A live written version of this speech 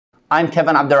I'm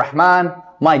Kevin Abdulrahman.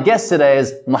 My guest today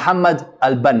is Mohamed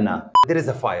Banna. There is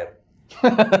a fire. I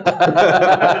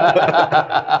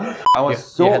was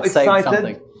so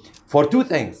excited for two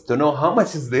things. To know how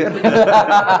much is there.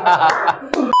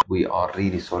 We are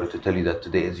really sorry to tell you that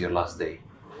today is your last day.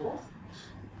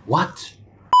 What?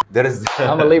 There is.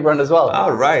 I'm a Libran as well.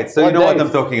 All right, so you know what I'm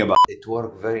talking about. It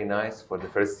worked very nice for the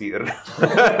first year.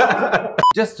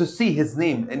 Just to see his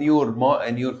name in your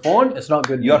phone, it's not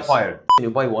good. You're news. fired. You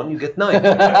buy one, you get 9. And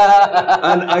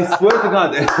I swear to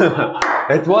God,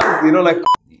 it was, you know, like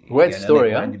great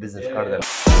story, huh? Business card.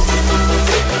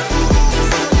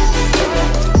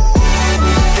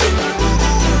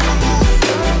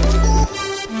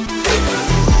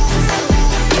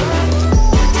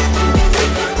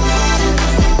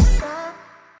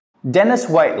 Dennis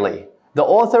Waitley, the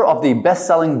author of the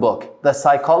best-selling book, The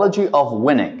Psychology of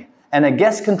Winning, and a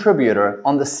guest contributor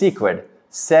on The Secret,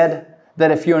 said that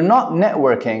if you're not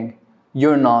networking,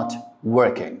 you're not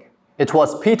working. It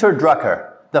was Peter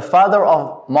Drucker, the father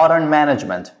of modern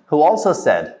management, who also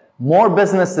said, more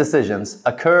business decisions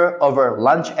occur over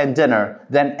lunch and dinner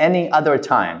than any other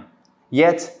time,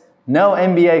 yet no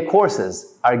MBA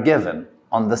courses are given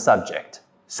on the subject.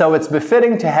 So it's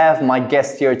befitting to have my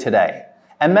guest here today.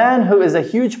 A man who is a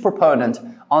huge proponent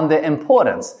on the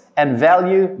importance and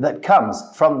value that comes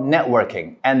from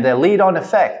networking and the lead-on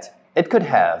effect it could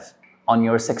have on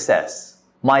your success.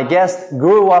 My guest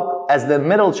grew up as the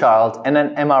middle child in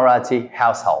an Emirati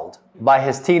household. By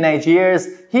his teenage years,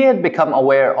 he had become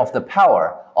aware of the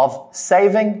power of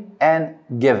saving and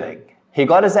giving. He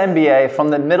got his MBA from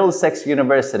the Middlesex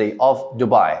University of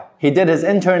Dubai. He did his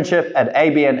internship at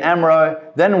ABN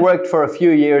AMRO, then worked for a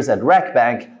few years at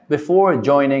RAKBank before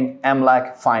joining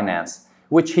Amlak Finance,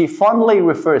 which he fondly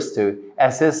refers to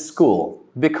as his school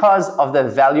because of the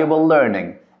valuable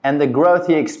learning and the growth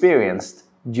he experienced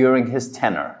during his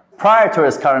tenure. Prior to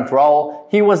his current role,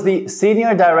 he was the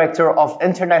Senior Director of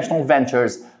International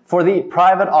Ventures for the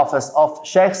private office of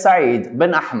Sheikh Saeed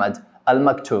bin Ahmed Al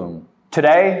Maktoum.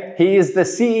 Today, he is the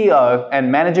CEO and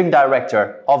Managing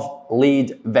Director of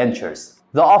Lead Ventures,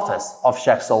 the office of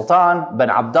Sheikh Sultan bin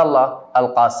Abdullah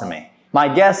Al Qasimi. My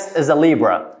guest is a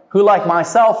Libra who, like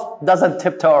myself, doesn't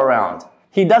tiptoe around.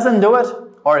 He doesn't do it,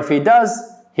 or if he does,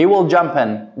 he will jump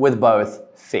in with both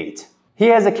feet. He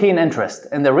has a keen interest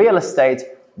in the real estate,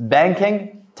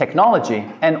 banking, technology,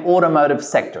 and automotive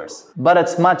sectors. But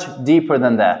it's much deeper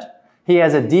than that. He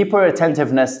has a deeper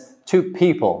attentiveness to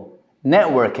people,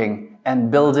 networking,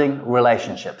 and building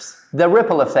relationships, the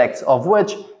ripple effects of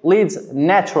which leads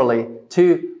naturally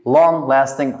to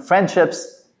long-lasting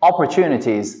friendships,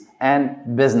 opportunities,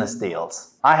 and business deals.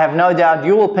 I have no doubt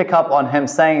you will pick up on him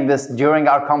saying this during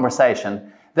our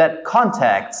conversation, that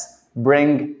contacts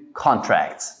bring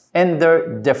contracts in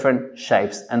their different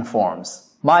shapes and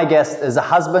forms. My guest is a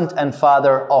husband and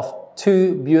father of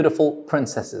 2 beautiful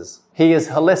princesses. He is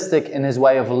holistic in his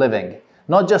way of living,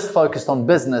 not just focused on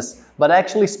business, but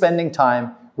actually spending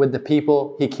time with the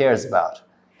people he cares about,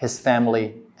 his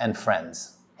family and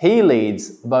friends. He leads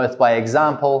both by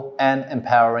example and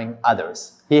empowering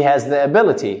others. He has the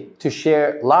ability to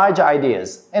share large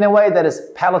ideas in a way that is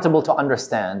palatable to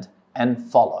understand and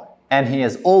follow. And he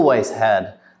has always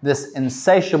had this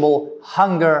insatiable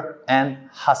hunger and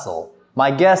hustle.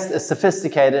 My guest is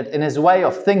sophisticated in his way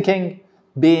of thinking,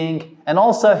 being, and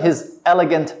also his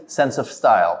elegant sense of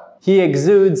style. He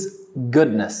exudes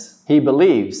goodness. He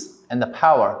believes in the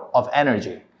power of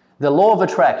energy, the law of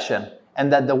attraction,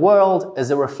 and that the world is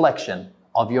a reflection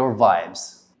of your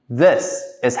vibes. This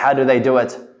is How Do They Do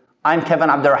It? I'm Kevin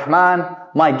Abdulrahman.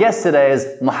 My guest today is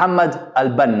Mohamed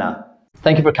Banna.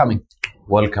 Thank you for coming.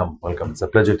 Welcome, welcome. It's a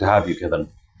pleasure to have you, Kevin.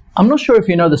 I'm not sure if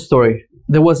you know the story.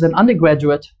 There was an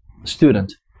undergraduate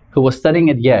student who was studying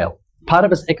at Yale. Part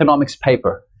of his economics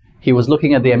paper, he was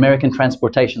looking at the American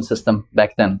transportation system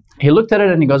back then. He looked at it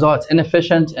and he goes, oh, it's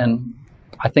inefficient and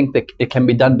I think that it can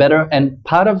be done better. And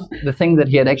part of the thing that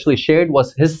he had actually shared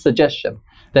was his suggestion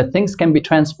that things can be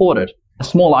transported.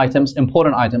 Small items,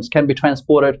 important items, can be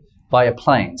transported via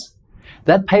planes.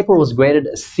 That paper was graded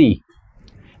a C.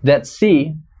 That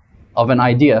C of an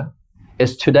idea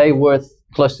is today worth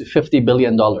close to $50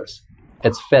 billion.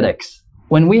 It's FedEx.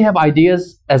 When we have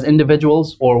ideas as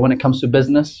individuals, or when it comes to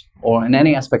business, or in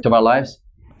any aspect of our lives,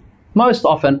 most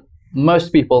often,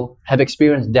 most people have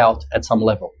experienced doubt at some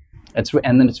level.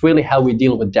 And then it's really how we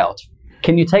deal with doubt.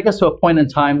 Can you take us to a point in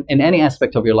time in any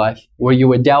aspect of your life where you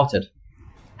were doubted?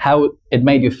 How it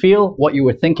made you feel, what you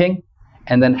were thinking,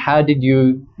 and then how did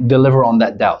you deliver on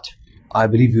that doubt? I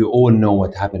believe you all know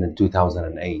what happened in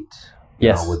 2008.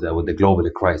 Yes. With the global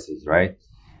crisis, right?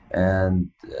 And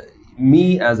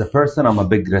me as a person, I'm a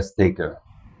big risk taker.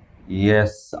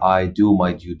 Yes, I do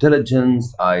my due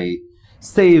diligence. I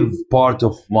save part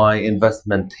of my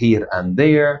investment here and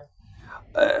there.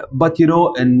 But you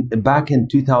know, back in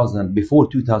 2000, before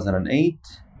 2008,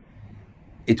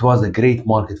 it was a great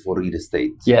market for real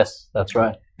estate. Yes, that's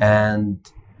right. And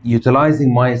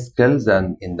utilizing my skills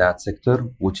and in that sector,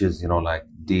 which is, you know, like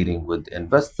dealing with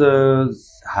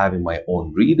investors, having my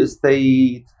own real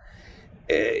estate,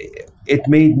 it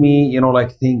made me, you know,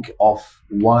 like think of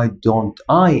why don't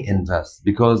I invest?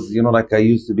 Because, you know, like I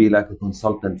used to be like a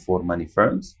consultant for many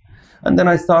firms. And then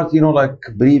I started, you know, like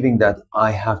believing that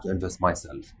I have to invest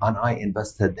myself. And I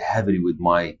invested heavily with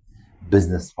my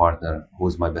business partner,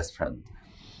 who's my best friend.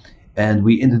 And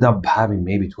we ended up having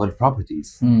maybe 12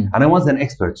 properties. And I was an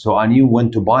expert, so I knew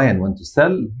when to buy and when to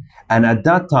sell. And at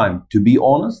that time, to be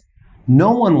honest,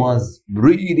 no one was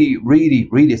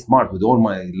really smart. With all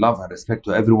my love and respect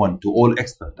to everyone, to all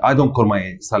experts. I don't call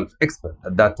myself expert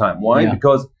at that time. Why? Yeah.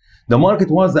 Because the market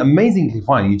was amazingly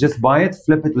fine. You just buy it,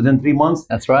 flip it within 3 months.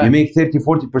 That's right. You make 30,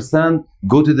 40%,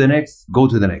 go to the next, go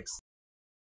to the next.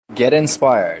 Get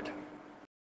inspired.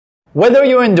 Whether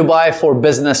you're in Dubai for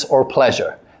business or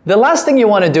pleasure, the last thing you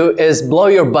want to do is blow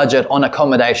your budget on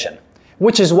accommodation,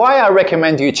 which is why I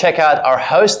recommend you check out our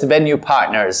host venue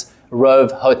partners,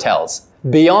 Rove Hotels.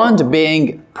 Beyond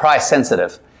being price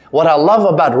sensitive, what I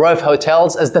love about Rove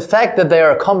Hotels is the fact that they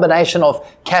are a combination of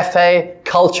cafe,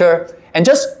 culture, and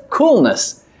just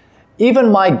coolness.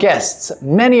 Even my guests,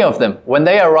 many of them, when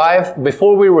they arrive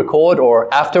before we record or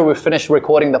after we finish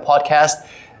recording the podcast,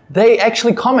 they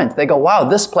actually comment. They go, wow,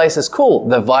 this place is cool.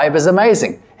 The vibe is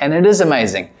amazing. And it is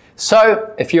amazing.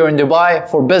 So if you're in Dubai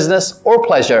for business or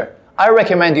pleasure, I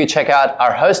recommend you check out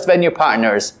our host venue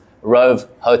partners, Rove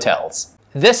Hotels.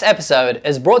 This episode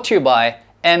is brought to you by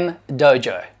M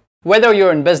Dojo. Whether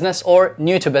you're in business or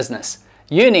new to business,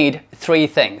 you need 3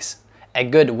 things: a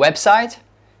good website,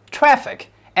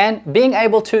 traffic, and being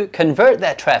able to convert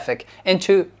that traffic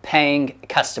into paying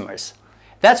customers.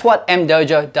 That's what M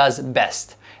Dojo does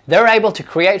best. They're able to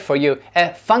create for you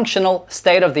a functional,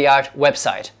 state-of-the-art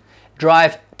website,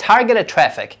 drive targeted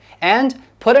traffic, and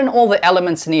put in all the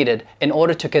elements needed in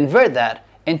order to convert that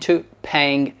into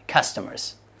paying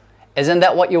customers. Isn't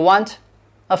that what you want?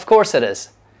 Of course it is.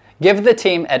 Give the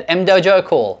team at M Dojo a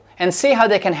call and see how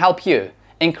they can help you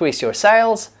increase your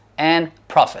sales and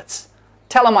profits.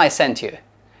 Tell them I sent you.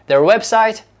 Their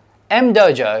website,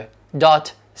 mdojo.co.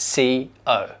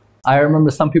 I remember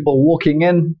some people walking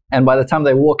in, and by the time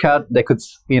they walk out, they could,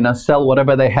 sell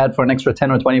whatever they had for an extra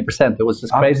 10 or 20%. It was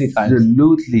just crazy times.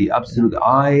 Absolutely.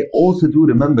 I also do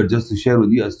remember, just to share with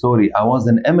you a story, I was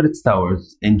in Emirates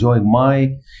Towers enjoying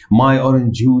my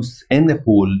orange juice in the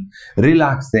pool,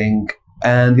 relaxing.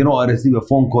 And, I received a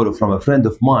phone call from a friend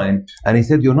of mine, and he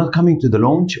said, "You're not coming to the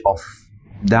launch of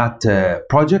that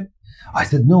project?" I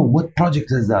said, "No, what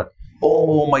project is that?"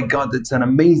 "Oh my God, it's an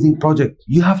amazing project.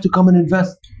 You have to come and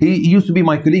invest." He used to be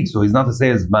my colleague, so he's not a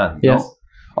salesman. Yes. No?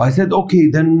 I said, "Okay,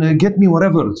 then get me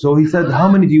whatever." So he said, "How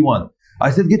many do you want?" I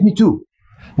said, "Get me 2.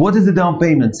 "What is the down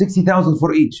payment?" 60,000 for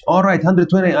each. "All right,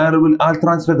 120. I'll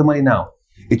transfer the money now."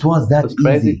 It was that easy.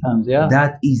 Crazy times, yeah.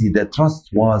 That easy. The trust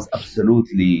was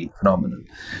absolutely phenomenal.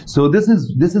 So this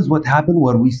is what happened,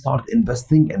 where we start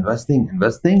investing.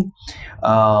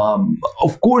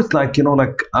 Of course, like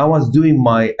I was doing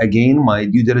my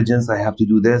due diligence. I have to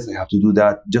do this, I have to do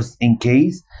that, just in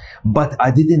case. But I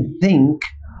didn't think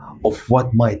of what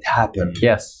might happen.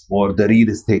 Yes. For the real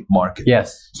estate market. Yes.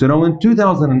 So now in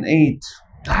 2008,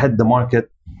 I had the market.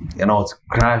 It's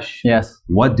crash. Yes.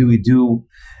 What do we do?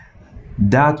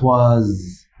 That was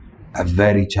a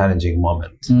very challenging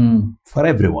moment for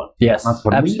everyone. Yes, not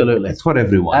for absolutely. me, it's for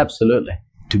everyone. Absolutely.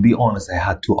 To be honest, I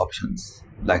had 2 options,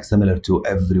 like similar to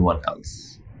everyone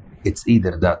else. It's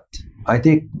either that I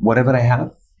take whatever I have,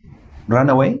 run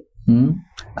away,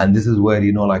 and this is where,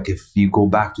 if you go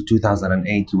back to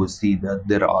 2008, you will see that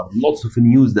there are lots of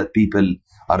news that people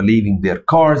are leaving their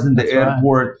cars in the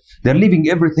airport. Right. They're leaving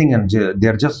everything and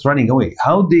they're just running away.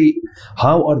 How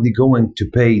are they going to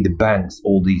pay the banks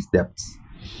all these debts?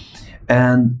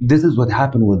 And this is what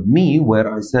happened with me, where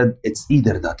I said it's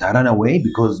either that I ran away,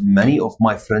 because many of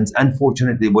my friends,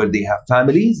 unfortunately, where they have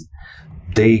families,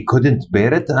 they couldn't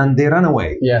bear it and they ran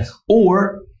away. Yes. Or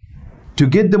to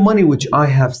get the money which I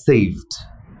have saved.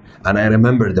 And I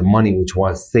remember the money which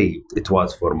was saved, it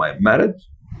was for my marriage,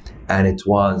 and it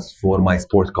was for my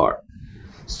sport car.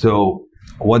 So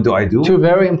what do I do? 2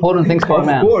 very important things for a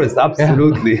man. Of course,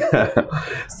 absolutely. Yeah.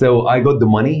 So I got the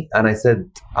money and I said,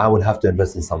 I will have to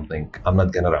invest in something. I'm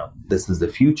not gonna run. This is the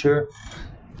future.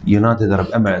 United Arab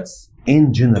Emirates,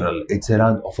 in general, it's a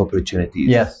land of opportunities.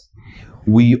 Yes.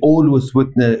 We always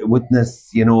witness,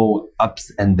 you know,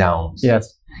 ups and downs.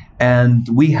 Yes. And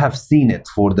we have seen it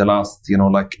for the last, you know,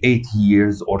 like 8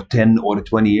 years or 10 or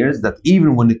 20 years, that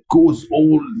even when it goes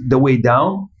all the way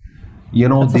down, you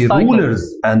know, the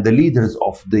rulers and the leaders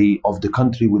of the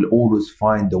country will always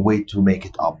find a way to make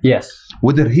it up. Yes.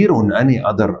 Whether here or in any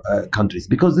other countries,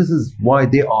 because this is why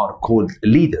they are called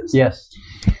leaders. Yes.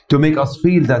 To make us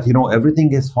feel that, you know,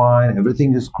 everything is fine,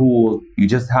 everything is cool. You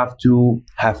just have to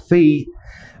have faith,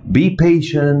 be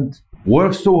patient,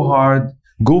 work so hard.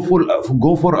 Go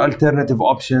for alternative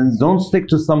options. Don't stick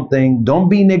to something. Don't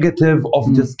be negative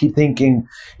of just keep thinking,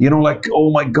 you know, like, oh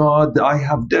my God, I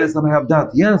have this and I have that.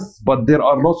 Yes, but there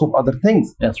are lots of other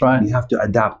things. That's right. You have to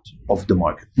adapt of the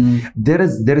market. There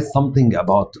is something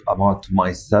about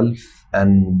myself,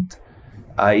 and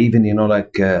I even, you know,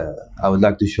 like I would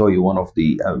like to show you one of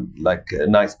the like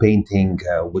nice painting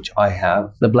which I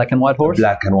have. The black and white horse?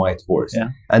 Black and white horse. Yeah.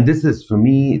 And this is, for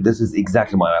me, this is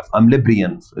exactly my life. I'm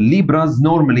Librian. Libras,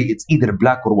 normally it's either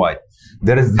black or white.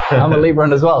 There is. I'm a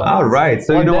Libran as well. All right.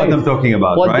 So you know what I'm talking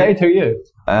about, what right? What date are you?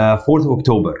 4th of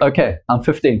October. Okay. I'm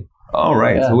 15. All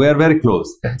right. Yeah. So we are very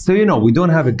close. So, you know, we don't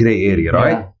have a gray area,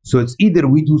 right? Yeah. So it's either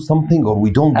we do something or we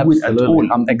don't do it at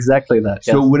all. I'm exactly that.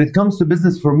 So yes. when it comes to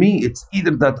business, for me, it's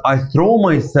either that I throw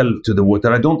myself to the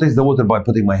water, I don't taste the water by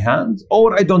putting my hands,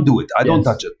 or I don't do it. I don't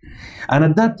touch it. And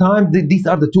at that time, these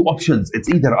are the two options. It's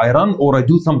either I run or I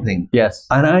do something. Yes.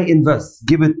 And I invest,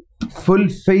 give it full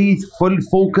faith, full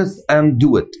focus, and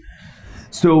do it.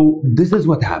 So this is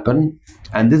what happened.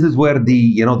 And this is where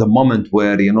the moment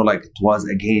where, you know, like it was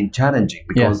again challenging,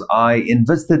 because I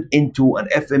invested into an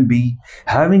F&B,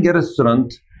 having a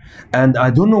restaurant, and I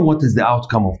don't know what is the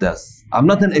outcome of this. I'm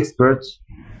not an expert.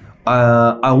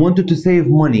 I wanted to save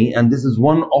money, and this is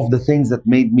one of the things that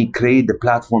made me create the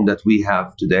platform that we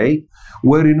have today,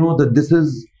 where, you know, that this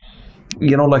is,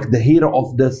 you know, like the hero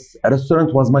of this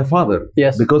restaurant was my father.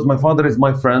 Yes. Because my father is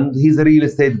my friend. He's a real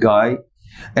estate guy.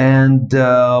 And,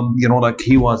 you know, like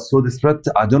he was so desperate.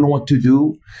 I don't know what to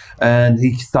do. And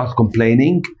he started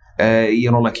complaining, you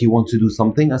know, like he wants to do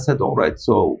something. I said, all right,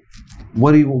 so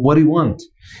what do you want?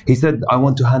 He said, I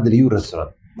want to handle your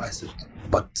restaurant. I said,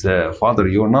 but father,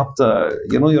 you're not,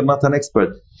 you know, you're not an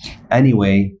expert.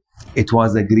 Anyway, it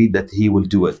was agreed that he will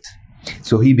do it.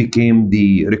 So he became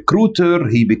the recruiter.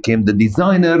 He became the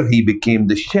designer. He became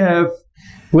the chef.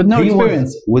 With no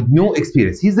experience. With no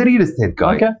experience. He's a real estate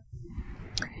guy. Okay.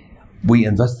 We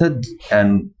invested,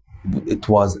 and it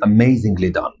was amazingly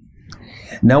done.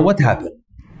 Now, what happened?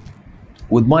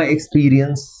 With my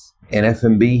experience in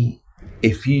F&B,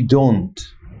 if you don't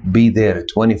be there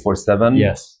 24/7,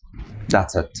 yes,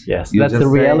 that's it. Yes, that's the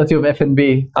reality of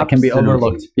F&B that can be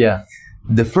overlooked. Yeah.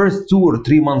 The first 2 or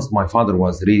 3 months, my father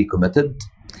was really committed,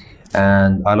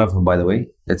 and I love him, by the way.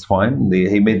 It's fine.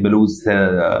 He made me lose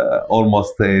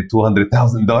almost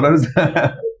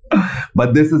 $200,000.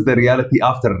 But this is the reality.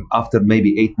 After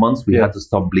maybe 8 months, we had to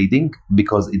stop bleeding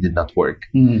because it did not work.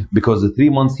 Because the 3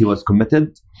 months he was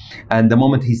committed, and the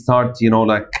moment he started, you know,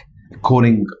 like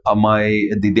calling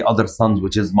the other sons,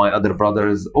 which is my other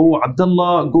brothers, oh,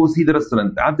 Abdullah, go see the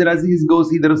restaurant. Abdulaziz, go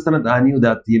see the restaurant. I knew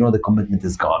that, you know, the commitment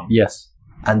is gone. Yes.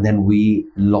 And then we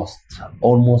lost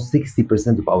almost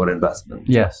 60% of our investment.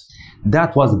 Yes.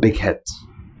 That was a big hit,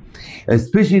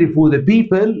 especially for the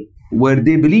people where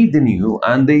they believed in you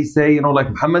and they say, you know, like,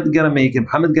 Mohamed gonna make it,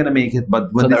 Mohamed gonna make it. But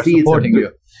when they see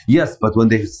it's yes, but when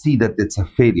they see that it's a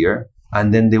failure,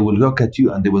 and then they will look at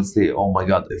you and they will say, oh my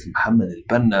God, if Mohamed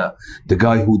Banna, the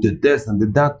guy who did this and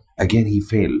did that, again, he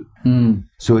failed.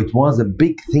 So it was a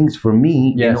big thing for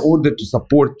me in order to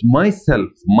support myself,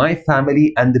 my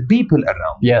family, and the people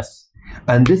around. Yes.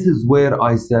 And this is where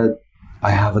I said,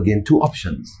 I have again 2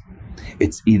 options.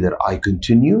 It's either I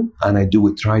continue and I do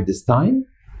it right this time,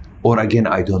 or again,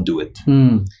 I don't do it.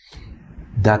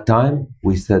 That time,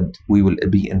 we said we will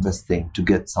be investing to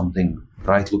get something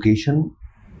right location,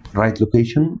 right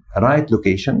location, right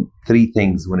location. 3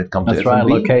 things when it comes to F&B. That's right,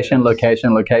 location,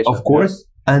 location, location. Of course.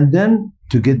 And then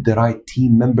to get the right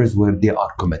team members where they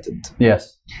are committed.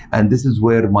 Yes. And this is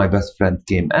where my best friend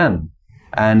came in.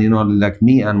 And, you know, like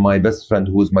me and my best friend,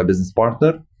 who is my business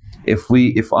partner,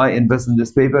 if I invest in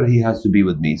this paper, he has to be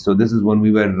with me. So this is when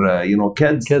we were, you know,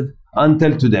 kids.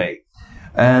 Until today.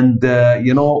 And,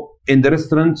 you know, in the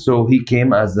restaurant, so he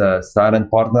came as a silent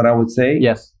partner, I would say.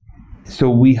 Yes. So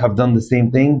we have done the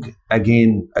same thing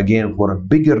again for a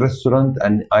bigger restaurant,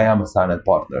 and I am a silent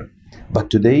partner. But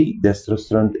today, this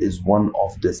restaurant is one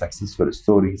of the successful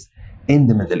stories in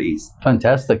the Middle East.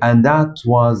 Fantastic. And that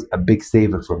was a big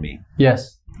saver for me.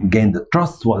 Yes. Again, the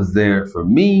trust was there for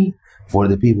me, for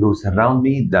the people who surround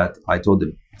me, that I told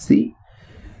them, see,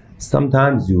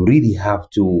 sometimes you really have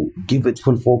to give it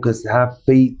full focus, have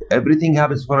faith. Everything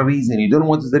happens for a reason. You don't know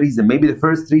what is the reason. Maybe the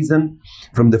first reason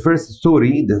from the first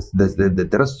story,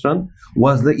 the restaurant,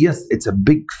 was that yes, it's a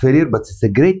big failure, but it's a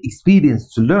great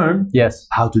experience to learn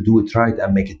how to do it right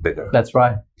and make it bigger. That's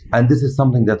right. And this is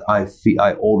something that I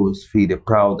always feel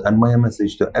proud. And my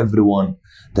message to everyone,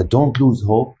 that don't lose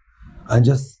hope and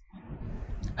just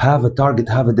have a target,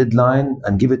 have a deadline,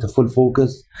 and give it a full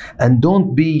focus. And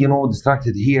don't be,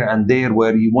 distracted here and there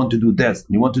where you want to do this,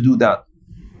 you want to do that.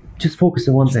 Just focus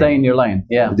on one thing. Stay in your lane.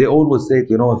 Yeah. They always say,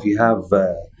 if you have,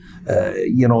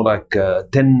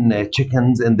 10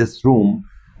 chickens in this room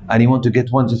and you want to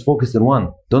get one, just focus on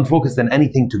one. Don't focus on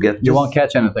anything to get. You won't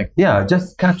catch anything. Yeah,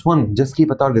 just catch one. Just keep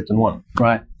a target on one.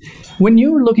 Right. When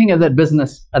you were looking at that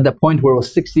business at the point where it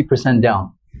was 60%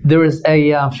 down, there is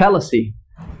a fallacy,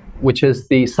 which is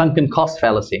the sunken cost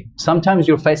fallacy. Sometimes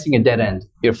you're facing a dead end.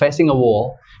 You're facing a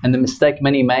wall, and the mistake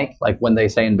many make, like when they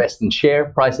say invest in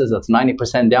share prices, that's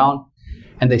 90% down,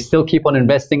 and they still keep on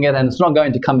investing it, and it's not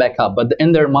going to come back up. But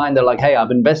in their mind, they're like, hey,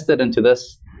 I've invested into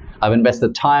this. I've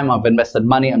invested time, I've invested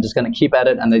money, I'm just going to keep at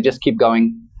it, and they just keep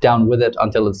going down with it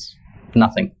until it's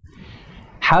nothing.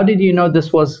 How did you know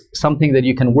this was something that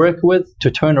you can work with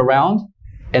to turn around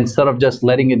instead of just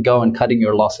letting it go and cutting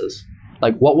your losses?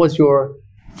 Like, what was your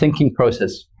thinking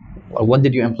process? What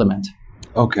did you implement?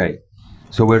 Okay,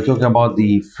 so we're talking about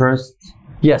the first...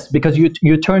 Yes, because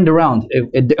you turned around.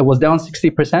 It was down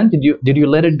 60%. Did you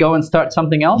let it go and start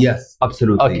something else? Yes,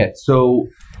 absolutely. Okay. So,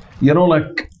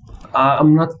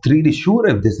 I'm not really sure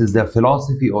if this is the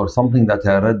philosophy or something that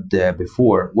I read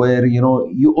before, where,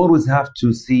 you always have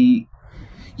to see,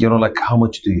 how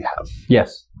much do you have?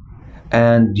 Yes.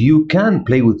 And you can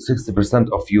play with 60%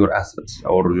 of your assets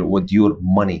or with your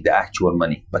money, the actual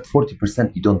money, but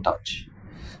 40% you don't touch.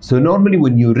 So normally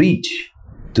when you reach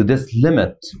to this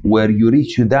limit where you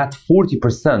reach to that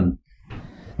 40%,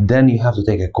 then you have to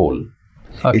take a call.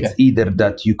 Okay. It's either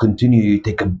that you continue, you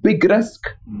take a big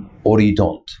risk, or you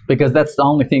don't. Because that's the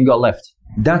only thing you got left.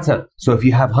 That's it. So if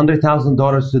you have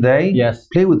 $100,000 today, yes,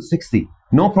 play with 60.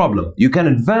 No problem. You can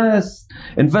invest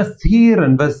here,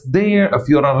 invest there. If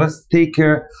you're a risk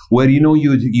taker, where you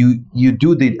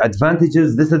do the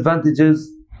advantages, disadvantages,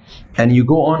 and you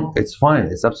go on, it's fine.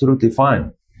 It's absolutely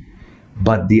fine.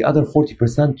 But the other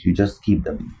 40%, you just keep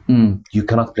them. You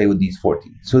cannot play with these 40.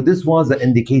 So this was an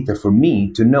indicator for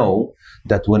me to know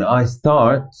that when I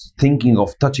start thinking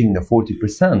of touching the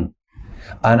 40%,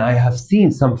 and I have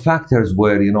seen some factors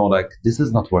where, this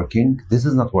is not working, this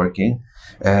is not working.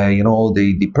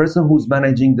 The person who's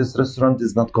managing this restaurant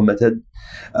is not committed.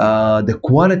 The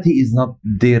quality is not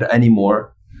there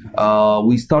anymore.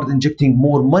 We start injecting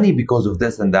more money because of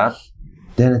this and that.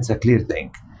 Then it's a clear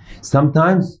thing.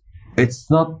 Sometimes it's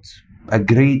not a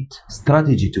great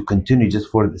strategy to continue just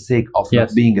for the sake of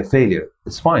not being a failure.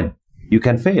 It's fine. You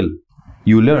can fail.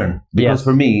 You learn. Because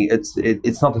for me, it's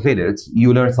not a failure. It's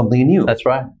you learn something new. That's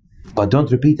right. But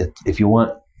don't repeat it. If you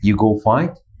want, you go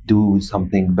fight, do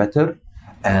something better,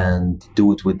 and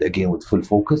do it with full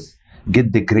focus.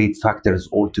 Get the great factors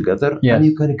all together, and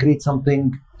you can create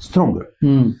something stronger.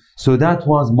 So that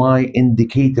was my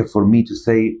indicator for me to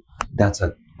say, that's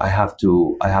it. I have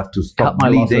to stop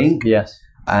bleeding,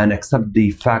 and accept the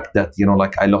fact that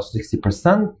I lost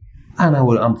 60%, and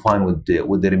I'm fine with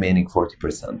the remaining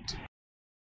 40%.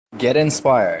 Get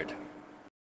inspired.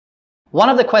 One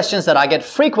of the questions that I get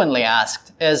frequently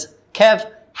asked is, Kev,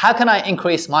 how can I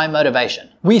increase my motivation?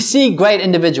 We see great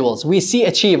individuals, we see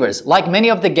achievers, like many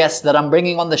of the guests that I'm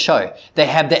bringing on the show. They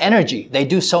have the energy, they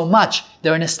do so much,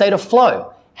 they're in a state of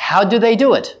flow. How do they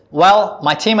do it? Well,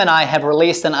 my team and I have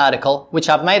released an article which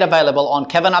I've made available on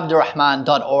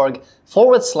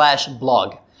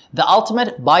kevinabdulrahman.org/blog, the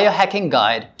ultimate biohacking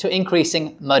guide to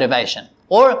increasing motivation.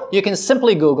 Or you can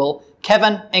simply Google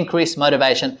Kevin Increase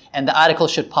Motivation and the article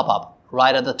should pop up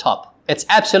right at the top. It's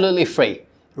absolutely free.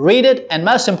 Read it, and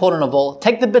most important of all,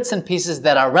 take the bits and pieces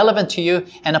that are relevant to you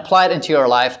and apply it into your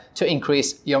life to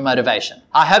increase your motivation.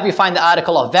 I hope you find the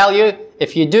article of value.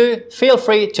 If you do, feel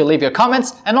free to leave your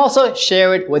comments and also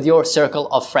share it with your circle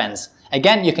of friends.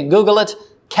 Again, you can Google it,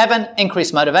 Kevin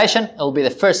Increase Motivation. It will be the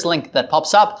first link that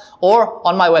pops up, or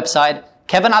on my website,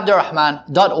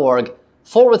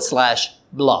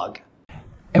 kevinabdulrahman.org/blog.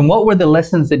 And what were the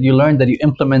lessons that you learned that you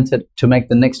implemented to make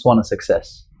the next one a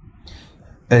success?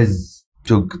 Is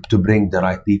to bring the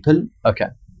right people. Okay.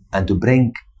 And to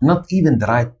bring not even the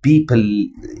right people,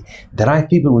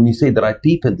 when you say the right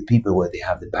people, the people where they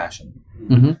have the passion,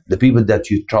 the people that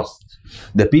you trust,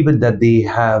 the people that they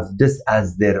have this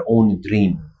as their own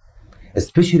dream,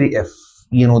 especially if,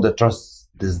 the trust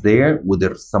is there,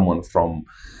 whether someone from,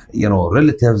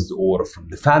 relatives or from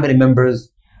the family members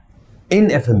in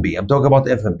FMB. I'm talking about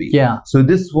FMB. Yeah. So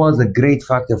this was a great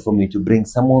factor for me to bring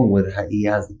someone where he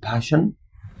has the passion,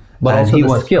 but and also he the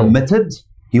was skill. committed.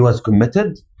 He was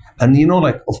committed, and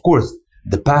of course,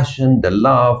 the passion, the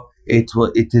love. It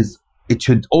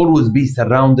should always be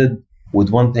surrounded with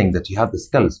one thing, that you have the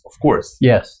skills, of course.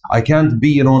 Yes. I can't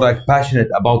be, passionate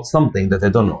about something that I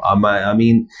don't know.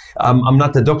 I'm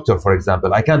not a doctor, for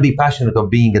example. I can't be passionate of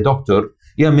being a doctor.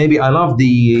 Yeah, maybe I love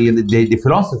the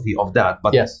philosophy of that,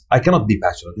 but yes, I cannot be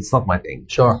passionate. It's not my thing.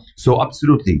 Sure. So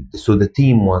absolutely. So the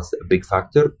team was a big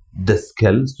factor. The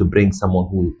skills to bring someone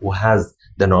who has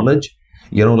the knowledge.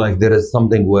 There is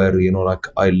something where,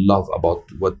 I love about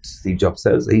what Steve Jobs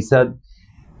says. He said,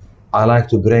 I like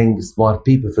to bring smart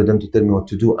people for them to tell me what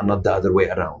to do and not the other way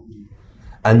around.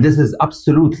 And this is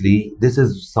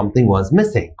something was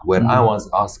missing, where I was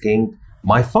asking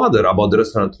my father about the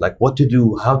restaurant, like what to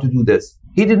do, how to do this.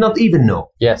 He did not even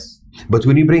know. Yes. But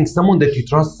when you bring someone that you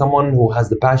trust, someone who has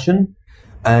the passion,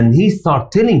 and he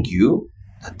start telling you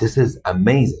that this is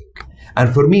amazing.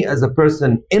 And for me as a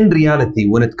person, in reality,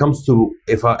 when it comes to,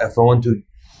 if I want to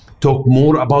talk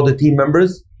more about the team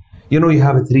members, you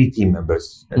have 3 team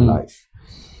members in life.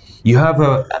 You have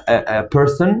a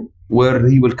person where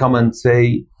he will come and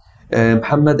say,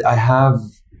 Mohamed,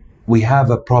 we have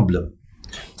a problem.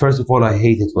 First of all, I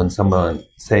hate it when someone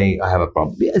say I have a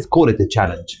problem. Let's call it a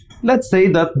challenge. Let's say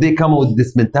that they come with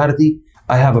this mentality,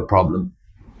 I have a problem.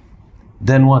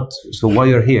 Then what? So why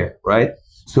you're here, right?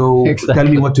 So exactly.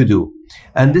 Tell me what to do.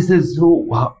 And this is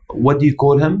what do you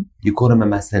call him? You call him a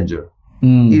messenger.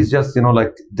 He's just,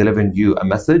 delivering you a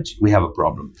message. We have a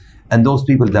problem. And those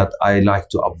people that I like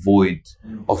to avoid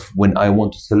of when I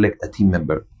want to select a team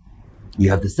member.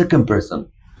 You have the second person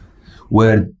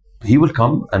where he will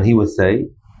come and he will say,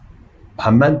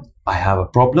 Mohamed, I have a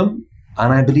problem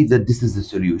and I believe that this is the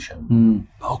solution.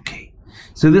 Okay.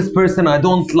 So this person I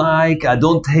don't like, I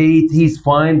don't hate, he's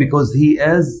fine because he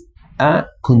is a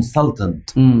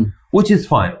consultant, which is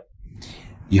fine.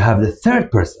 You have the third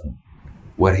person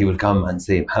where he will come and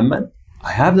say, Mohamed,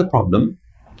 I have the problem,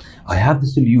 I have the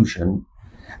solution,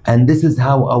 and this is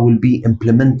how I will be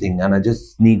implementing, and I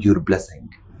just need your blessing.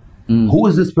 Who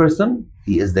is this person?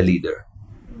 He is the leader.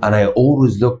 And I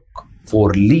always look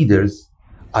for leaders.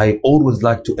 I always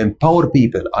like to empower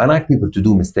people. I like people to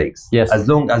do mistakes. Yes. As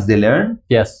long as they learn.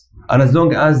 Yes. And as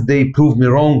long as they prove me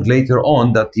wrong later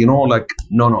on, that,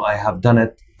 no, I have done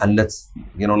it, and let's,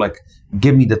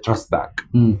 give me the trust back.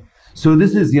 So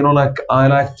this is, I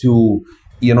like to,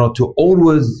 to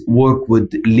always work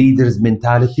with leaders'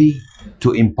 mentality,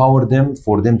 to empower them,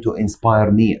 for them to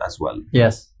inspire me as well.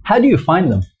 Yes. How do you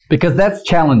find them? Because that's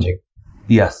challenging.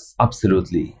 Yes,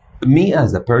 absolutely. Me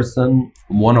as a person,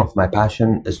 one of my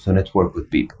passion is to network with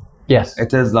people. Yes.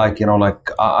 It is I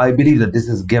believe that this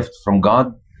is a gift from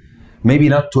God. Maybe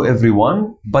not to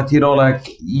everyone, but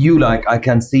I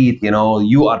can see it,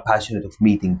 you are passionate of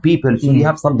meeting people, so you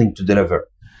have something to deliver.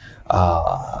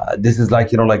 This is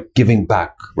giving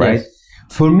back, right? Yes.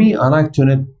 For me, I like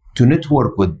to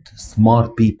network with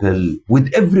smart people, with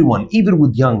everyone, even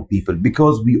with young people,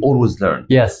 because we always learn.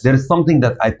 Yes. There is something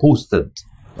that I posted,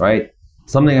 right?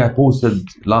 Something I posted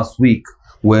last week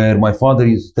where my father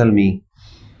used to tell me,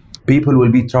 people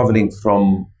will be traveling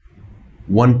from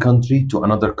one country to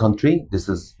another country, this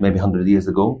is maybe 100 years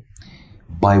ago,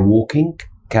 by walking,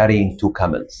 carrying 2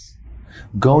 camels.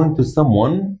 Going to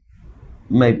someone,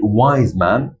 maybe wise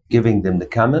man, giving them the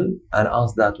camel, and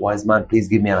ask that wise man, please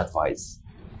give me an advice.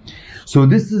 So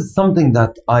this is something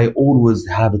that I always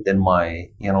have it in my,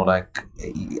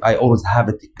 I always have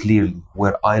it clearly,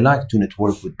 where I like to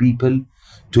network with people,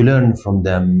 to learn from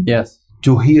them, yes,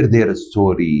 to hear their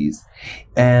stories.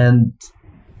 And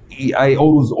I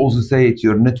always also say it,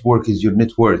 your network is your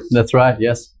net worth. That's right,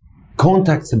 yes.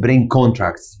 Contacts bring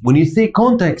contracts. When you say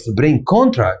contacts bring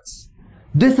contracts,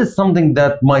 this is something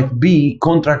that might be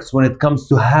contracts when it comes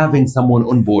to having someone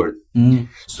on board.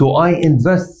 So I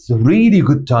invest really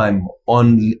good time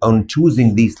on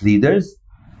choosing these leaders.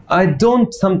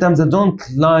 Sometimes I don't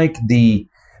like the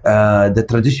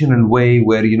traditional way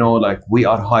where, we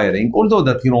are hiring, although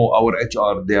that, our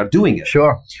HR, they are doing it.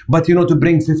 Sure. But, to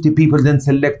bring 50 people, then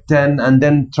select 10 and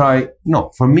then try.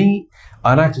 No, for me,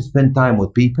 I like to spend time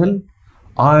with people.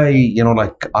 I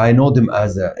know them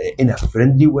in a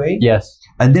friendly way. Yes.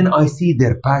 And then I see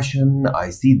their passion,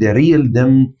 I see the real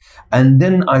them, and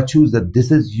then I choose that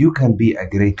you can be a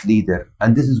great leader,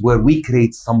 and this is where we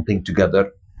create something together,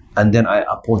 and then I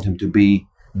appoint him to be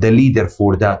the leader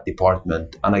for that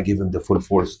department, and I give him the full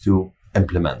force to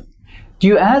implement. Do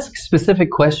you ask specific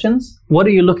questions? What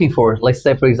are you looking for? Like,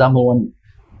 say, for example, when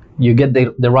you get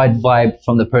the right vibe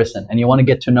from the person and you want to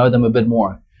get to know them a bit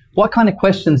more, what kind of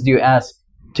questions do you ask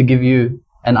to give you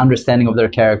an understanding of their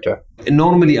character?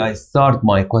 Normally, I start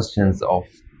my questions of,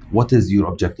 what is your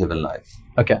objective in life?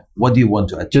 Okay. What do you want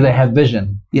to achieve? Do they have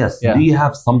vision? Yes. Yeah. Do you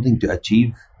have something to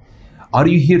achieve? Are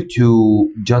you here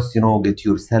to just, get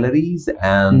your salaries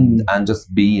and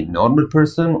just be a normal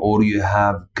person, or you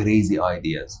have crazy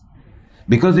ideas?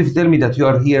 Because if you tell me that you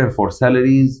are here for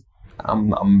salaries,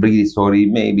 I'm really sorry.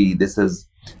 Maybe this is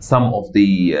some of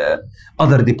the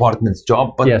other departments'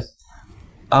 job, but yes.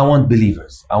 I want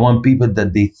believers. I want people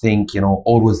that they think,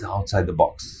 always outside the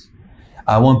box.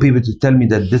 I want people to tell me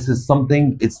that this is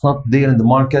something, it's not there in the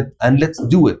market, and let's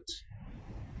do it.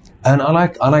 And I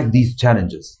like these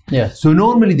challenges. Yes. So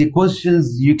normally the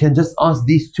questions, you can just ask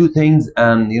these two things,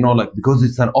 and because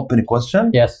it's an open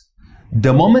question. Yes.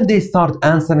 The moment they start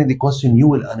answering the question, you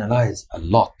will analyze a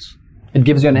lot. It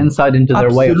gives you an insight into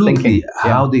their way of thinking.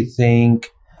 How they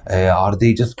think. Are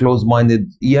they just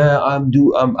closed-minded? Yeah, I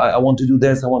want to do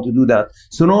this, I want to do that.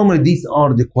 So normally these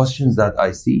are the questions that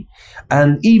I see.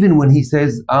 And even when he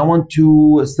says, I want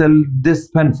to sell this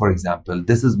pen, for example,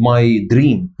 this is my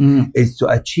dream, is to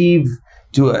achieve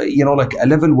to a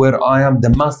level where I am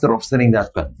the master of selling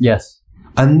that pen. Yes.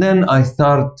 And then I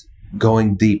start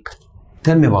going deep.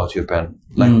 Tell me about your pen.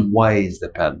 Why is the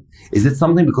pen? Is it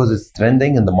something because it's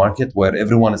trending in the market where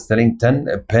everyone is selling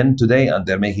a pen today and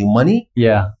they're making money?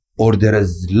 Yeah. Or there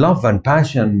is love and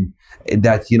passion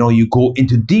that, you go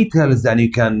into details and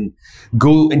you can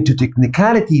go into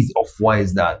technicalities of why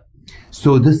is that?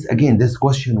 So this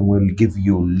question will give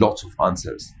you lots of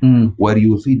answers where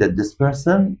you will feel that this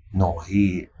person,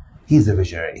 he's a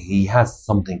visionary. He has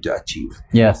something to achieve.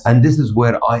 Yes. And this is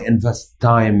where I invest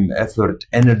time, effort,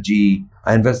 energy.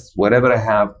 I invest whatever I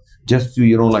have just to,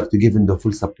 to give him the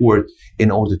full support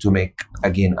in order to make,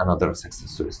 again, another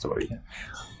success story.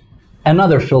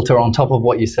 Another filter on top of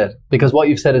what you said, because what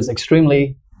you've said is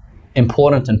extremely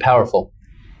important and powerful.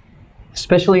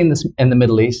 Especially in the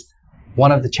Middle East,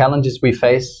 one of the challenges we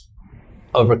face,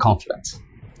 overconfidence.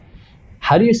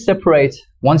 How do you separate,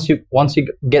 once you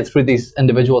get through these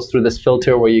individuals through this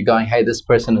filter where you're going, hey, this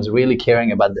person is really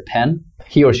caring about the pen,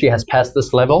 he or she has passed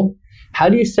this level, how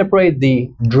do you separate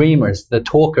the dreamers, the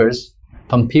talkers,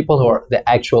 from people who are the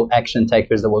actual action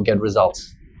takers that will get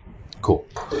results? Cool.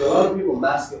 But a lot of people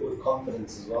mask it with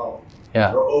confidence as well.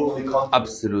 Yeah. Or overly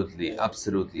confident.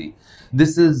 Absolutely.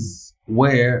 This is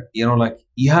where,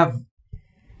 you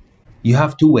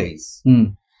have two ways.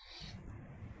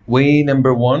 Way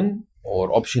number one,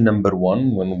 or option number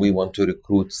one, when we want to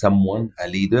recruit someone, a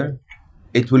leader,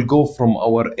 it will go from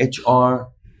our HR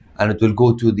and it will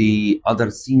go to the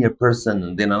other senior person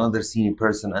and then another senior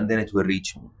person and then it will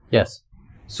reach me. Yes.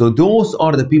 So those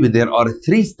are the people. There are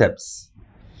 3 steps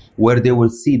where they will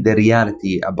see the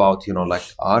reality about,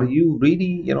 are you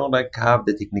really, have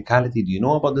the technicality? Do you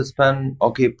know about this pen?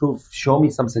 Okay, proof. Show me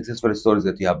some successful stories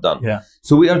that you have done. Yeah.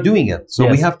 So we are doing it. So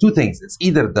we have 2 things. It's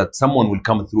either that someone will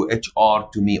come through HR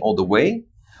to me all the way,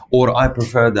 or I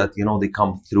prefer that, they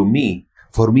come through me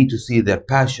for me to see their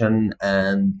passion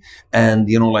and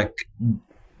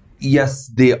yes,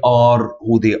 they are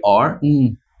who they are.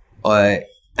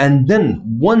 And then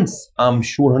once I'm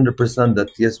sure 100% that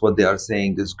yes, what they are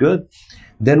saying is good,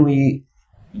 then we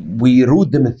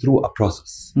route them through a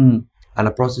process. And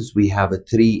a process, we have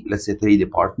 3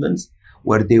 departments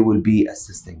where they will be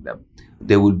assisting them.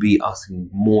 They will be asking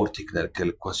more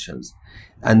technical questions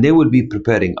and they will be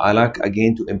preparing. I like,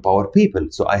 again, to empower people.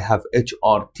 So I have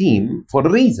HR team for a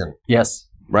reason. Yes.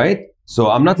 Right? So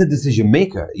I'm not a decision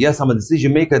maker. Yes, I'm a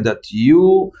decision maker that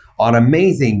you are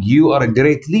amazing. You are a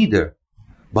great leader.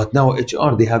 But now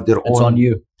HR, they have their own. It's on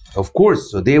you. Of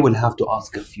course. So they will have to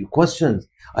ask a few questions.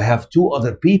 I have 2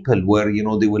 other people where,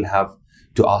 they will have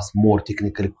to ask more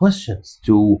technical questions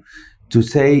to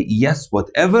say, yes,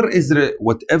 whatever is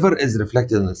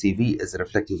reflected on the CV is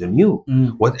reflected on you.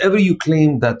 Whatever you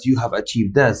claim that you have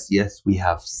achieved this, yes, we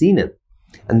have seen it.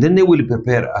 And then they will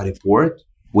prepare a report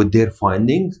with their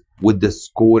findings, with the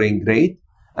scoring rate.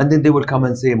 And then they will come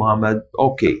and say, Mohamed,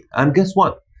 okay. And guess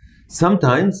what?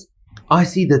 Sometimes I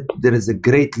see that there is a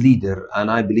great leader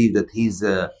and I believe that he is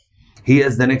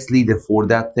the next leader for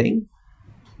that thing.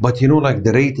 But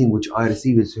the rating which I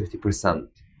receive is 50%.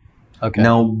 Okay.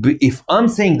 Now, if I'm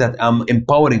saying that I'm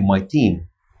empowering my team,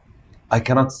 I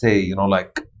cannot say,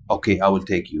 okay, I will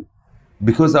take you.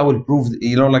 Because I will prove,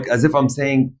 as if I'm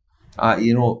saying,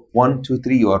 1, 2,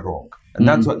 3, you are wrong. And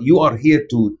that's what you are here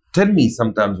to tell me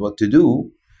sometimes what to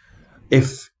do.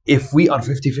 If we are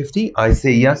 50-50, I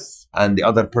say yes, and the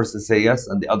other person say yes,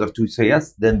 and the other 2 say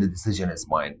yes, then the decision is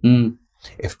mine.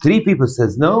 If 3 people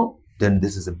says no, then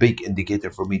this is a big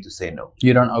indicator for me to say no.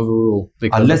 You don't overrule.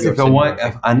 Unless if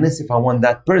I want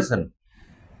that person,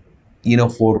 you know,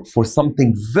 for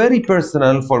something very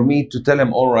personal, for me to tell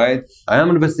him, all right, I am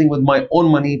investing with my own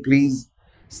money, please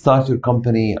start your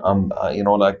company. You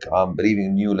know, like, I'm believing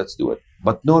in you, let's do it.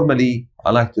 But normally,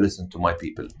 I like to listen to my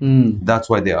people. That's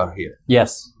why they are here.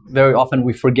 Yes. Very often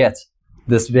we forget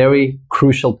this very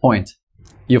crucial point.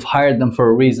 You've hired them for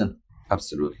a reason.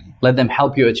 Absolutely. Let them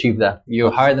help you achieve that. You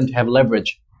hire them to have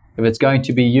leverage. If it's going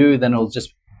to be you, then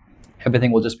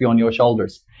everything will just be on your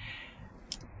shoulders.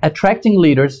 Attracting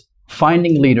leaders,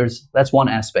 finding leaders, that's one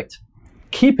aspect.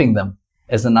 Keeping them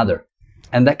is another.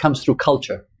 And that comes through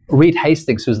culture. Reed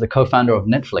Hastings, who's the co-founder of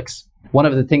Netflix, one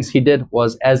of the things he did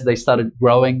was, as they started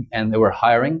growing and they were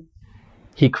hiring,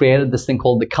 he created this thing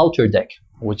called the culture deck,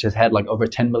 which has had like over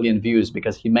 10 million views,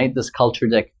 because he made this culture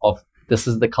deck of, this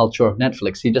is the culture of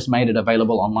Netflix. He just made it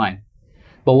available online.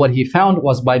 But what he found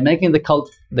was, by making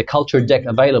the culture deck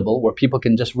available, where people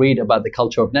can just read about the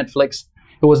culture of Netflix,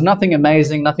 it was nothing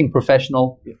amazing, nothing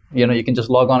professional. You know, you can just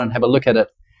log on and have a look at it.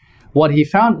 What he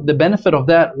found, the benefit of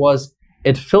that was,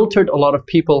 it filtered a lot of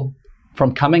people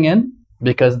from coming in,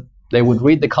 because they would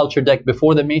read the culture deck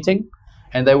before the meeting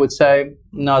and they would say,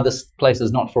 no, this place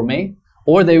is not for me.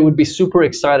 Or they would be super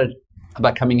excited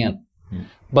about coming in.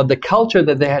 But the culture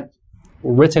that they had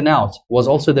written out was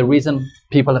also the reason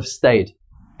people have stayed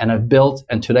and have built.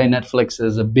 And today Netflix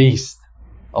is a beast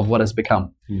of what has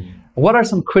become. What are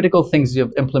some critical things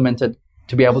you've implemented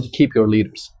to be able to keep your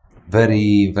leaders?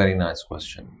 Very, very nice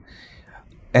question.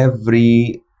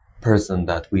 Every person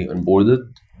that we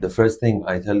onboarded, the first thing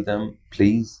I tell them,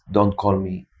 please don't call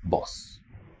me boss.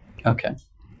 Okay.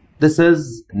 This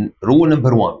is rule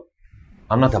number one.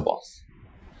 I'm not a boss.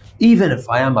 Even if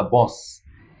I am a boss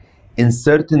in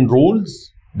certain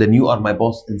roles, then you are my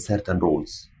boss in certain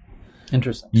roles.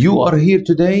 Interesting. You are here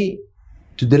today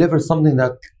to deliver something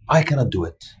that I cannot do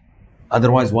it.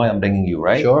 Otherwise, why I'm bringing you,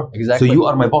 right? Sure, exactly. So you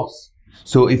are my boss.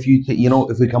 So if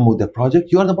if we come with the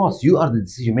project, you are the boss. You are the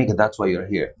decision maker. That's why you're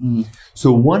here.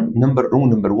 So rule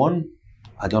number one,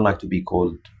 I don't like to be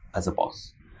called as a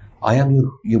boss. I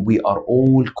am we are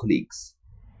all colleagues.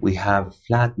 We have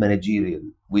flat managerial.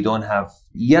 We don't have,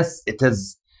 yes, it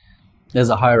is. There's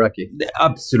a hierarchy.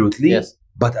 Absolutely. Yes.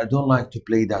 But I don't like to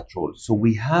play that role. So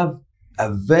we have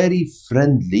a very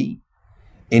friendly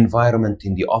environment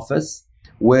in the office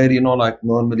where, like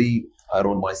normally I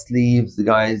roll my sleeves, the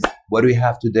guys, what do we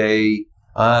have today?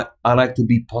 I like to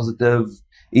be positive.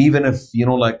 Even if,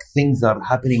 like things are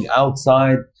happening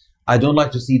outside, I don't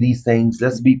like to see these things.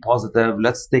 Let's be positive.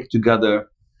 Let's stick together.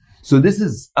 So this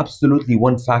is absolutely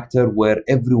one factor where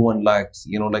everyone likes,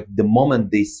 like the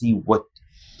moment they see what,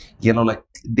 like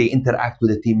they interact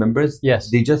with the team members. Yes.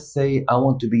 They just say, I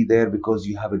want to be there because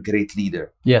you have a great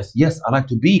leader. Yes. Yes, I like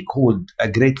to be called a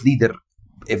great leader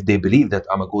if they believe that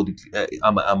I'm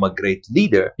a great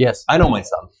leader. Yes. I know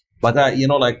myself. But,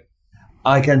 like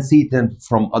I can see it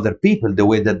from other people, the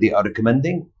way that they are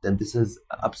recommending, then this is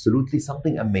absolutely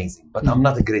something amazing. But I'm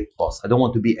not a great boss. I don't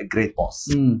want to be a great boss.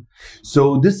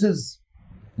 So this is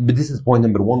point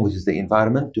number one, which is the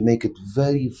environment, to make it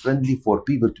very friendly for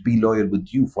people to be loyal with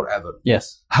you forever.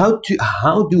 Yes. How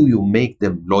do you make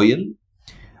them loyal?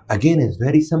 Again, it's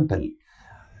very simple.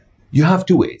 You have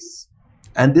two ways.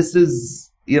 And this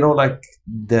is, like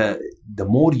the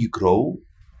more you grow,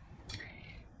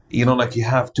 like you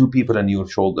have two people on your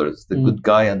shoulders, the good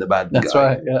guy and the bad guy. That's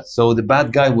right, yeah. So the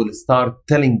bad guy will start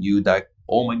telling you that,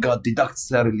 oh my God, deduct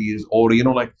salaries, or,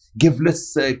 like give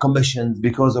less commissions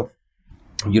because of,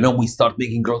 we start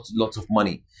making lots of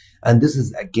money. And this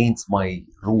is against my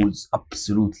rules,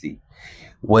 absolutely.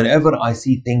 Whenever I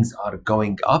see things are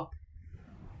going up,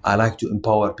 I like to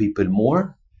empower people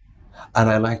more. And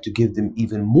I like to give them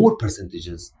even more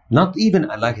percentages. Not even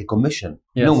I like a commission.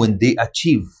 Yes. When they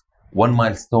achieve one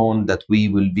milestone that we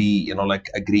will be, like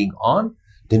agreeing on,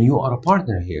 then you are a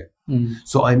partner here.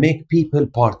 So I make people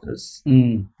partners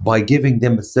by giving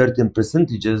them a certain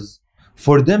percentages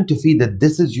for them to feel that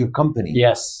this is your company.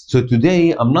 Yes. So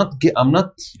today I'm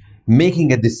not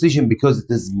making a decision because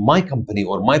it is my company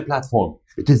or my platform.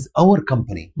 It is our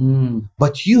company.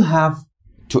 But you have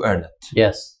to earn it.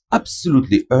 Yes.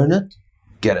 Absolutely earn it,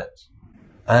 get it.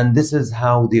 And this is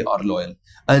how they are loyal.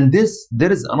 And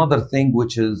there is another thing,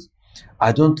 which is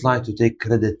I don't like to take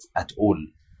credit at all.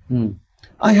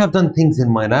 I have done things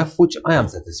in my life which I am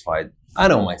satisfied. I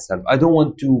know myself. I don't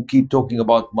want to keep talking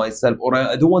about myself, or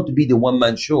I don't want to be the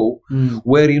one-man show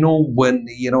where, when,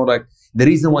 like the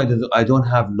reason why I don't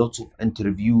have lots of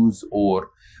interviews or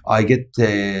I get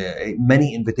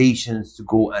many invitations to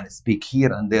go and speak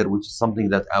here and there, which is something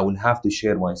that I will have to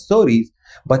share my stories,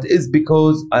 but it's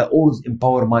because I always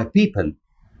empower my people.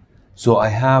 So I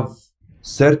have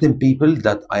certain people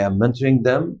that I am mentoring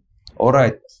them. All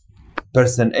right,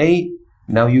 person A,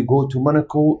 now you go to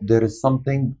Monaco, there is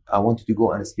something I want you to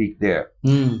go and speak there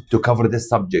to cover this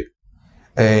subject.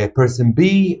 Person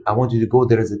B, I want you to go,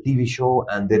 there is a TV show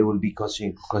and there will be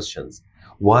questions.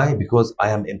 Why? Because I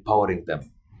am empowering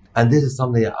them. And this is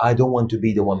something that I don't want to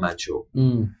be the one-man show.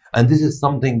 And this is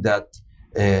something that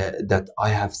that I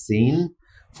have seen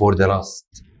for the last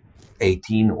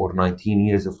 18 or 19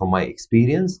 years from my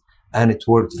experience, and it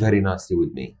worked very nicely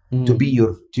with me. To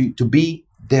be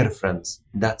their friends,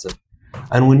 that's it.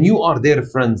 And when you are their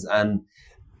friends and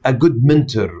a good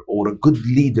mentor or a good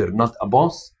leader, not a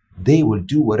boss, they will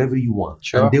do whatever you want.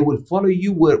 Sure. And they will follow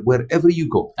you wherever you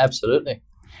go. Absolutely.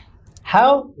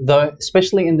 How, though,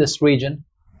 especially in this region,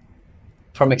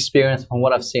 from experience, from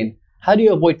what I've seen, how do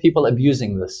you avoid people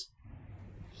abusing this?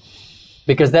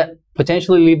 Because that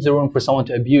potentially leaves a room for someone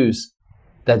to abuse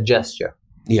that gesture.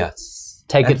 Yes.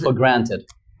 Take it for granted.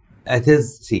 It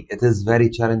is very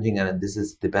challenging, and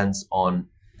this depends on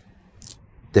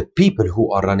the people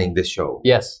who are running the show.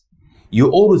 Yes. You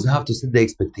always have to set the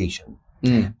expectation.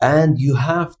 And you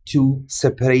have to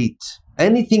separate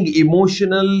anything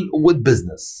emotional with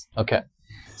business. Okay.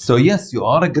 So yes, you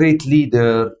are a great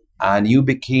leader and you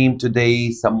became today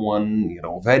someone,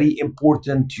 very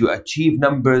important. You achieve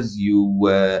numbers,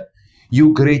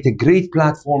 you create a great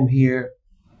platform here,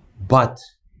 but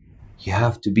you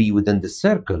have to be within the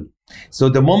circle. So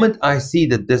the moment I see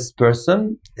that this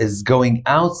person is going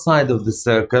outside of the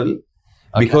circle,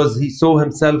 because he saw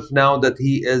himself now that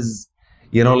he is,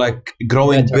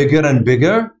 growing bigger and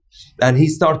bigger, and he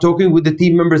start talking with the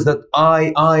team members that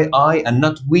I, and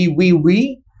not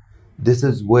we, this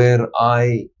is where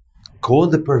I call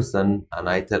the person and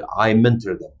I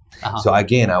mentor them. So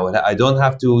again, I don't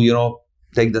have to,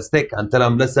 take the stick and tell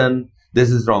him, listen, this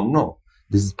is wrong. No,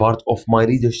 this is part of my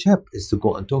leadership, is to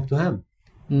go and talk to him.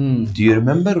 Do you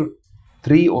remember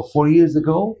 3 or 4 years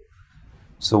ago?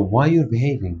 So why you're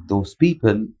behaving? Those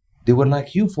people, they were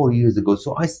like you 4 years ago.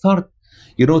 So I start,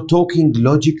 talking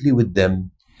logically with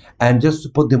them and just to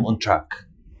put them on track.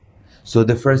 So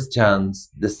the first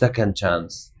chance, the second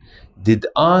chance, did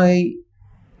I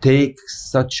take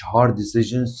such hard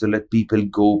decisions to let people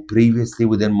go previously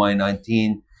within my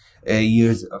 19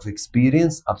 years of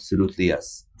experience? Absolutely,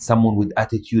 yes. Someone with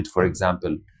attitude, for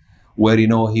example, where,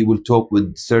 he will talk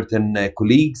with certain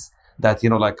colleagues that,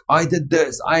 I did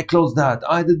this, I closed that,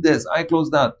 I did this, I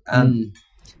closed that. And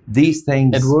these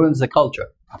things... It ruins the culture.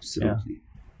 Absolutely. Yeah.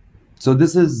 So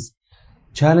this is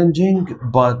challenging,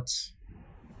 but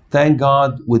thank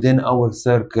God within our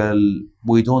circle,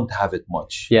 we don't have it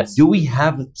much. Yes. Do we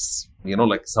have,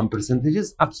 some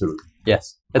percentages? Absolutely.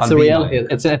 Yes. It's a reality.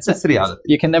 It's reality.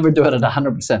 You can never do it at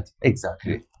 100%.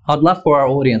 Exactly. I'd love for our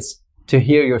audience to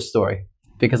hear your story,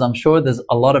 because I'm sure there's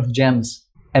a lot of gems.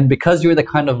 And because you're the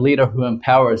kind of leader who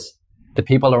empowers the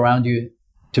people around you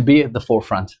to be at the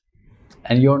forefront,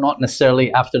 and you're not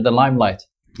necessarily after the limelight.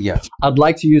 Yeah. I'd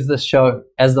like to use this show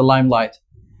as the limelight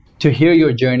to hear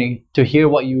your journey, to hear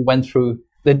what you went through,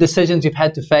 the decisions you've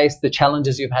had to face, the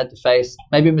challenges you've had to face,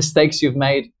 maybe mistakes you've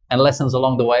made and lessons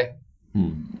along the way.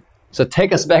 So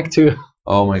take us back to...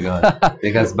 Oh my God.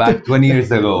 Take us back 20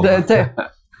 years ago.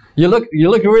 You look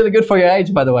really good for your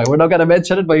age, by the way. We're not going to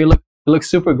mention it, but you look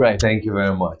super great. Thank you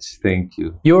very much. Thank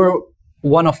you. You're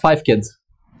one of 5 kids.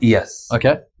 Yes.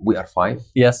 Okay. We are 5.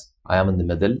 Yes. I am in the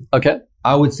middle. Okay.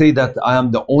 I would say that I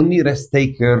am the only risk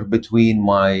taker between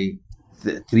my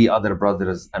 3 other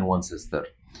brothers and 1 sister.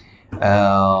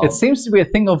 It seems to be a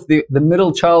thing of the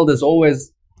middle child is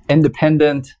always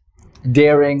independent,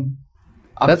 daring.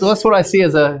 That's what I see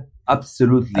as a...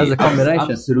 Absolutely. As a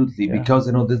combination. Absolutely. Yeah. Because,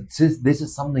 this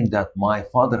is something that my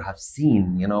father have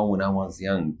seen, when I was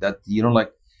young. That,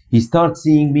 he starts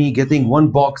seeing me getting 1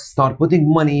 box, start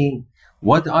putting money.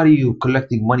 What are you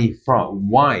collecting money from?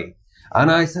 Why?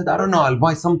 And I said, I don't know, I'll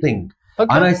buy something.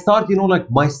 Okay. And I start,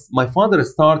 my father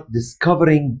start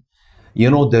discovering,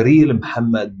 the real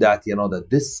Mohamed, that, that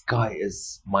this guy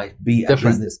might be a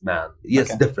businessman. Yes,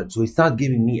 okay. Different. So he started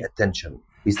giving me attention.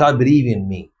 He started believing in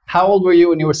me. How old were you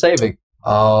when you were saving?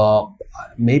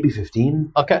 Maybe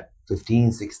 15. Okay.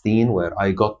 15, 16, where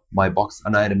I got my box,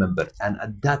 and I remember. And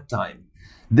at that time,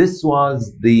 this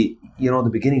was the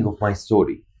beginning of my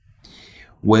story,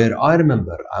 where I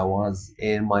remember I was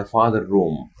in my father's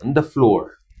room on the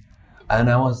floor, and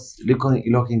I was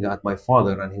looking at my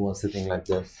father, and he was sitting like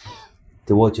this,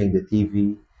 watching the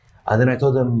TV. And then I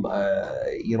told him,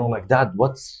 Dad,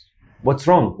 What's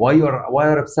wrong? Why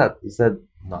are upset? He said,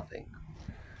 nothing.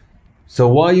 So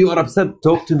why you are upset?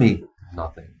 Talk to me.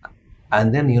 Nothing.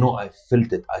 And then, I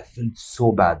felt it. I felt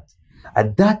so bad.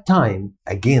 At that time,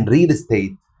 again, real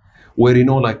estate, where,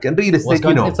 like in real estate,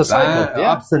 it's a cycle,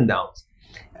 ups and downs.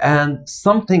 And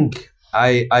something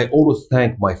I always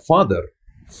thank my father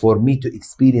for me to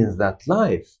experience that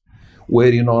life,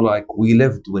 where, like we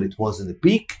lived when it was in the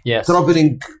peak,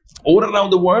 traveling all around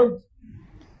the world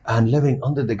and living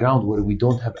under the ground where we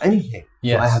don't have anything.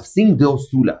 Yes. So I have seen those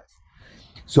two lives.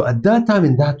 So at that time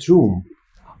in that room,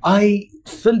 I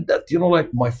felt that, like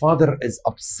my father is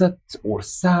upset or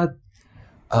sad.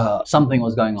 Something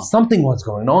was going on. Something was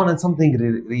going on, and something,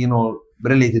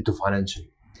 related to financial.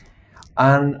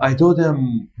 And I told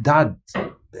him, Dad,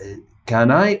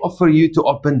 can I offer you to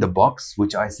open the box,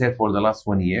 which I said for the last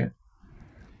 1 year?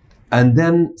 And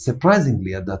then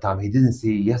surprisingly at that time, he didn't say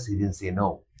yes, he didn't say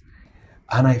no.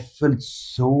 And I felt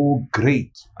so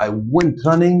great. I went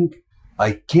running,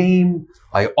 I came,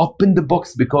 I opened the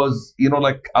box because,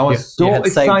 I was so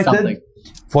excited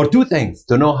for two things: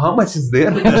 to know how much is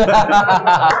there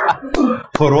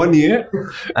for 1 year.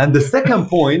 And the second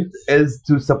point is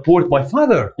to support my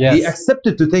father. Yes. He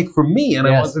accepted to take from me, and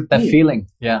I was 15. That feeling,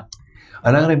 yeah.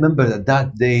 And I remember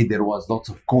that day there was lots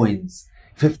of coins,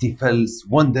 50 fils,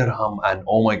 1 dirham, and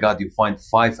oh my God, you find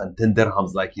 5 and 10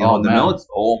 dirhams, like, the notes.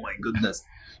 Oh my goodness.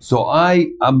 So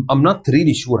I'm not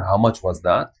really sure how much was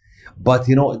that, but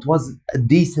it was a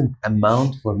decent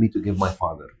amount for me to give my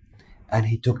father. And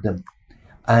he took them.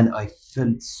 And I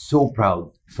felt so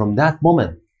proud. From that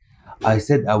moment, I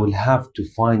said I will have to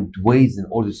find ways in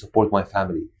order to support my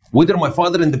family. Whether my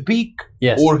father in the peak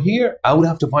or here, I would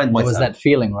have to find myself. It was that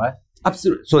feeling, right?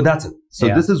 Absolutely. So that's it. So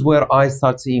this is where I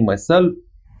start seeing myself.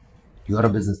 You are a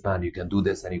businessman. You can do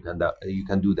this and you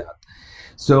can do that.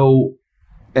 So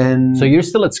you're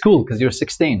still at school because you're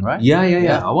 16, right?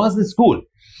 Yeah. I was in school.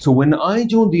 So when I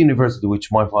joined the university,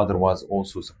 which my father was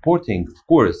also supporting, of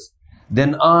course,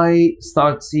 then I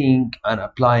start seeing and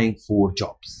applying for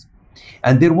jobs.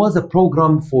 And there was a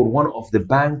program for one of the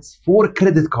banks for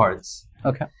credit cards.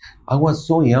 Okay. I was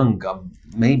so young,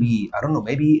 maybe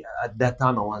at that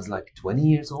time I was like 20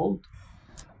 years old.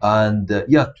 And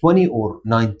 20 or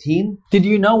 19. Did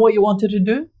you know what you wanted to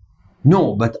do?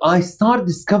 No, but I start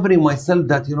discovering myself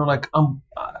that,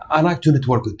 I like to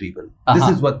network with people. This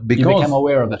is because you became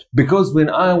aware of it. Because when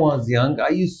I was young, I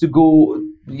used to go,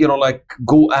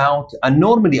 go out. And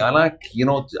normally I like,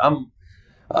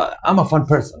 I'm a fun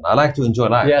person. I like to enjoy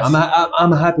life. Yes.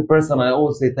 I'm a happy person. I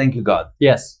always say, thank you, God.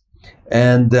 Yes.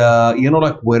 And,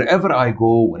 wherever I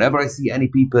go, whenever I see any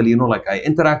people, I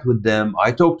interact with them,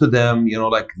 I talk to them,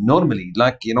 normally,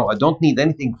 I don't need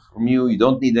anything from you. You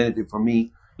don't need anything from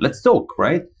me. Let's talk,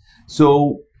 right?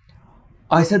 So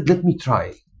I said, let me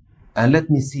try and let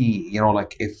me see,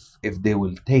 if they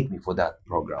will take me for that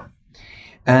program.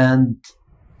 And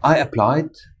I applied.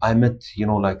 I met,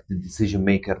 the decision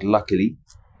maker, luckily.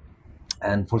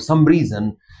 And for some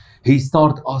reason, he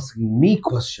started asking me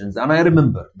questions. And I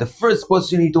remember the first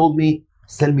question he told me,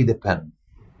 sell me the pen.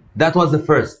 That was the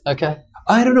first. Okay.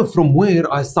 I don't know from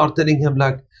where I started telling him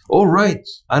all right.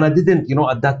 And I didn't,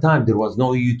 at that time, there was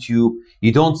no YouTube.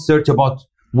 You don't search about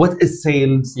what is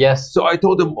sales. Yes. So I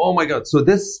told him, oh my God. So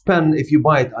this pen, if you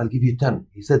buy it, I'll give you 10.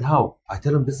 He said, how? I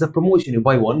tell him, this is a promotion. You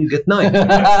buy 1, you get 9.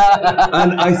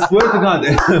 And I swear to God,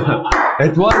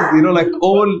 it was,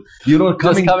 all,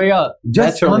 coming out.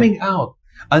 Just naturally. Coming out.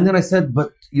 And then I said,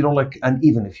 but, and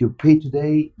even if you pay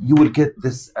today, you will get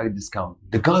this discount.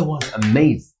 The guy was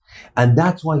amazed. And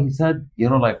that's why he said,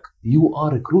 you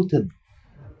are recruited.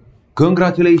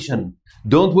 Congratulations.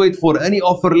 Don't wait for any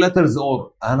offer letters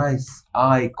and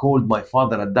I called my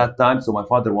father at that time. So my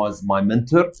father was my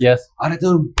mentor. Yes. And I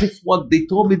told him, guess what? They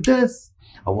told me this.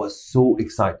 I was so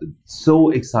excited. So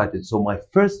excited. So my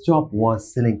first job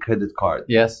was selling credit cards.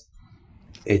 Yes.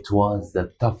 It was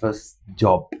the toughest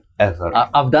job ever.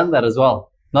 I've done that as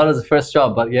well. Not as a first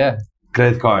job, but yeah.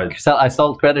 Credit card. I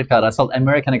sold credit card. I sold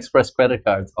American Express credit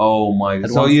cards. Oh my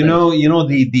God. So I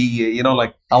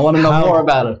want to know more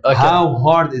about it. Okay. How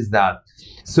hard is that?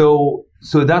 So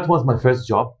that was my first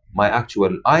job,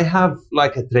 I have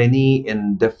a trainee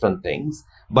in different things,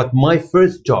 but my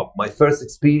first job, my first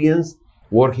experience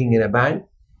working in a bank,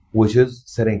 which is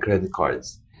selling credit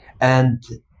cards. And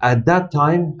at that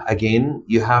time, again,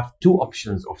 you have 2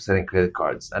 options of selling credit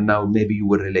cards. And now maybe you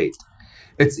will relate.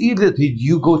 It's either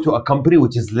you go to a company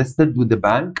which is listed with the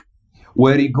bank,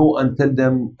 where you go and tell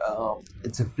them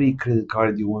it's a free credit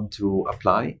card you want to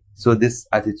apply. So this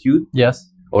attitude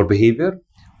or behavior.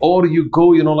 Or you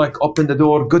go, open the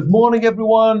door. Good morning,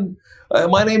 everyone.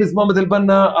 My name is Mohamed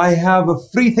Banna. I have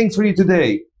 3 things for you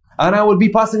today. And I will be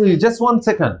passing you just 1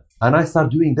 second. And I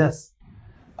start doing this.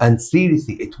 And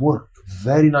seriously, it worked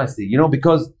very nicely, you know,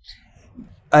 because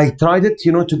I tried it,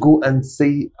 you know, to go and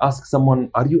say, ask someone,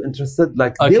 are you interested?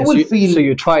 Like, Okay, they will feel. So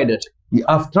you tried it. Yeah,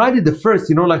 I've tried it the first,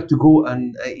 you know, like to go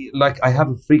and like I have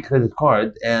a free credit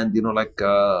card and, you know, like,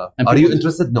 are you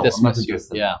interested? No, I'm not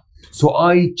interested. Yeah. So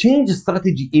I changed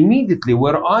strategy immediately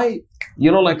where I,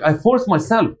 you know, like I force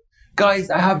myself, guys,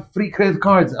 I have free credit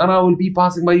cards and I will be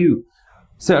passing by you.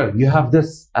 Sir, you have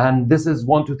this and this is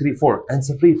 1, 2, 3, 4 and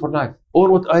it's free for life. All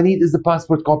what I need is the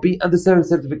passport copy and the service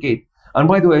certificate. And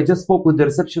by the way, I just spoke with the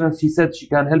receptionist. She said she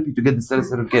can help you to get the service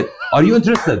certificate. Are you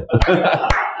interested?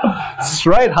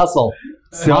 Straight hustle.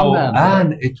 So,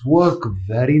 and it worked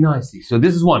very nicely. So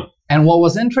this is one. And what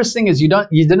was interesting is you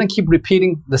didn't keep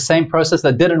repeating the same process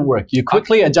that didn't work. You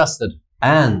quickly adjusted.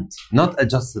 And not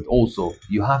adjusted also.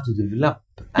 You have to develop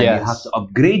and Yes. you have to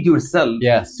upgrade yourself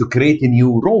Yes. to create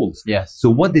new roles. Yes. So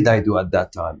what did I do at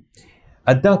that time?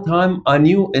 At that time, I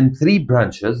knew in 3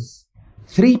 branches,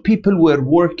 3 people were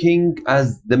working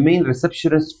as the main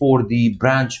receptionist for the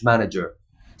branch manager,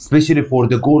 especially for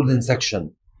the golden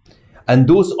section. And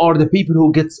those are the people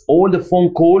who gets all the phone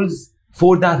calls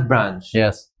for that branch.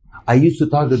 Yes. I used to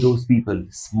target those people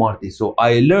smartly. So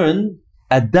I learned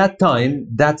at that time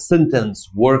that sentence,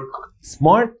 work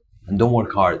smart and don't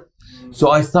work hard. So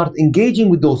I start engaging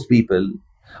with those people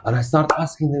and I start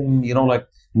asking them, you know, like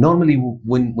normally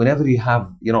whenever you have,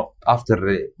 you know, after,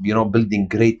 you know, building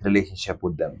great relationship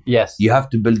with them. Yes. You have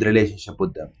to build relationship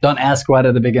with them. Don't ask right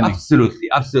at the beginning. Absolutely,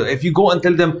 absolutely. If you go and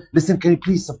tell them, listen, can you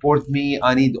please support me?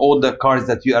 I need all the cards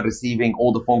that you are receiving,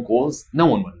 all the phone calls. No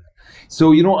one will.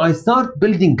 So, you know, I start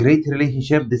building great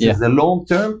relationship. This is a long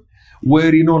term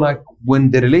where, you know, like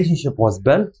when the relationship was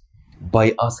built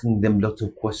by asking them lots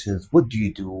of questions. What do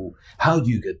you do? How do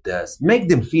you get this? Make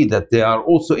them feel that they are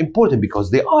also important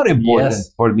because they are important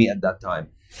for me at that time.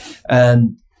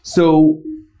 And so,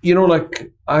 you know,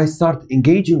 like I start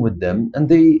engaging with them and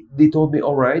they told me,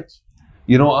 all right,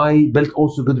 you know, I built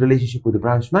also good relationship with the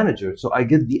branch manager. So I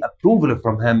get the approval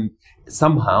from him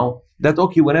somehow that,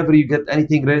 okay, whenever you get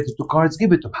anything related to cards,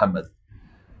 give it to Mohamed,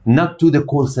 not to the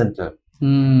call center.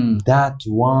 That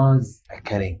was a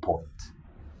carrying point.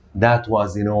 That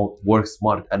was, you know, work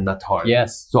smart and not hard.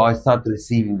 Yes. So I started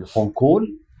receiving the phone call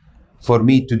for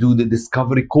me to do the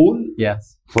discovery call.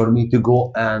 Yes. For me to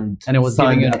go and it was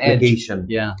sign giving the you an application. edge.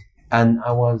 Yeah. And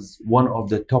I was one of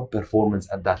the top performers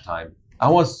at that time. I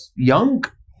was young,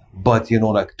 but, you know,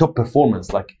 like top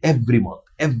performance, like every month.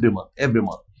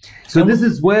 So this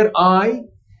is where I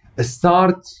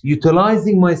start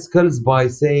utilizing my skills by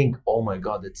saying, oh my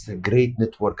God, it's a great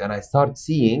network. And I start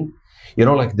seeing, you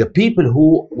know, like the people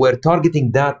who were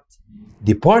targeting that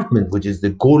department, which is the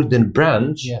golden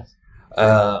branch,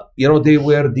 you know, they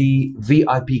were the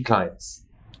VIP clients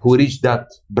who reached that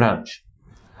branch.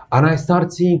 And I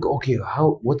start seeing, okay,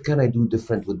 what can I do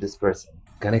different with this person?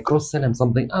 Can I cross-sell him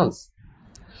something else?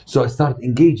 So I start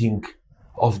engaging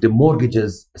of the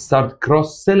mortgages, start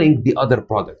cross-selling the other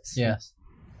products. Yes.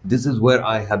 This is where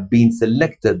I have been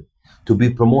selected to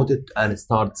be promoted and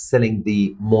start selling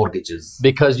the mortgages.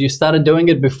 Because you started doing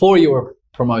it before you were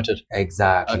promoted.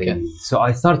 Exactly. Okay. So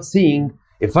I start seeing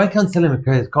if I can sell him a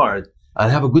credit card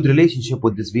and have a good relationship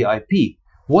with this VIP,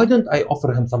 why don't I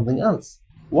offer him something else?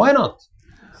 Why not?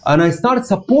 And I start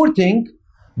supporting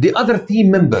the other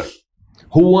team member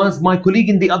who was my colleague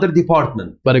in the other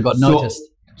department. But it got noticed.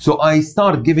 So I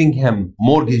start giving him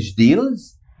mortgage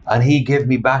deals and he gave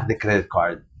me back the credit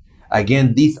card.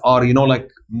 Again, these are, you know, like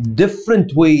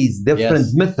different ways, different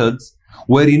methods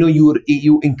where, you know,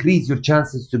 you increase your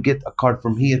chances to get a card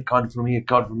from here, card from here,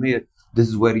 card from here. This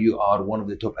is where you are one of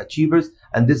the top achievers.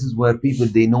 And this is where people,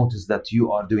 they notice that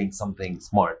you are doing something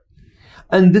smart.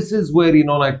 And this is where, you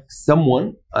know, like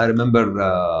someone, I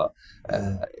remember,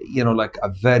 you know, like a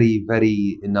very,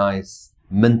 very nice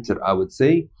mentor, I would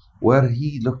say, where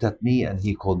he looked at me and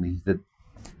he called me. He said,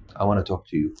 I want to talk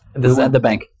to you. This is at the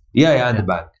bank. Yeah, at the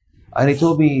bank. And he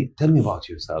told me, tell me about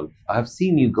yourself. I've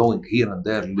seen you going here and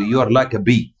there. You are like a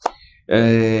bee.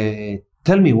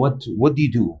 Tell me, what do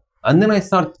you do? And then I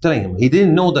started telling him. He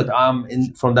didn't know that I'm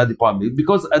from that department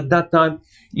because at that time,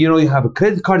 you know, you have a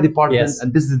credit card department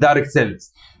and this is direct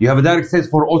sales. You have a direct sales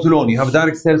for auto loan. You have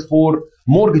direct sales for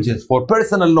mortgages, for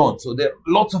personal loans. So there are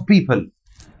lots of people.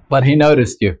 But he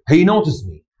noticed you. He noticed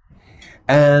me.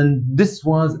 And this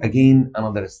was, again,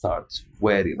 another start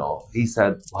where, you know, he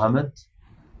said, Mohamed,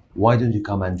 why don't you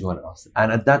come and join us?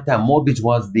 And at that time, mortgage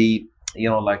was the, you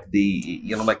know, like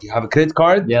you have a credit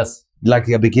card. Yes. Like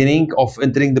the beginning of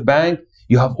entering the bank.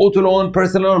 You have auto loan,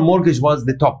 personal loan, mortgage was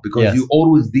the top because you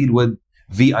always deal with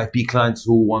VIP clients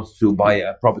who wants to buy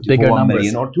a property Bigger for 1 numbers.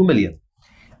 million or 2 million.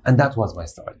 And that was my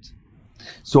start.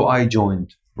 So I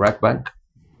joined Rack Bank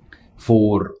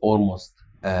for almost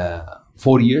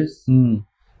 4 years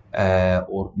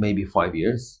or maybe 5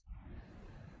 years.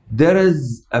 There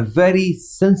is a very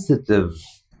sensitive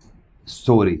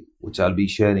story which I'll be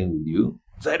sharing with you.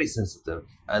 Very sensitive.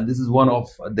 And this is one of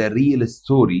the real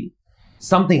story.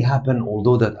 Something happened,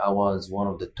 although that I was one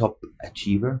of the top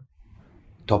achiever,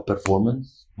 top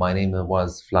performance. My name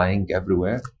was flying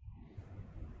everywhere.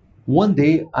 One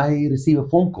day I received a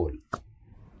phone call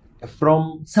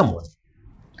from someone.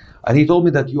 And he told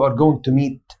me that you are going to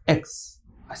meet X.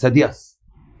 I said, yes.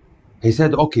 He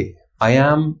said, okay, I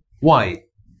am Y.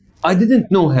 I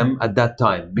didn't know him at that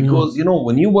time because, you know,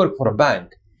 when you work for a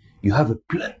bank, you have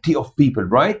plenty of people,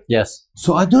 right? Yes.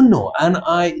 So I don't know. And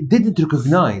I didn't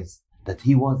recognize that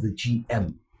he was the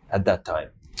GM at that time.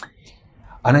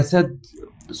 And I said,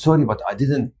 sorry, but I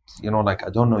didn't, you know, like,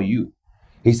 I don't know you.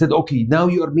 He said, okay, now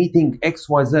you are meeting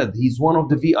XYZ. He's one of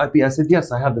the VIP. I said,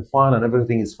 yes, I have the file and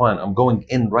everything is fine. I'm going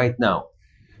in right now.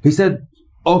 He said,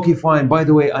 okay, fine. By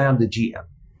the way, I am the GM.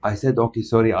 I said, okay,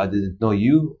 sorry, I didn't know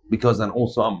you because and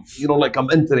also I'm, you know, like I'm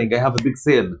entering, I have a big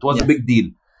sale. It was a big deal.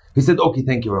 He said, okay,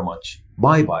 thank you very much.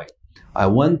 Bye-bye. I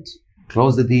went,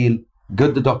 closed the deal,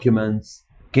 got the documents,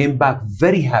 came back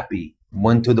very happy,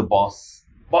 went to the boss.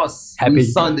 Boss, Happy. we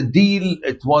signed the deal.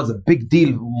 It was a big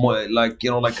deal, like,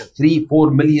 you know, like a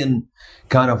 3-4 million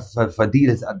kind of for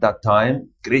deals at that time.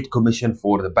 Great commission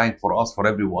for the bank, for us, for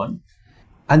everyone.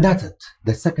 And that's it.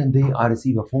 The second day, I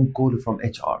received a phone call from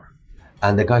HR.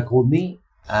 And the guy called me,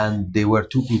 and there were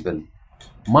 2 people.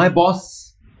 My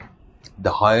boss,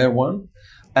 the higher one,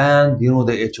 and, you know,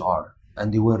 the HR.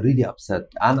 And they were really upset.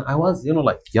 And I was, you know,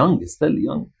 like young, still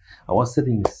young. I was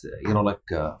sitting, you know, like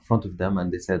front of them,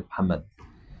 and they said, Mohamed,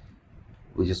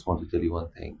 we just want to tell you one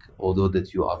thing. Although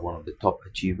that you are one of the top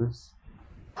achievers,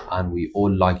 and we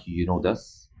all like you, you know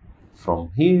this,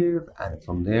 from here and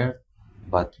from there,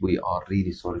 but we are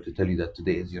really sorry to tell you that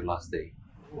today is your last day.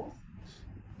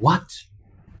 What?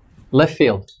 Left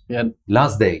field. Yeah.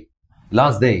 Last day.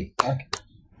 Last day. Okay.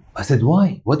 I said,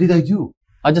 why? What did I do?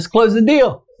 I just closed the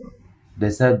deal. They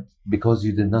said, because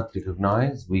you did not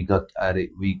recognize, we got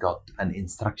an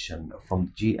instruction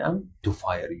from the GM to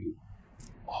fire you.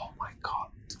 Oh my God.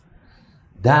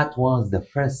 That was the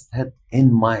first hit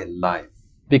in my life.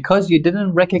 Because you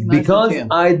didn't recognize Because the GM.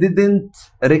 I didn't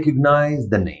recognize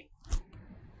the name.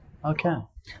 Okay.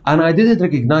 And I didn't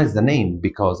recognize the name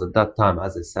because at that time,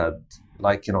 as I said,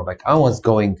 like, you know, like I was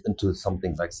going into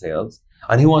something like sales,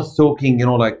 and he was talking, you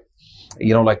know, like,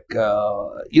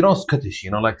 Scottish,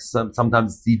 you know, like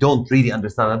sometimes you don't really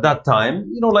understand at that time,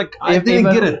 you know, like I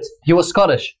didn't get it. He was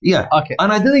Scottish. Yeah. Okay.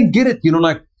 And I didn't get it, you know,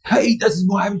 like, hey, this is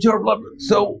what I'm blah, blah.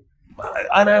 So,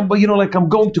 but you know, like I'm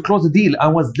going to close the deal. I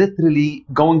was literally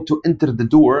going to enter the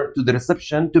door to the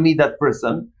reception to meet that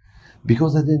person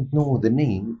because I didn't know the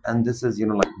name. And this is, you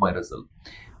know, like my result.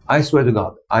 I swear to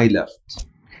God, I left.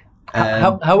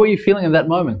 How were you feeling in that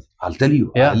moment? I'll tell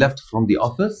you, Yeah. I left from the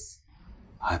office.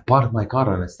 I parked my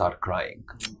car and I started crying.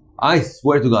 I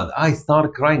swear to God, I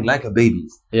started crying like a baby.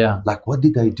 Yeah. Like, what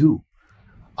did I do?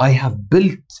 I have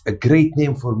built a great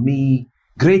name for me,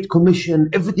 great commission.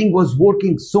 Everything was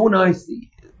working so nicely.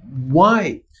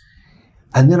 Why?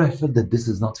 And then I felt that this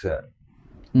is not fair,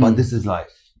 but this is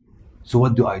life. So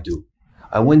what do?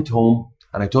 I went home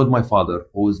and I told my father,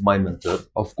 who is my mentor.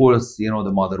 Of course, you know,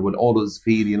 the mother will always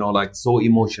feel, you know, like so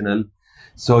emotional.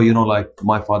 So, you know, like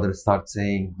my father starts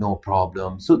saying, no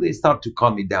problem. So they start to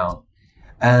calm me down.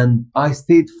 And I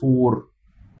stayed for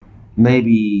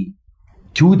maybe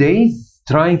 2 days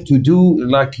trying to do,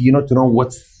 like, you know, to know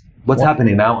what's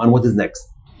happening now and what is next.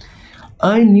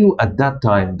 I knew at that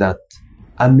time that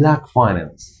Amlak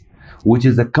Finance, which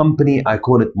is a company, I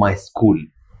call it my school.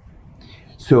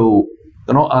 So,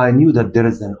 you know, I knew that there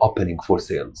is an opening for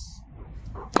sales.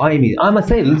 I mean, I'm a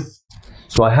sales,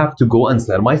 so I have to go and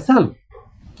sell myself.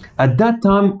 At that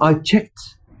time, I checked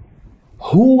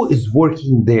who is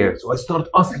working there. So I started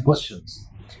asking questions.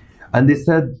 And they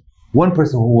said, one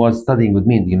person who was studying with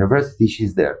me in the university,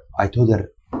 she's there. I told her,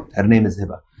 her name is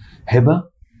Hiba. Hiba,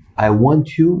 I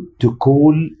want you to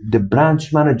call the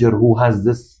branch manager who has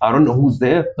this, I don't know who's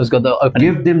there. Who's got the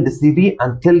opening? Give them the CV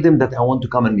and tell them that I want to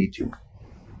come and meet you.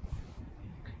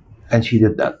 And she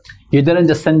did that. You didn't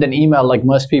just send an email like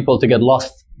most people to get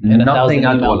lost in Nothing 1,000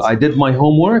 at emails. all. I did my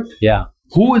homework. Yeah.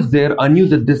 Who is there? I knew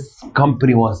that this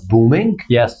company was booming.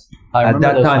 Yes. I At remember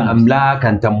that those time, times. Amlak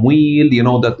and Tamweel, you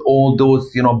know, that all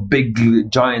those, you know, big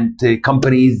giant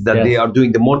companies that Yes. they are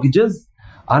doing the mortgages.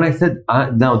 And I said,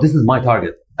 now this is my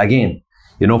target. Again,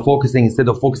 You know, focusing, instead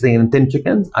of focusing on 10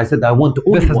 chickens, I said, I want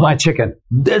only This is one. my chicken.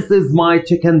 This is my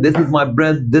chicken. This is my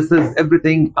bread. This is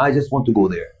everything. I just want to go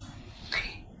there.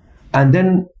 And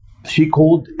then she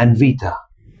called Anvita,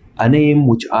 a name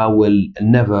which I will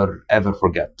never ever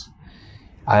forget.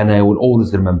 And I will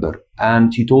always remember.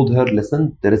 And she told her,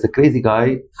 listen, there is a crazy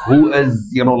guy who is,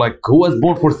 you know, like, who was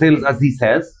born for sales, as he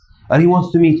says, and he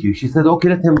wants to meet you. She said, okay,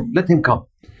 let him come.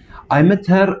 I met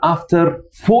her after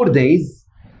 4 days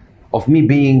of me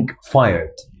being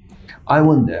fired. I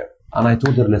went there and I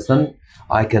told her, listen,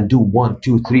 I can do 1,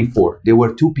 2, 3, 4. There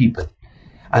were 2 people.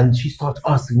 And she started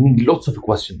asking me lots of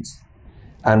questions.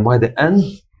 And by the end,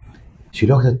 she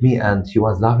looked at me and she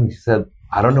was laughing. She said,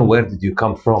 I don't know, where did you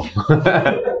come from?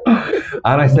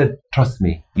 And I said, trust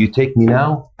me, you take me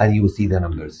now and you will see the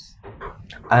numbers.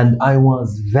 And I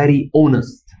was very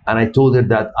honest. And I told her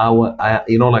that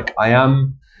you know, like, I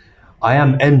am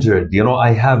injured. You know,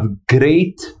 I have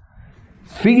great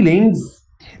feelings,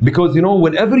 because, you know,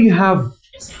 whenever you have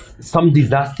some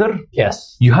disaster,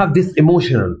 Yes. you have this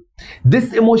emotional.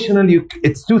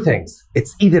 It's 2 things.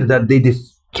 It's either that they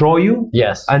destroy you,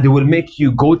 Yes. and they will make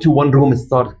you go to one room and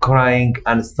start crying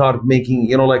and start making,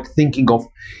 you know, like, thinking of,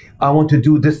 I want to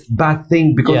do this bad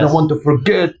thing because Yes. I want to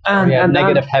forget, and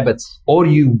negative habits. or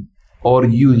you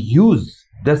use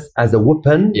this as a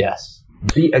weapon. Yes.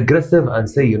 Be aggressive and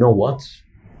say, you know what,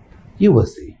 you will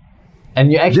see. And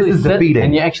you actually This is the feeling.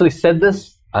 And you actually said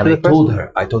this And to I the person?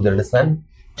 told her, listen,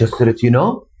 just so that you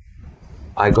know,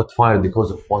 I got fired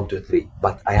because of 1, 2, 3,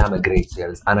 but I am a great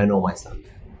sales and I know myself.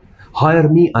 Hire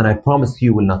me and I promise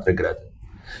you will not regret it.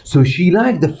 So she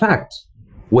liked the fact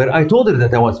where I told her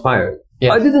that I was fired.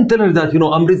 Yes. I didn't tell her that, you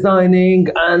know, I'm resigning,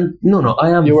 and no,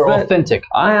 I am. You were authentic.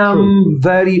 I am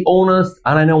very honest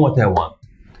and I know what I want.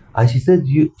 And she said,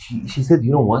 she said,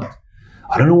 you know what?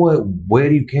 I don't know where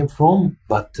you came from,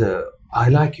 but I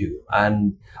like you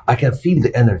and I can feel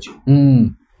the energy.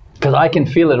 Because I can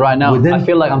feel it right now. I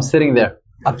feel like I'm sitting there.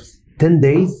 10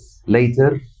 days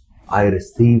later, I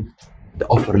received the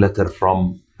offer letter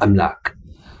from Amlak.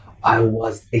 I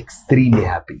was extremely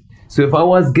happy. So if I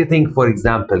was getting, for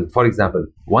example,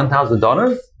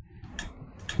 $1,000,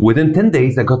 within 10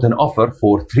 days, I got an offer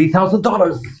for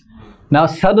 $3,000. Now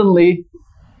suddenly,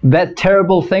 that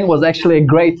terrible thing was actually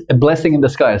a blessing in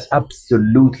disguise.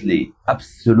 Absolutely.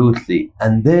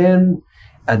 And then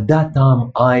at that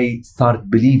time, I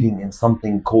started believing in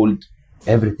something called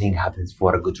everything happens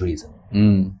for a good reason.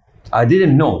 I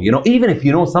didn't know, you know, even if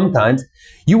you know, sometimes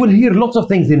you will hear lots of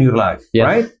things in your life, Yes.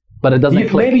 right? But it doesn't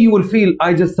click. Maybe you will feel,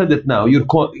 I just said it now,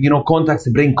 contacts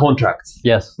bring contracts.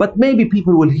 Yes. But maybe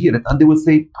people will hear it and they will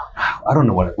say, I don't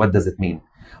know what does it mean.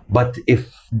 But if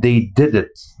they did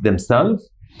it themselves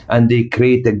and they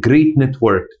create a great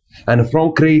network, and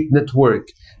from great network,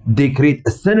 they create a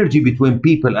synergy between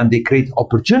people and they create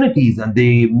opportunities and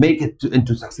they make it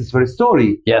into a successful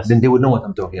story, Yes. then they will know what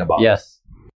I'm talking about. Yes.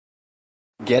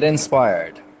 Get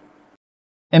inspired.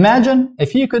 Imagine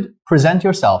if you could present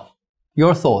yourself,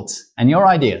 your thoughts and your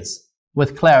ideas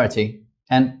with clarity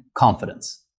and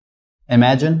confidence.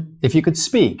 Imagine if you could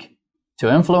speak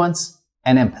to influence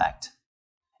and impact.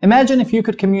 Imagine if you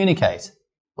could communicate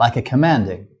like a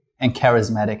commanding and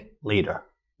charismatic leader.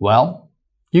 Well,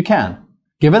 you can,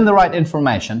 given the right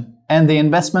information and the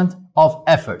investment of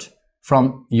effort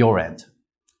from your end.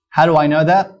 How do I know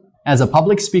that? As a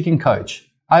public speaking coach,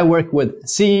 I work with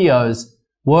CEOs,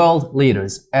 world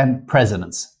leaders, and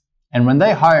presidents. And when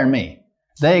they hire me,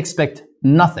 they expect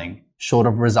nothing short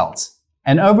of results.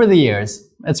 And over the years,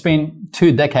 it's been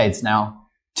 2 decades now,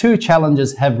 2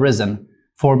 challenges have risen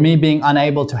for me being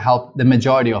unable to help the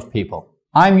majority of people.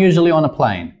 I'm usually on a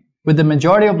plane, with the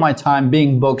majority of my time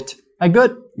being booked a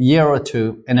good year or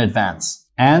 2 in advance.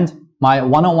 And my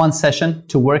one-on-one session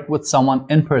to work with someone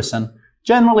in person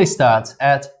generally starts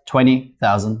at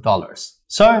 $20,000.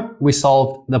 So we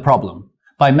solved the problem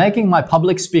by making my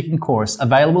public speaking course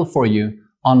available for you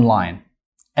online.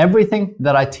 Everything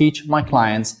that I teach my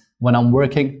clients when I'm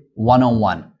working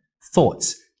one-on-one,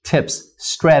 thoughts, tips,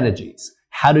 strategies,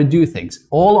 how to do things,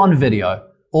 all on video,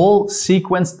 all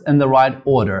sequenced in the right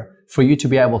order for you to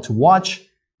be able to watch,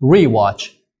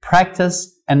 rewatch, practice,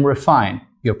 and refine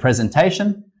your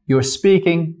presentation, your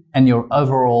speaking, and your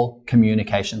overall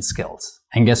communication skills.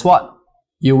 And guess what?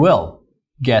 You will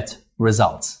get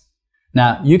results.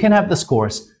 Now, you can have this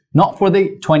course not for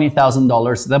the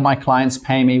 $20,000 that my clients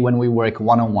pay me when we work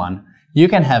one-on-one. You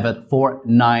can have it for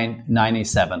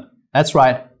 $997. That's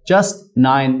right, just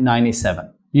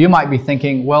 $997. You might be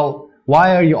thinking, well,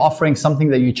 why are you offering something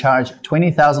that you charge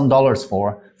 $20,000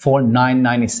 for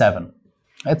 $997?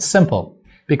 It's simple,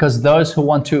 because those who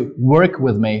want to work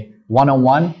with me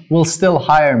one-on-one will still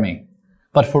hire me.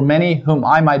 But for many whom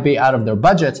I might be out of their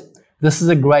budget, this is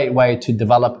a great way to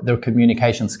develop their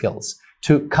communication skills,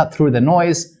 to cut through the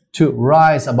noise, to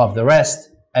rise above the rest,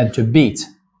 and to beat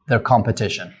their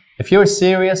competition. If you're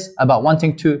serious about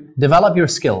wanting to develop your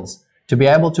skills, to be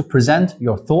able to present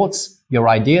your thoughts, your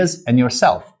ideas, and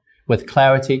yourself with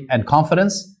clarity and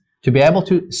confidence, to be able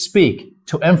to speak,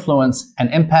 to influence and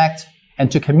impact,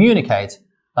 and to communicate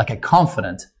like a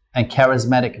confident and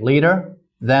charismatic leader,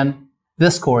 then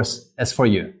this course is for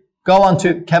you. Go on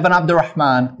to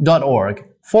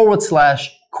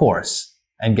kevinabdulrahman.org/course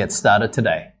and get started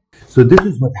today. So this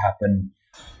is what happened.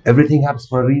 Everything happens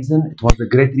for a reason. It was a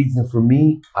great reason for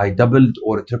me. I doubled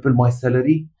or tripled my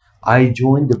salary. I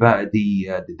joined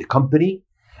the company,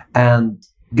 and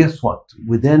guess what?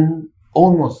 Within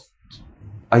almost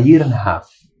a year and a half,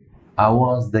 I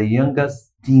was the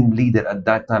youngest team leader at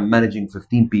that time, managing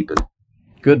 15 people.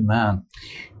 Good man.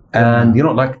 And you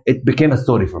know, like, it became a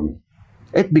story for me.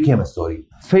 It became a story.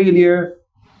 Failure,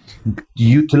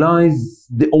 utilize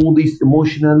all these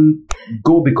emotional,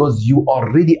 go because you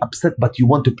are really upset, but you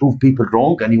want to prove people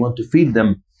wrong and you want to feel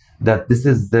them that this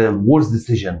is the worst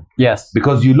decision. Yes.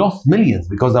 Because you lost millions,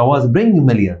 because I was bringing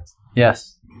millions.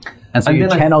 Yes. And so you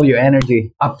channel your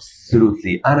energy.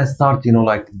 Absolutely. And I start, you know,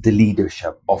 like the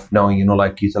leadership of now, you know,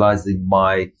 like utilizing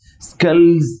my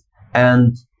skills.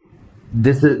 And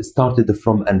this started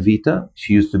from Anvita.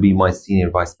 She used to be my senior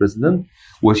vice president,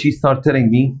 where she started telling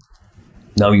me,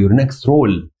 now your next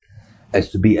role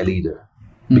is to be a leader.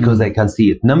 Because I can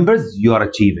see it. Numbers, you are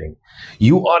achieving.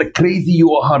 You are crazy,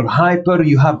 you are hyper,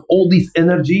 you have all this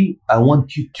energy. I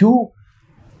want you to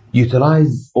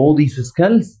utilize all these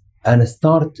skills and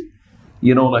start,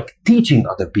 you know, like teaching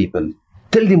other people.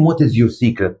 Tell them what is your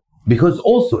secret. Because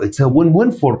also it's a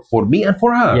win-win for me and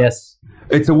for her. Yes.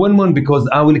 It's a win-win because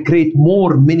I will create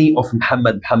many of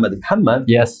Mohamed.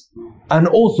 Yes. And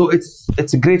also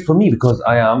it's great for me because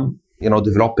I am, you know,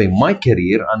 developing my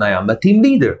career and I am a team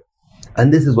leader.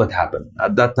 And this is what happened.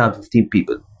 At that time, 15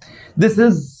 people. This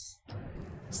is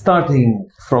starting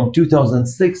from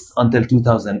 2006 until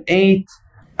 2008.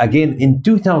 Again, in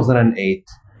 2008,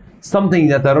 something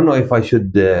that I don't know if I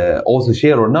should also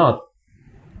share or not.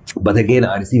 But again,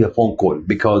 I received a phone call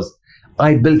because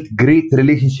I built great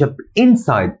relationship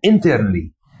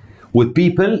internally with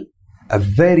people, a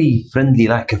very friendly,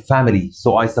 like a family.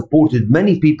 So I supported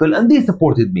many people and they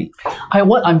supported me.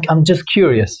 I'm just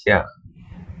curious. Yeah.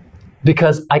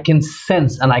 Because I can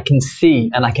sense and I can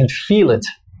see and I can feel it,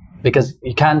 because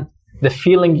the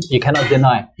feeling you cannot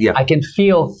deny. Yeah. I can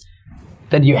feel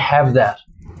that you have that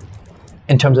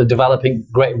in terms of developing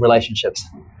great relationships.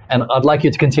 And I'd like you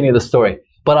to continue the story.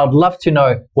 But I'd love to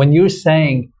know, when you're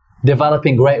saying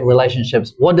developing great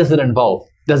relationships, what does it involve?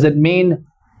 Does it mean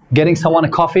getting someone a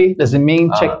coffee? Does it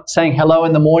mean saying hello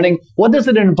in the morning? What does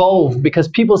it involve? Because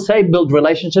people say build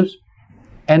relationships,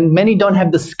 and many don't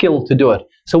have the skill to do it.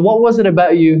 So what was it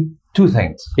about you? Two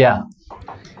things. Yeah.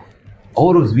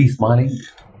 Always be smiling.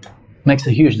 Makes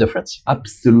a huge difference.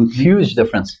 Absolutely. Huge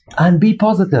difference. And be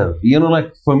positive. You know,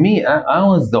 like for me, I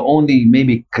was the only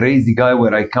maybe crazy guy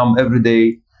where I come every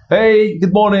day. Hey,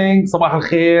 good morning. Sabah al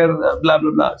khair. Blah,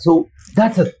 blah, blah. So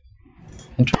that's it.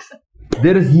 Interesting.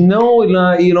 There is no,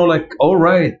 you know, like, all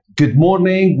right, good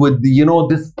morning with, you know,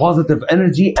 this positive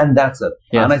energy, and that's it.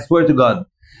 Yes. And I swear to God,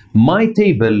 my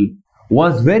table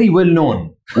was very well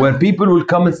known, where people will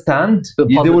come and stand,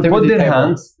 they will put their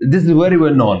hands. This is very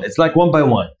well known. It's like one by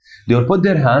one. They will put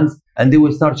their hands and they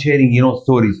will start sharing, you know,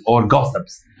 stories or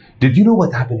gossips. Did you know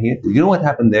what happened here? Did you know what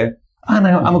happened there? And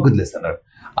I'm a good listener.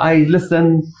 I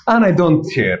listen and I don't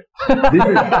share.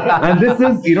 This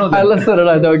is, you know, I listen and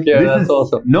I don't care. That's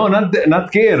awesome. No, not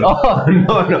care. Oh.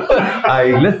 No.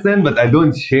 I listen, but I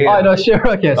don't share. Oh, I don't share.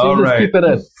 Okay, so you just keep it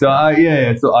in. So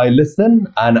so I listen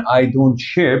and I don't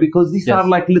share because these are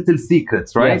like little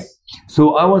secrets, right? Yes.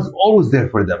 So I was always there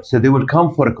for them. So they will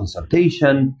come for a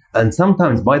consultation, and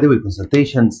sometimes, by the way,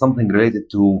 consultation is something related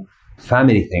to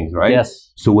family things, right?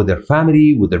 Yes. So with their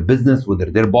family, with their business, with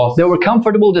their boss. They were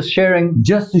comfortable just sharing.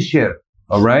 Just to share,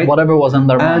 all right? Whatever was in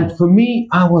their mind. And for me,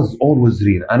 I was always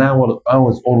real, and I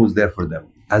was always there for them.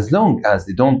 As long as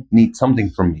they don't need something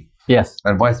from me. Yes.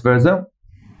 And vice versa,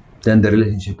 then the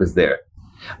relationship is there.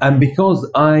 And because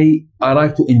I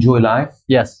like to enjoy life.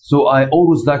 Yes. So I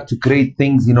always like to create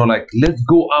things, you know, like let's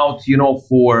go out, you know,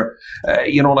 for,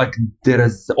 you know, like there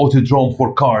is autodrome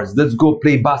for cars. Let's go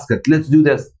play basket. Let's do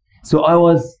this. So I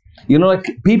was, you know, like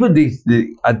people,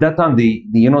 at that time, they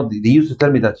used to tell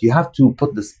me that you have to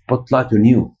put the spotlight on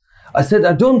you. I said,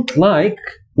 I don't like,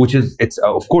 which is,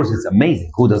 of course, it's amazing.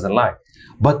 Who doesn't like?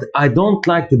 But I don't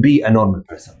like to be a normal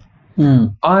person.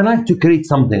 I like to create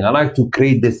something. I like to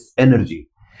create this energy.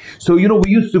 So, you know,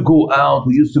 we used to go out,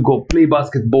 we used to go play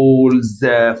basketballs,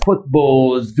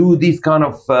 footballs, do these kind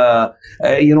of,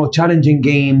 you know, challenging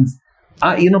games.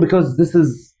 You know, because this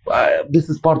is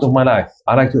part of my life.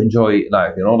 I like to enjoy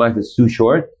life, you know, life is too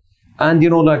short. And, you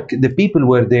know, like the people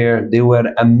were there, they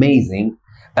were amazing.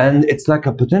 And it's like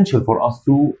a potential for us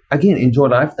to, again, enjoy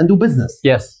life and do business.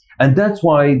 Yes. And that's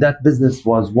why that business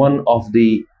was one of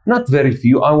the, not very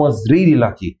few, I was really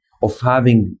lucky of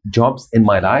having jobs in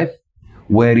my life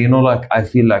where, you know, like I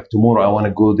feel like tomorrow I want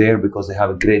to go there because I have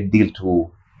a great deal to,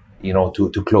 you know, to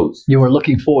close. You were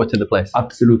looking forward to the place.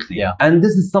 Absolutely. Yeah. And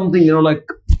this is something, you know, like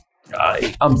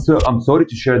I'm sorry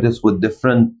to share this with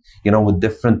different, you know, with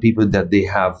different people that they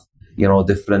have, you know,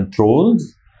 different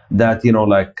roles that, you know,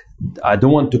 like I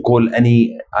don't want to call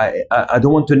any, I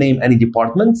don't want to name any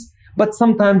departments, but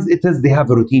sometimes it is, they have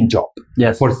a routine job.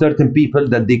 Yes. For certain people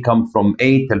that they come from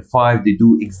 8 till 5, they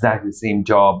do exactly the same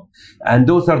job. And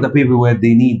those are the people where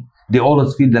they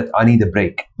always feel that I need a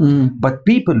break. But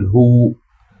people who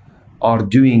are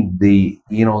doing the,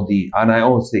 you know, and I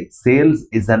always say sales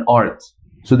is an art.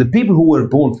 So the people who were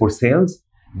born for sales,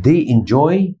 they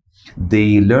enjoy,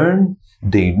 they learn,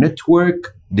 they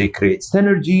network, they create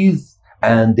synergies,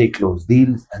 and they close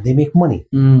deals and they make money.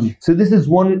 So this is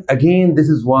one, again,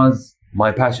 was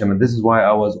my passion, and this is why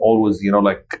I was always, you know,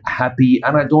 like happy,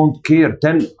 and I don't care.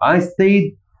 I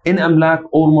stayed in Amlak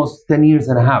almost 10 years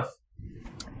and a half.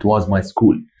 It was my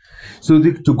school. So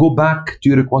to go back to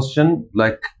your question,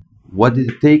 like what did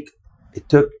it take?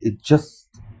 It just,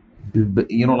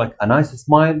 you know, like a nice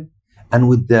smile and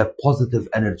with the positive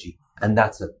energy, and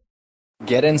that's it.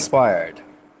 Get inspired.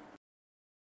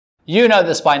 You know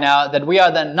this by now, that we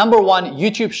are the #1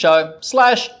 YouTube show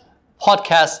 /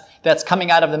 podcast that's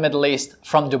coming out of the Middle East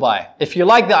from Dubai. If you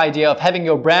like the idea of having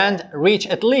your brand reach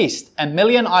at least 1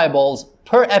 million eyeballs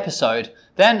per episode,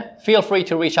 then feel free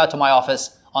to reach out to my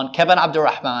office on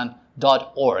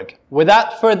kevinabdulrahman.org.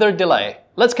 Without further delay,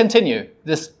 let's continue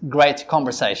this great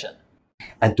conversation.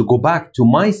 And to go back to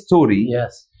my story,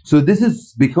 Yes. so this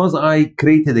is because I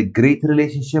created a great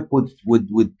relationship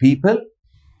with people.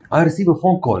 I received a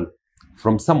phone call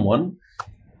from someone,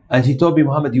 and she told me,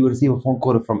 Mohamed, you will receive a phone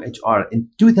call from HR in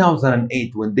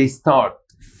 2008 when they start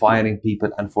firing people,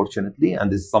 unfortunately.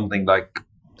 And this is something like,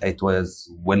 it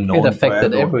was well known. It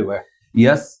affected everywhere.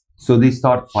 Yes. So they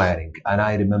start firing. And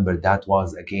I remember that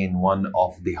was, again, one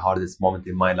of the hardest moments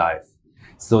in my life.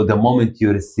 So the moment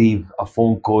you receive a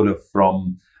phone call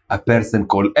from a person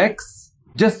called X,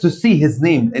 just to see his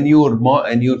name in your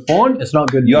phone, it's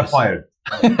not good. You're fired.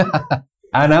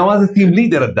 And I was a team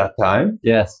leader at that time.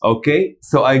 Yes. Okay.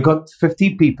 So I got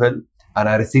 50 people and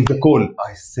I received a call.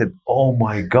 I said, oh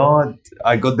my God,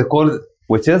 I got the call,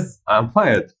 which is, I'm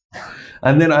fired.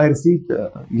 And then I received,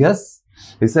 yes.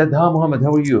 He said, hi, Mohamed,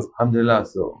 how are you? Alhamdulillah.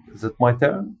 So is it my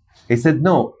turn? He said,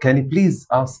 no, can you please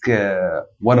ask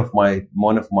one of my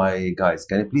guys,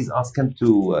 can you please ask him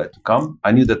to come?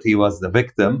 I knew that he was the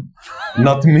victim,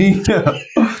 not me.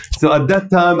 So at that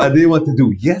time, I didn't want to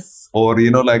do yes. Or,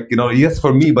 you know, like, you know, yes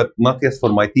for me, but not yes for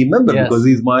my team member, yes. Because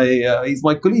he's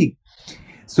my colleague.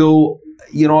 So,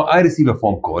 you know, I received a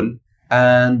phone call,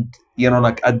 and, you know,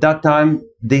 like at that time,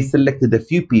 they selected a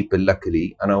few people,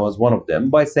 luckily, and I was one of them,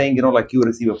 by saying, you know, like you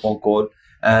receive a phone call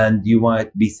and you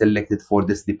might be selected for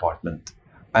this department.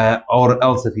 Or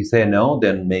else if you say no,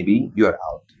 then maybe you're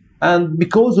out. And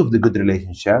because of the good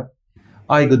relationship,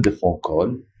 I got the phone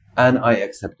call and I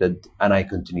accepted and I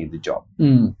continued the job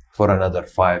for another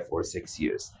 5 or 6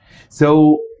 years.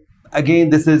 So again,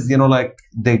 this is, you know, like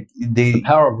the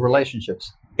power of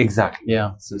relationships. Exactly.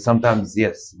 Yeah. So sometimes,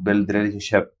 yes, build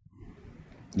relationship,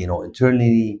 you know,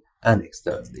 internally and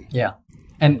externally. Yeah.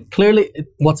 And clearly,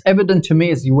 what's evident to me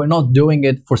is you were not doing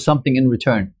it for something in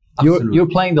return. You're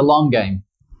playing the long game,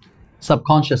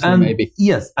 subconsciously, maybe.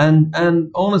 Yes, and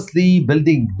honestly,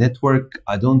 building network,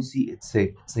 I don't see it's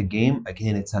a game.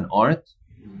 Again, it's an art.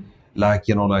 Like,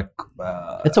 you know, like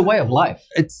it's a way of life.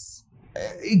 It's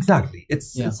exactly.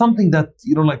 It's something that,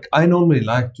 you know, like I normally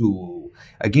like to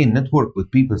again network with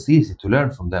people seriously to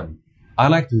learn from them. I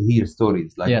like to hear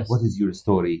stories. Like, what is your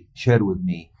story? Share with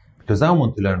me, because I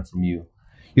want to learn from you.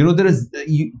 You know, there is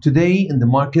today in the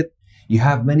market, you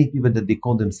have many people that they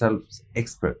call themselves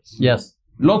experts. Yes.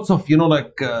 Lots of, you know,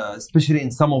 like, especially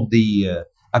in some of the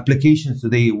applications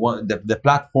today, the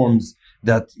platforms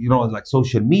that, you know, like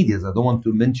social medias, I don't want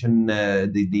to mention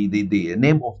the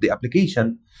name of the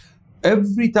application.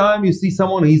 Every time you see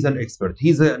someone, he's an expert.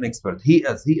 He's an expert. He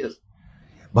is.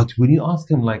 But when you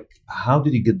ask him, like, how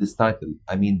did you get this title?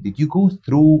 I mean, did you go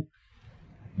through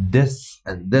this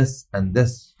and this and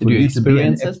this for you to be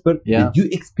an expert? Yeah. Did you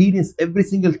experience every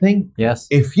single thing? Yes.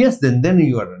 If yes, then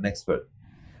you are an expert.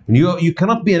 You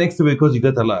cannot be an expert because you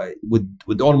got a lot.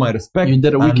 With all my respect, you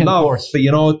did a weekend love, course,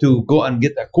 to go and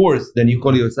get a course, then you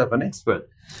call yourself an expert.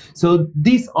 So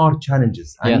these are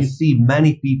challenges, and you see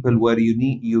many people where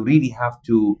you really have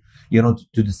to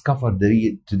to discover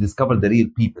the real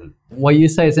people. What you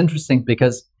say is interesting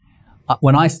because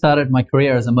when I started my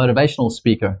career as a motivational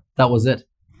speaker, that was it.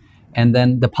 And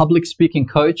then the public speaking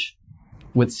coach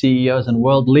with CEOs and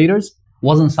world leaders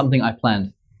wasn't something I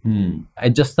planned.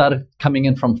 It just started coming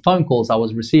in from phone calls I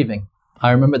was receiving.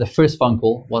 I remember the first phone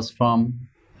call was from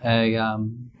a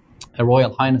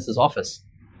Royal Highness's office.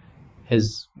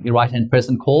 His right-hand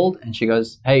person called and she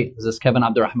goes, "Hey, is this Kevin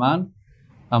Abdulrahman?"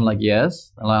 I'm like,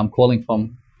 "Yes." And I'm calling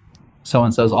from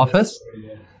so-and-so's office.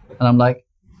 And I'm like,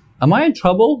 "Am I in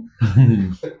trouble?"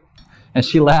 And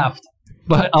she laughed,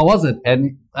 but I wasn't.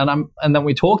 And then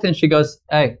we talked and she goes,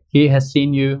 "Hey, he has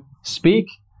seen you speak.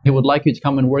 He would like you to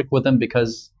come and work with him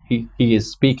because he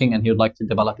is speaking and he would like to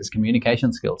develop his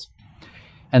communication skills."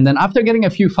 And then after getting a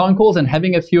few phone calls and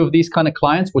having a few of these kind of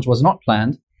clients, which was not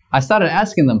planned, I started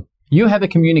asking them, you have a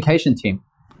communication team.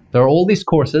 There are all these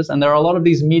courses and there are a lot of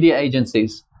these media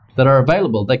agencies that are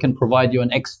available. They can provide you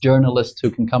an ex-journalist who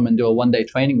can come and do a one-day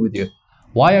training with you.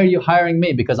 Why are you hiring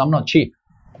me? Because I'm not cheap.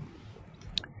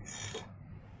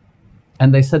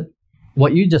 And they said,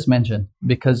 what you just mentioned,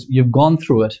 because you've gone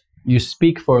through it, you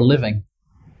speak for a living.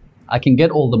 I can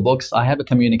get all the books. I have a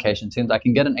communication team. I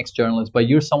can get an ex-journalist, but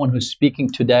you're someone who's speaking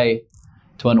today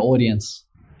to an audience.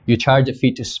 You charge a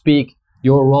fee to speak.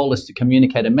 Your role is to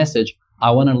communicate a message. I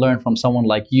want to learn from someone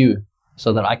like you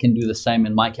so that I can do the same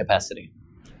in my capacity.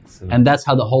 Absolutely. And that's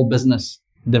how the whole business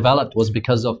developed, was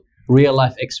because of real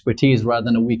life expertise rather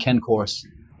than a weekend course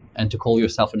and to call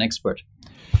yourself an expert.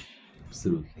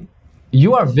 Absolutely.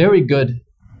 You are very good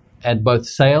at both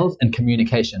sales and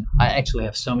communication. I actually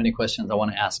have so many questions I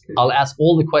want to ask. I'll ask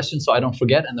all the questions so I don't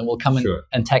forget, and then we'll come in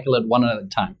and tackle it one at a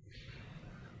time.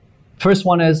 First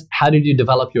one is, how did you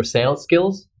develop your sales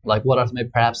skills? Like, what are maybe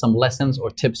perhaps some lessons or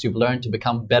tips you've learned to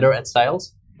become better at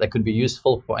sales that could be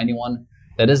useful for anyone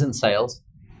that is in sales?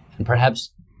 And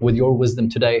perhaps with your wisdom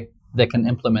today, they can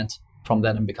implement from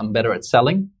that and become better at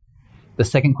selling. The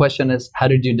second question is, how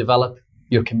did you develop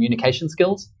your communication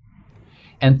skills?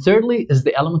 And thirdly is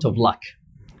the element of luck.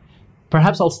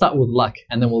 Perhaps I'll start with luck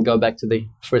and then we'll go back to the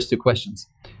first two questions.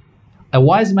 A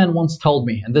wise man once told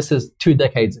me, and this is 2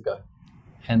 decades ago,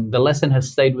 and the lesson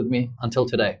has stayed with me until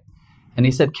today. And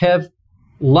he said, Kev,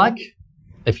 luck,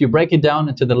 if you break it down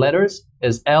into the letters,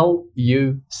 is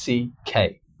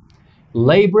L-U-C-K.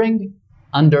 Laboring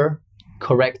under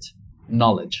correct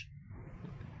knowledge.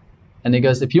 And he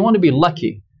goes, if you want to be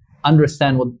lucky,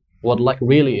 understand what luck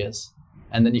really is.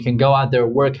 And then you can go out there,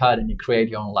 work hard, and you create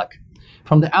your own luck.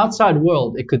 From the outside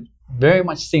world, it could very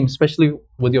much seem, especially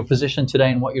with your position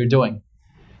today and what you're doing,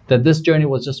 that this journey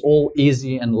was just all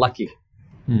easy and lucky.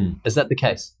 Is that the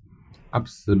case?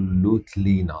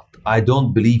 Absolutely not. I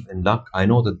don't believe in luck. I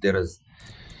know that there is,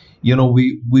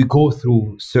 we go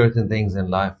through certain things in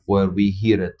life where we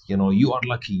hear it, you are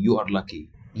lucky, you are lucky.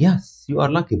 Yes, you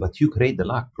are lucky, but you create the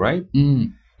luck, right?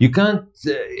 You can't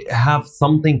have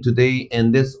something today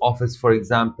in this office, for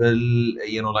example,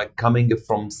 like coming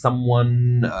from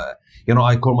someone,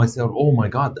 I call myself, oh my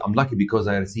God, I'm lucky because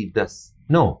I received this.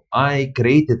 No, I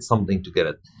created something to get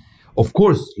it. Of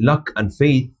course, luck and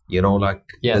faith,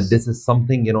 yes. This is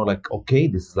something, okay,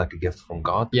 this is like a gift from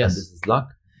God. Yes. And this is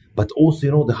luck. But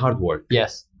also, the hard work.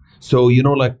 Yes. So,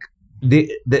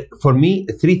 for me,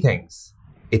 3 things.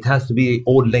 It has to be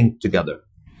all linked together.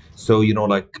 So,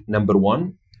 number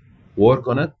 1, work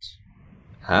on it,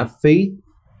 have faith,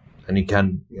 and you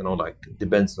can,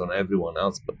 depends on everyone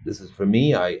else. But this is for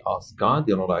me, I ask God,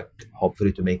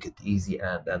 hopefully to make it easy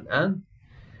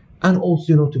and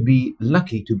also, to be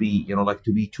lucky to be,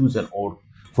 to be chosen, or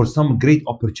for some great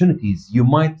opportunities. You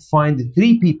might find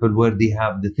 3 people where they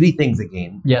have the 3 things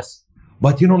again. Yes.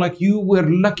 But, you were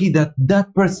lucky that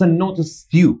that person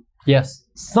noticed you. Yes.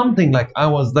 Something like I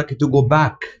was lucky to go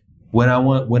back when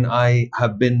I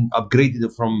have been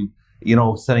upgraded from,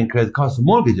 selling credit cards to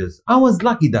mortgages. I was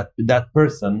lucky that that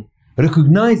person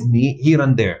recognized me here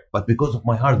and there, but because of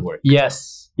my hard work.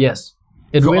 Yes. Yes.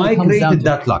 So I created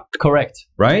that luck. Correct.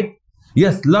 Right?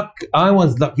 Yes, luck. I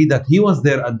was lucky that he was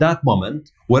there at that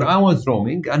moment where I was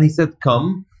roaming, and he said,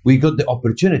 come, we got the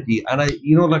opportunity. And I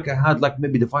had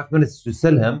maybe the 5 minutes to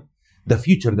sell him the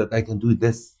future that I can do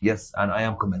this. Yes, and I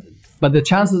am committed. But the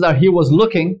chances are he was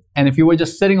looking, and if you were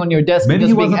just sitting on your desk maybe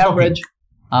and just he being average,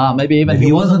 maybe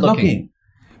he wasn't looking.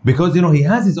 Because, he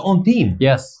has his own team.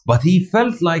 Yes. But he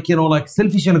felt like,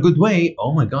 selfish in a good way.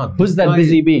 Oh my God. Who's that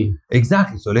busy bee?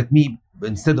 Exactly. So let me,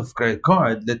 instead of credit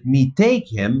card, let me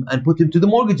take him and put him to the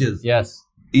mortgages. Yes.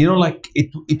 you know, like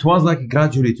it was like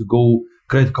gradually to go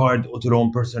credit card, auto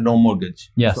loan, personal loan,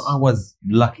 mortgage. Yes. So I was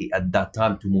lucky at that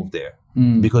time to move there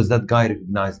because that guy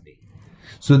recognized me.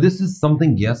 So this is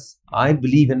something, yes, I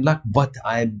believe in luck, but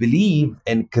I believe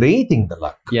in creating the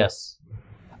luck. Yes.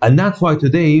 And that's why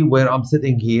today where I'm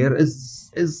sitting here is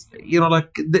you know,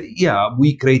 like,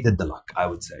 we created the luck, I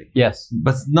would say. Yes.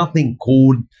 But nothing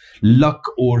called luck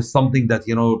or something that,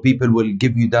 you know, people will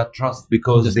give you that trust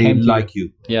because Just they like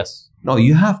you. Yes. No,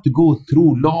 you have to go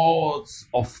through lots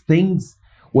of things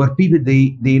where people,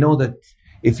 they know that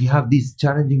if you have this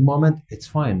challenging moment, it's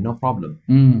fine, no problem.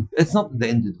 It's not the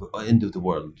end of the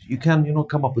world. You can, you know,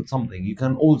 come up with something. You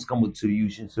can always come with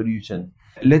solution.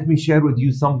 Let me share with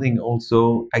you something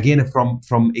also, again,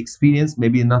 from experience,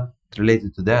 maybe not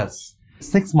related to this.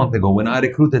 6 months ago, when I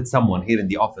recruited someone here in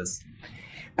the office,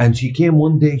 and she came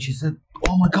one day, she said,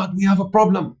 "Oh my God, we have a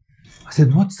problem." I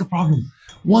said, "What's the problem?"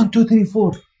 1, 2, 3,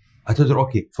 4. I told her,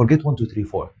 "Okay, forget 1, 2, 3,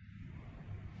 4.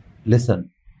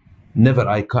 Listen, never,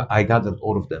 I gathered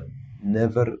all of them.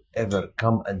 Never ever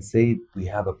come and say we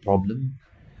have a problem.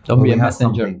 Don't be a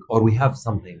messenger. Or we have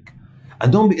something.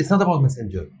 And don't be, it's not about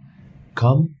messenger.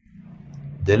 Come,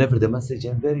 deliver the message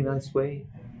in a very nice way,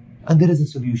 and there is a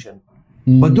solution.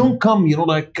 But don't come, you know,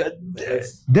 like,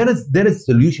 there is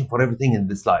solution for everything in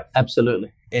this life.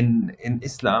 Absolutely. In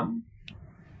Islam,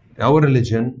 our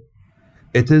religion,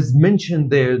 it is mentioned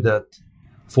there that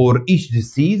for each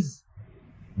disease,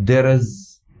 there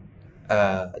is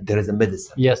a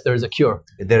medicine. Yes, there is a cure.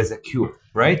 There is a cure,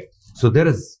 right? So there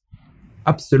is,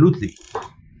 absolutely.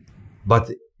 But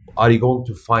are you going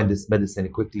to find this medicine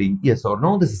quickly? Yes or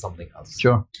no? This is something else.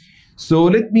 Sure. So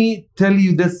let me tell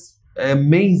you this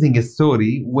amazing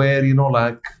story where, you know,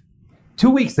 like 2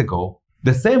 weeks ago,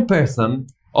 the same person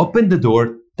opened the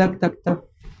door, tap, tap, tap.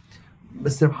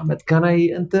 "Mr. Mohamed, can I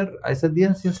enter?" I said,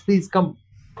 yes, please come.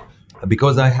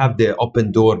 Because I have the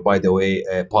open door, by the way,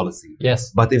 policy.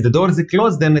 Yes. But if the door is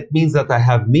closed, then it means that I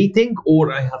have meeting or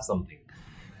I have something.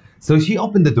 So she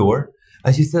opened the door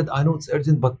and she said, "I know it's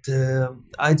urgent, but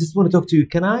I just want to talk to you.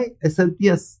 Can I?" I said,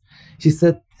 "Yes." She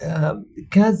said,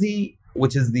 "Kazi,"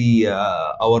 which is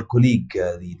our colleague,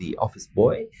 the office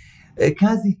boy,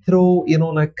 "Kazi throw, you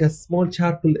know, like a small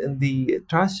charcoal in the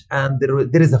trash and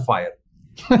there is a fire."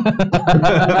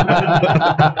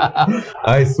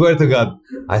 I swear to God.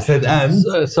 I said, "And?"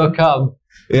 So calm.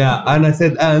 Yeah, and I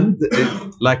said, "And?"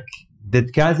 Like,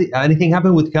 did Kazi, anything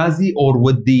happen with Kazi or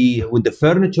with the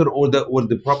furniture or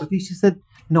the property? She said,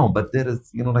 "No, but there is,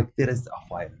 you know, like, there is a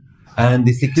fire and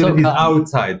the security is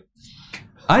outside."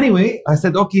 Anyway, I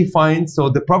said, "Okay, fine. So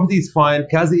the property is fine,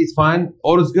 Kazi is fine,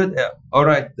 all is good. All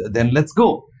right, then let's go."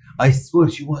 I swear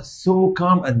she was so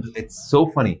calm, and it's so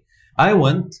funny. I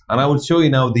went, and I will show you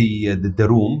now the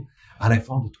room, and I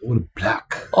found it all black.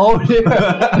 Oh dear.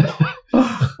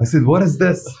 I said, "What is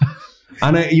this?"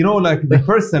 And you know, like, the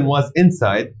person was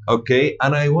inside, okay,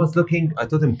 and I was looking. I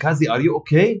told him, "Kazi, are you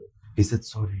okay?" He said,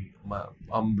 "Sorry,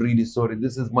 I'm really sorry.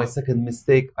 This is my second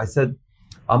mistake." I said,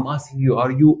 "I'm asking you,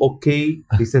 are you okay?"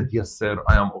 He said, "Yes, sir,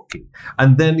 I am okay." And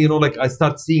then, you know, like, I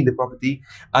start seeing the property.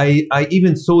 I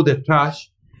even saw the trash,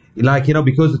 like, you know,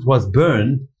 because it was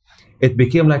burned, it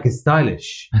became like a stylish.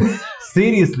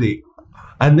 Seriously.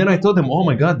 And then I told him, "Oh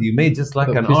my God, you made just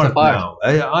like an art now.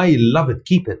 I love it,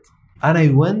 keep it." And I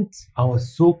went, I was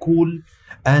so cool.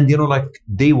 And, you know, like,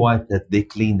 they wiped it, they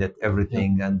cleaned it,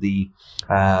 everything. And the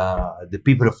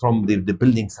people from the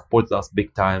building supported us big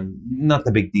time. Not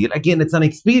a big deal. Again, it's an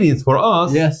experience for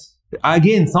us. Yes.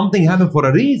 Again, something happened for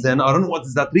a reason. I don't know what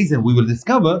is that reason. We will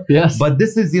discover. Yes. But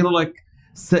this is, you know, like,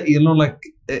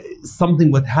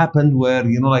 something what happened where,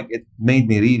 you know, like, it made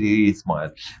me really, really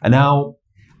smile. And now,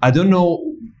 I don't know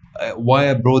why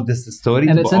I brought this story.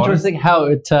 And it's interesting how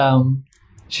it...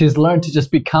 she's learned to just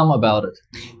be calm about it.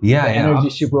 Yeah, the energy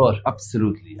she brought.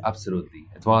 Absolutely.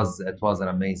 It was an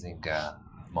amazing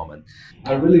moment.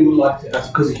 I really would like to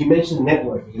ask, because you mentioned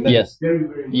networking. And that's very,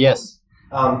 very important. Yes.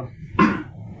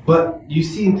 But you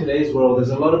see in today's world,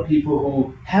 there's a lot of people who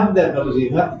have that ability,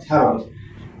 who have the talent,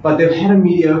 but they've had a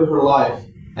mediocre life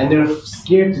and they're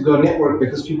scared to go network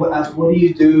because people ask, "What do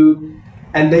you do?"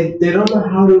 And they don't know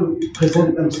how to present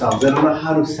themselves. They don't know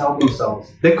how to sell themselves.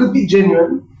 They could be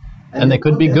genuine. And they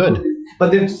could be good. But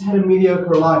they've just had a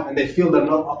mediocre life and they feel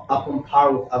they're not up on par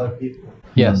with other people.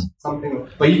 Yes. Something.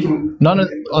 But you can... No,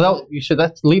 you should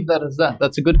leave that as that.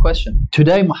 That's a good question.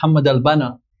 Today, Mohamed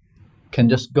Banna can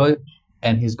just go,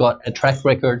 and he's got a track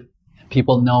record.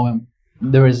 People know him.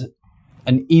 There is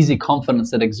an easy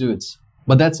confidence that exudes.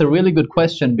 But that's a really good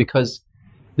question, because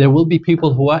there will be people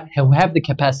who have the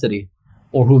capacity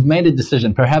or who've made a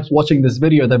decision. Perhaps watching this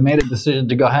video, they've made a decision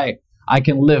to go, "Hey, I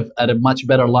can live at a much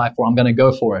better life, or I'm going to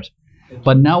go for it.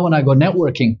 But now when I go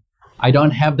networking, I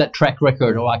don't have that track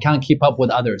record, or I can't keep up with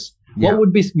others. What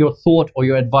would be your thought or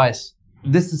your advice?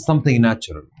 This is something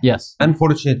natural. Yes.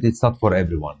 Unfortunately, it's not for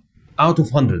everyone. Out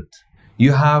of 100,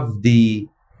 you have the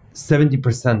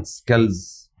 70%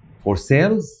 skills for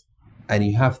sales, and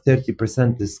you have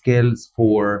 30% the skills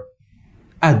for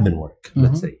admin work,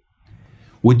 let's say.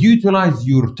 Would you utilize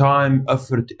your time,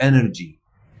 effort, energy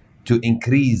to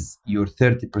increase your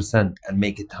 30% and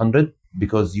make it 100?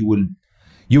 Because you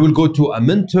will go to a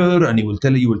mentor and he will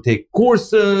tell you will take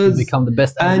courses, become the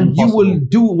best, and you will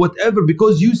do whatever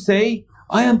because you say,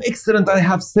 I am excellent. I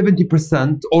have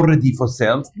 70% already for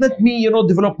sales. Let me,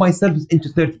 develop myself into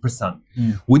 30%.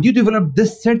 Would you develop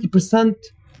this 30%,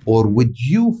 or would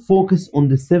you focus on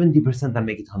the 70% and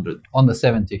make it 100? On the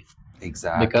 70.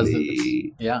 Exactly. Because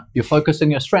you're focusing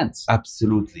on your strengths.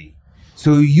 Absolutely.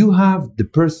 So you have the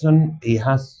person, he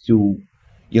has to,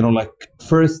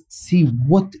 first see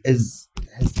what is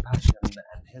his passion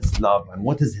and his love and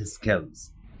what is his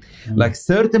skills. Like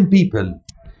certain people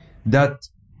that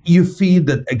you feel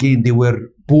that, again, they were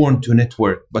born to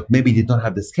network, but maybe they don't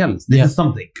have the skills. This is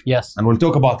something. Yes. And we'll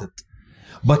talk about it.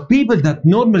 But people that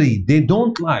normally they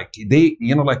don't like,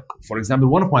 for example,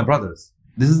 one of my brothers,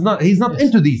 he's not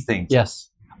into these things. Yes.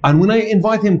 And when I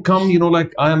invite him, come,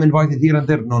 I am invited here and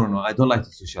there. No, I don't like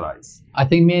to socialize. I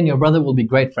think me and your brother will be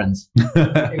great friends.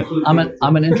 I'm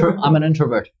an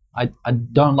introvert. I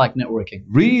don't like networking.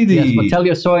 Really? Yes, but tell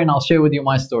your story and I'll share with you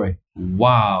my story.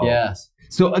 Wow. Yes.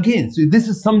 So again, this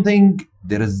is something,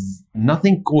 there is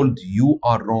nothing called you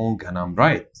are wrong and I'm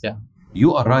right. Yeah.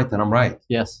 You are right and I'm right.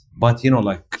 Yes. But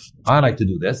I like to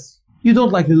do this. You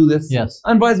don't like to do this. Yes.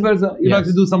 And vice versa. You like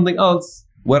to do something else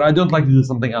where I don't like to do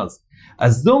something else.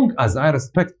 As long as I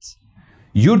respect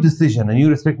your decision and you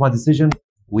respect my decision,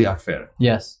 we are fair.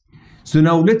 Yes. So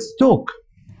now let's talk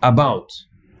about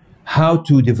how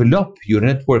to develop your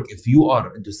network. If you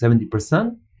are into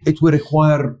 70%, it will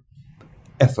require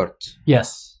effort.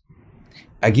 Yes.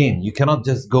 Again, you cannot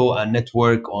just go and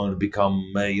network or become,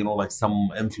 some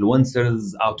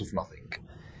influencers out of nothing.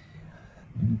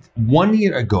 1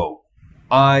 year ago,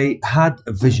 I had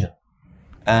a vision.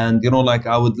 And,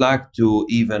 I would like to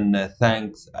even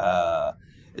thank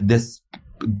this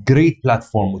great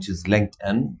platform, which is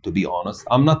LinkedIn, to be honest.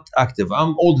 I'm not active.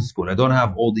 I'm old school. I don't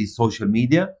have all these social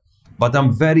media, but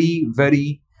I'm very,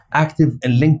 very active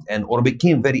in LinkedIn, or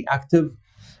became very active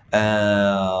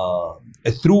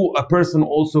through a person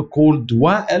also called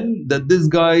Wa'el, that this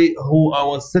guy who I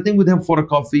was sitting with him for a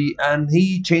coffee, and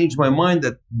he changed my mind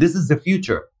that this is the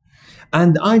future.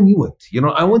 And I knew it,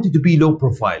 I wanted to be low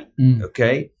profile,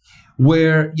 okay?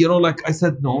 Where, I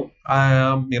said, no,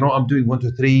 I'm doing 1,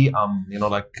 2, 3,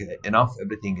 enough,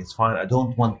 everything is fine. I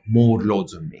don't want more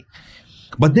loads on me.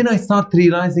 But then I start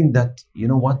realizing that,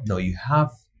 no,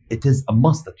 it is a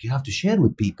must that you have to share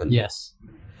with people. Yes.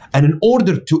 And in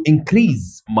order to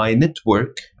increase my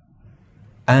network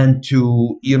and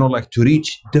to, to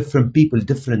reach different people,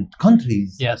 different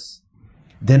countries. Yes.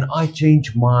 Then I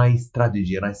changed my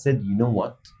strategy and I said, you know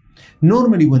what?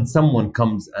 Normally when someone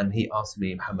comes and he asks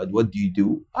me, Mohamed, what do you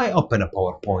do? I open a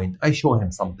PowerPoint, I show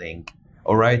him something,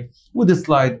 all right? With a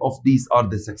slide of these are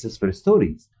the successful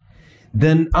stories.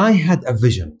 Then I had a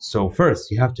vision. So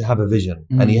first you have to have a vision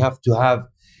and you have to have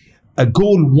a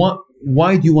goal.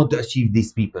 Why do you want to achieve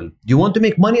these people? Do you want to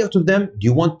make money out of them? Do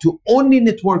you want to only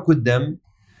network with them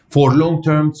for long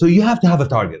term? So you have to have a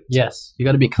target. Yes, you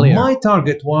got to be clear. My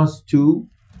target was to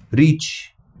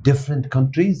reach different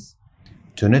countries,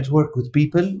 to network with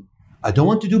people. I don't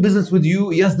want to do business with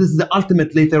you. Yes, this is the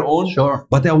ultimate later on. Sure.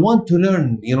 But I want to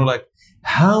learn,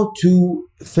 how to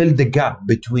fill the gap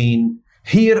between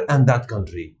here and that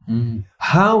country.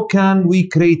 How can we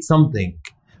create something?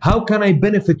 How can I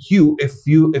benefit you if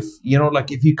you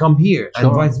come here,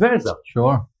 and vice versa?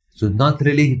 Sure. So not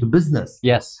related to business.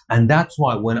 Yes. And that's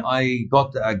why when I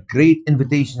got a great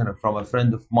invitation from a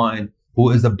friend of mine who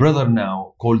is a brother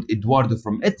now called Eduardo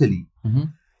from Italy,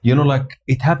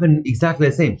 it happened exactly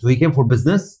the same. So he came for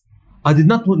business. I did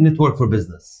not network for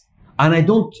business. And I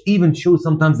don't even show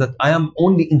sometimes that I am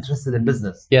only interested in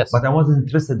business. Yes. But I wasn't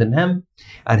interested in him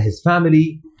and his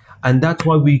family. And that's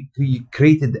why we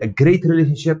created a great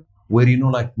relationship where,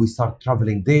 we start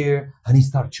traveling there and he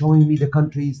started showing me the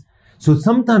countries. So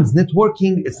sometimes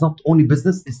networking, it's not only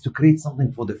business, it's to create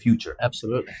something for the future.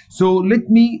 Absolutely. So let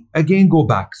me again go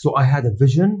back. So I had a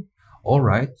vision. All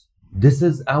right,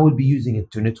 I will be using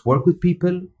it to network with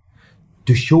people,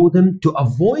 to show them, to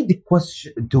avoid the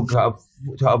question,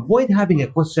 to avoid having a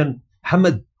question,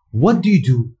 Hamad, what do you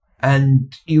do?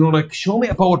 And, show me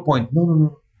a PowerPoint.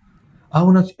 No.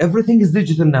 Everything is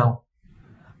digital now.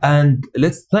 And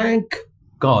let's thank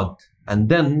God. And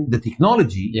then the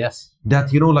technology, Yes.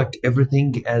 that, you know, like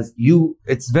everything as you,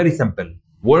 it's very simple.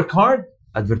 Work hard,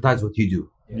 advertise what you do.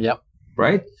 Yep.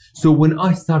 Right? So when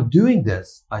I start doing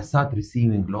this, I start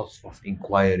receiving lots of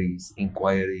inquiries.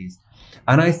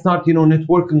 And I start, you know,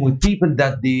 networking with people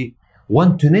that they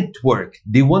want to network.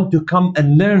 They want to come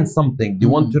and learn something. They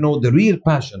want to know the real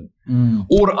passion.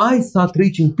 Or I start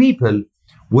reaching people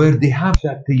where they have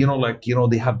that, you know, like, you know,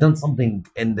 they have done something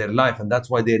in their life and that's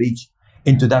why they reach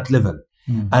into that level.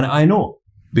 And I know,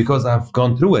 because I've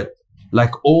gone through it,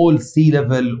 like all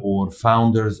C-level or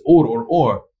founders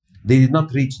or they did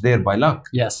not reach there by luck.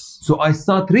 Yes. So I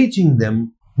start reaching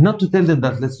them, not to tell them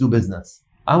that let's do business.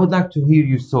 I would like to hear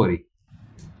your story.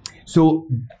 So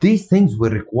these things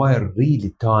will require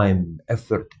really time,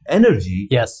 effort, energy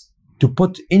Yes. to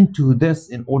put into this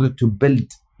in order to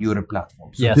build your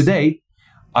platform. So today,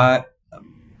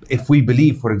 if we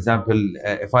believe, for example,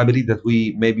 if I believe that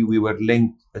maybe we were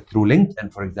linked through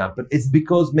LinkedIn, for example, it's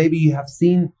because maybe you have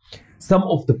seen some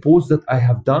of the posts that I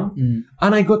have done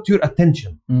and I got your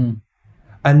attention.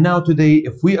 And now today,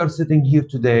 if we are sitting here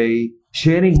today,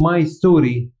 sharing my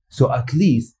story, so at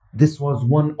least this was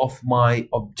one of my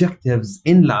objectives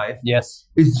in life. Yes.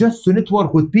 Is just to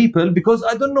network with people, because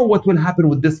I don't know what will happen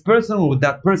with this person or with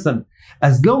that person.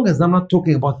 As long as I'm not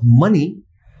talking about money,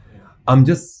 I'm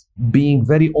just being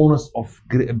very honest of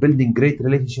building great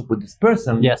relationship with this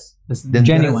person. Yes. This is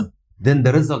genuine. Then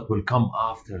the result will come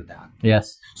after that.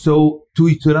 Yes. So to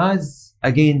utilize,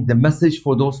 again, the message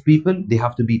for those people, they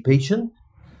have to be patient.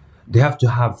 They have to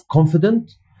have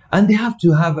confidence. And they have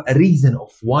to have a reason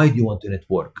of why you want to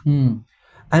network.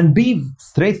 And be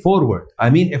straightforward. I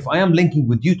mean, if I am linking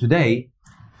with you today,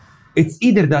 it's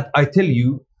either that I tell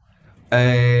you,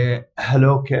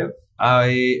 hello, Kev,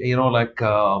 I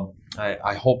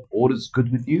hope all is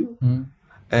good with you.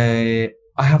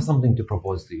 I have something to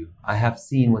propose to you. I have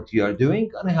seen what you are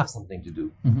doing and I have something to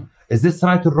do. Is this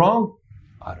right or wrong?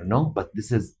 I don't know, but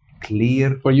this is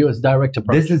clear. For you, it's direct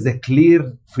approach. This is a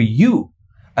clear for you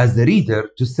as the reader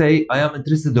to say, I am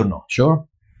interested or not. Sure.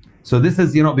 So this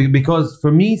is, you know, because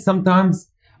for me, sometimes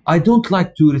I don't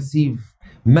like to receive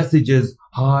messages,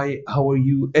 hi, how are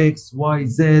you, X, Y,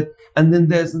 Z, and then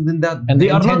this and then that. And the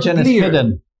intention is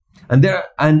hidden. And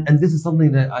this is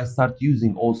something that I start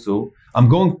using also. I'm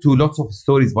going to lots of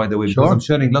stories, by the way, because I'm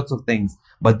sharing lots of things.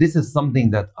 But this is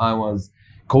something that I was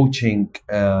coaching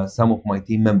some of my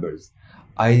team members.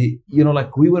 We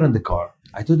were in the car.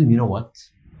 I told them, you know what?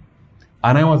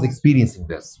 And I was experiencing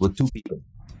this with two people.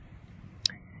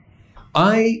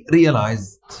 I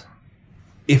realized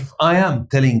if I am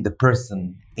telling the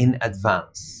person in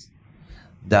advance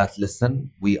that,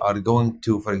 listen, we are going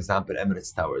to, for example,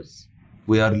 Emirates Towers.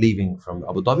 We are leaving from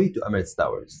Abu Dhabi to Emirates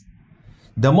Towers.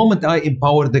 The moment I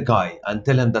empower the guy and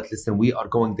tell him that, listen, we are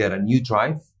going there and you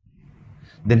drive,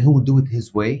 then he will do it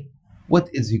his way. What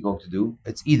is he going to do?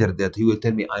 It's either that he will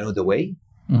tell me, I know the way,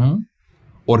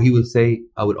 or he will say,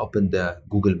 I will open the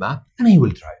Google map and he will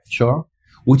drive. Sure.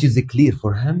 Which is clear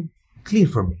for him, clear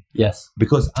for me. Yes.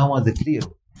 Because I was clear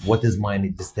what is my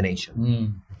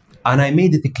destination. And I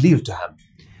made it clear to him.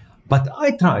 But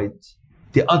I tried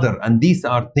the other, and these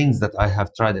are things that I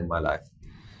have tried in my life.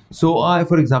 So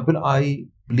for example, I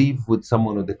leave with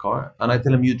someone in the car and I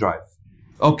tell him, you drive.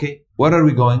 Okay, where are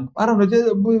we going? I don't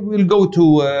know, we'll go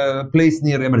to a place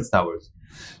near Emirates Towers.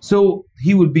 So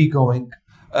he will be going,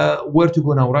 where to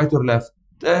go now, right or left?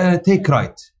 Take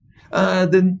right,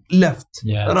 then left,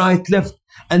 right, left.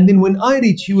 And then when I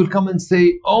reach, he will come and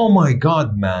say, oh my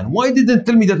God, man, why didn't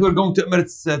tell me that we're going to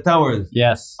Emirates Towers?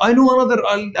 Yes. I know another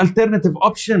alternative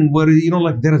option where,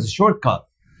 there is a shortcut.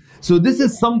 So this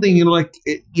is something,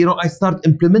 I start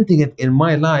implementing it in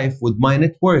my life with my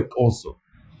network also.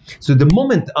 So the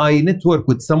moment I network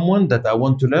with someone that I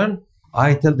want to learn,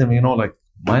 I tell them,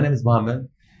 my name is Mohamed,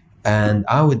 and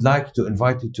I would like to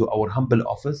invite you to our humble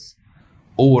office,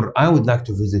 or I would like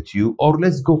to visit you, or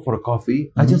let's go for a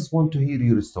coffee. I just want to hear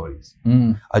your stories.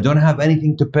 I don't have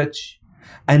anything to pitch.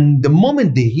 And the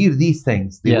moment they hear these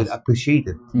things, they will appreciate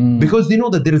it. Because they know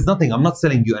that there is nothing. I'm not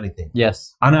selling you anything.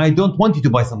 Yes. And I don't want you to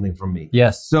buy something from me.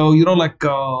 Yes. So,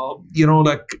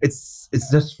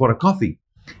 it's just for a coffee.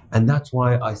 And that's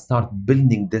why I start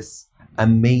building this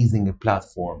amazing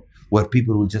platform where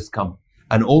people will just come.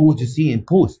 And all what you see in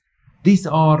post, these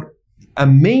are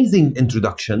amazing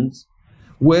introductions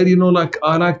where,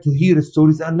 I like to hear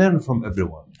stories and learn from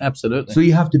everyone. Absolutely. So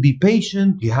you have to be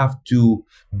patient. You have to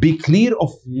be clear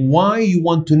of why you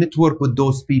want to network with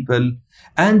those people.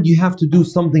 And you have to do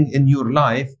something in your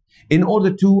life in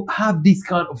order to have these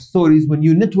kind of stories. When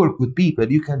you network with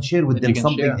people, you can share with them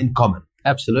something in common.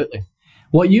 Absolutely.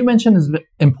 What you mentioned is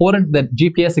important. That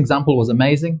GPS example was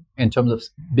amazing in terms of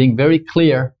being very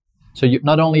clear. So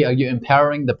not only are you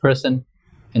empowering the person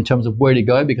in terms of where to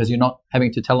go, because you're not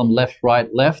having to tell them left, right,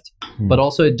 left, but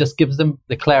also it just gives them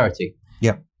the clarity.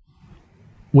 Yeah.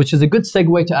 Which is a good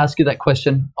segue to ask you that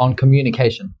question on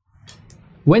communication.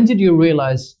 When did you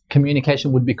realize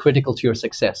communication would be critical to your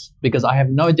success? Because I have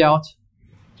no doubt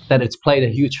that it's played a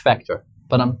huge factor,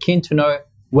 but I'm keen to know,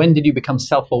 when did you become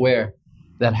self-aware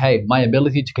that, hey, my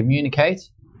ability to communicate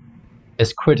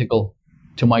is critical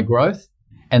to my growth?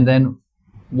 And then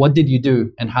what did you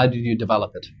do and how did you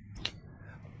develop it?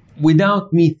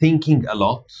 Without me thinking a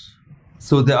lot,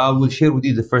 so that I will share with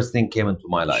you the first thing came into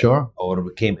my life. Sure. Or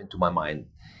came into my mind.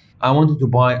 I wanted to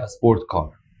buy a sport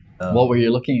car. What were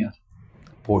you looking at?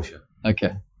 Porsche.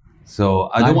 Okay. So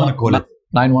I don't want to call it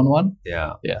 911?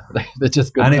 Yeah. Yeah, they're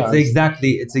just good and cars.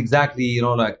 it's exactly, you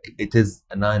know, like it is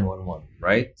a 911,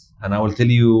 right? And I will tell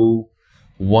you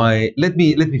why. Let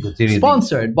me continue.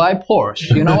 Sponsored by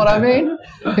Porsche, you know what I mean?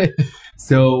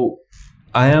 So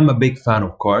I am a big fan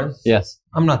of cars. Yes.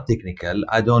 I'm not technical.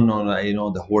 I don't know, you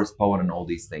know, the horsepower and all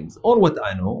these things. All what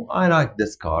I know, I like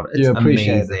this car. It's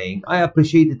amazing. I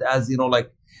appreciate it as, you know,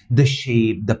 like the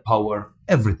shape, the power,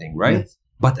 everything, right? Yes.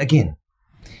 But again,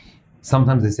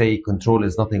 sometimes they say control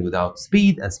is nothing without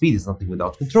speed, and speed is nothing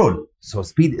without control. So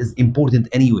speed is important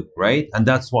anyway, right? And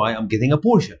that's why I'm getting a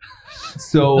Porsche.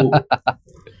 So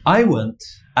I went,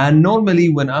 and normally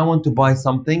when I want to buy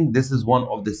something, this is one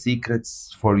of the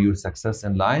secrets for your success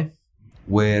in life,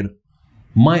 where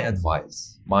my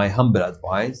advice, my humble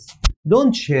advice,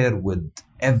 don't share with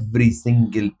every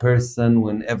single person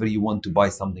whenever you want to buy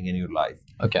something in your life.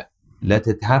 Okay. Let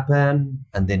it happen,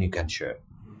 and then you can share.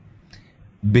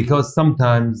 Because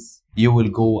sometimes you will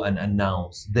go and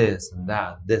announce this and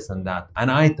that, this and that. And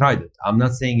I tried it. I'm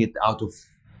not saying it out of,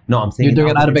 no, I'm saying you're doing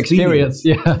it out of experience.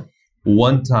 Yeah.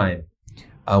 One time,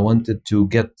 I wanted to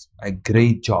get a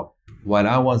great job while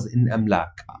I was in Amlak.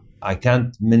 I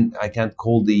can't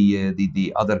call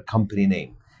the other company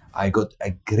name. I got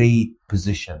a great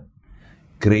position,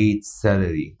 great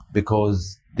salary,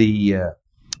 because the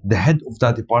head of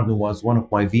that department was one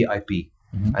of my VIP,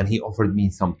 and he offered me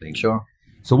something. Sure.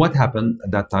 So what happened at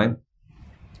that time?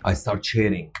 I start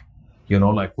sharing, you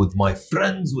know, like with my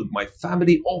friends, with my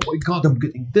family. Oh my God, I'm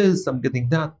getting this, I'm getting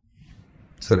that.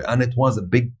 So, and it was a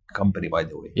big company, by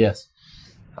the way. Yes.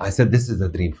 I said, this is a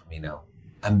dream for me now.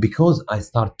 And because I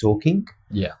start talking,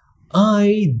 yeah,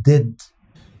 I did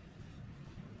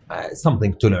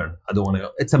something to learn. I don't want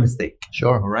to, it's a mistake.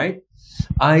 Sure. All right.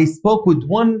 I spoke with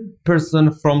one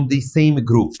person from the same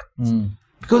group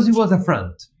because he was a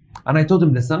friend. And I told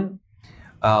him, listen,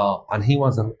 and he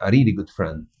was a really good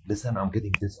friend. Listen, I'm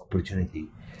getting this opportunity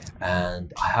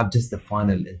and I have just the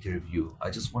final interview. I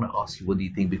just want to ask you, what do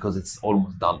you think? Because it's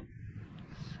almost done.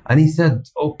 And he said,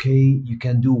 okay, you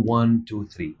can do 1, 2,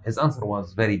 3. His answer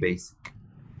was very basic.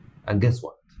 And guess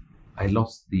what? I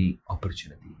lost the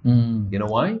opportunity. You know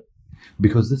why?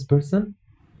 Because this person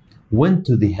went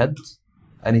to the head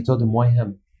and he told him, why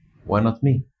him? Why not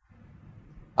me?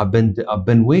 I've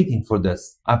been waiting for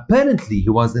this. Apparently, he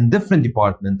was in different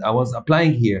department. I was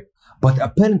applying here. But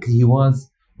apparently, he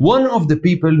was one of the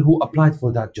people who applied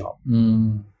for that job.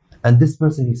 And this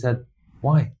person, he said,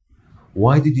 why?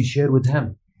 Why did you share with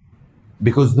him?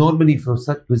 Because normally for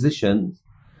such positions,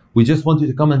 we just want you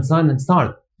to come and sign and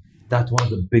start. That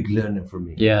was a big learning for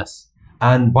me. Yes.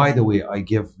 And by the way, I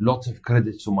give lots of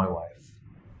credit to my wife.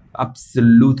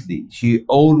 Absolutely. She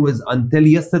always, until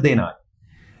yesterday night,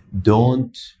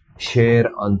 don't share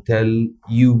until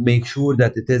you make sure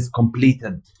that it is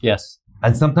completed. Yes.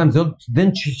 And sometimes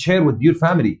then share with your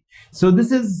family. So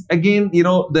this is, again, you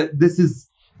know, this is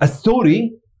a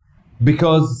story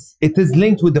because it is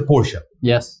linked with the Porsche.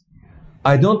 Yes.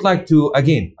 I don't like to,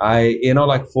 again,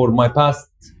 like for my past,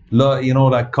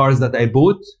 like cars that I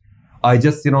bought, I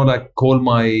just, like call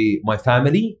my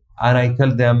family and I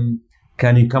tell them,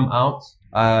 can you come out?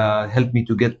 Help me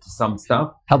to get some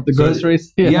stuff. Help the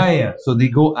groceries? Yeah. So they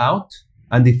go out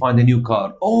and they find a new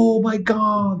car. Oh my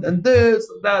God, and this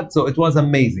and that. So it was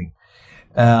amazing.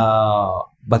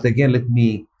 But again, let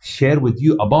me share with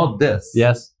you about this.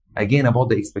 Yes. Again, about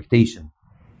the expectation.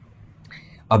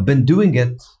 I've been doing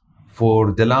it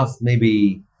for the last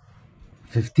maybe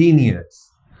 15 years,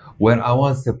 where I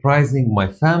was surprising my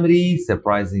family,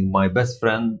 surprising my best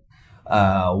friend,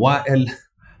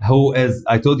 who is,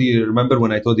 I told you, remember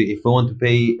when I told you, if we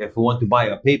want to buy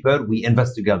a paper, we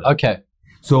invest together. Okay.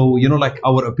 So, like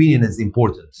our opinion is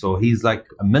important. So he's like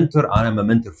a mentor, and I'm a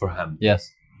mentor for him.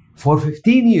 Yes. For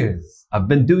 15 years, I've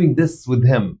been doing this with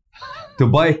him to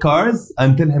buy cars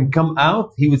until him come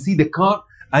out. He would see the car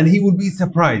and he would be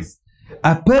surprised.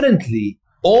 Apparently,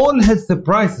 all his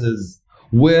surprises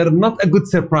were not a good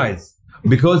surprise.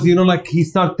 Because, you know, like he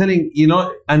started telling, you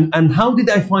know, and how did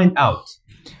I find out?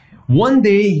 One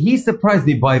day, he surprised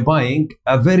me by buying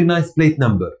a very nice plate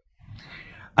number.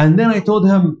 And then I told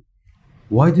him,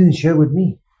 why didn't you share with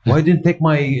me? Why didn't you take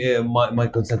my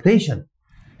consultation?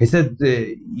 He said,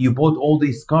 you bought all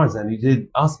these cars and you didn't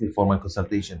ask me for my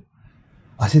consultation.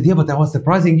 I said, yeah, but I was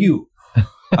surprising you.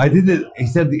 I didn't. He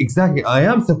said, exactly, I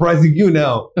am surprising you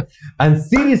now. And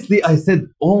seriously, I said,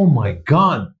 oh my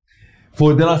God.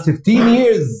 For the last 15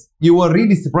 years, you were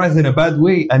really surprised in a bad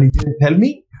way and you didn't tell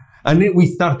me? And then we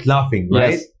start laughing,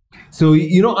 right? Yes. So,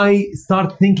 you know, I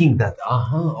start thinking that,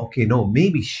 okay, no,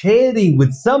 maybe sharing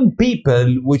with some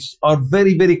people which are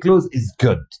very, very close is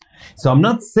good. So I'm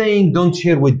not saying don't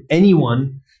share with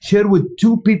anyone. Share with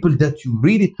two people that you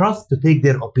really trust to take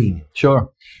their opinion.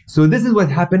 Sure. So this is what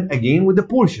happened again with the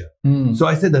Porsche. So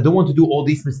I said, I don't want to do all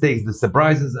these mistakes, the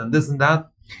surprises and this and that.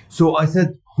 So I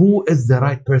said, who is the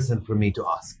right person for me to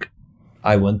ask?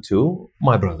 I went to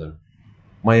my brother,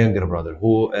 my younger brother,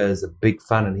 who is a big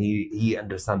fan, and he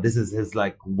understands this is his,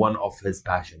 like, one of his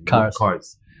passion,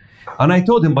 cars. And I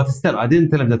told him, but still, I didn't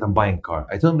tell him that I'm buying a car.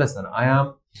 I told him, listen, I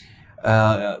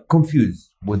am confused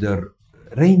whether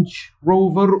Range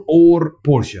Rover or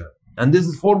Porsche, and this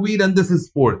is 4-wheel and this is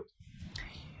sport.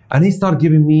 And he started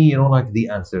giving me, you know, like the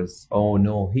answers. Oh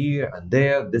no, here and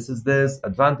there, this is this,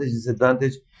 advantage,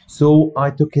 disadvantage. So I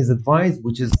took his advice,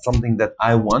 which is something that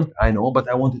I want, I know, but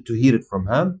I wanted to hear it from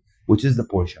him, which is the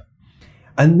Porsche.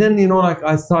 And then, you know, like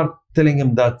I start telling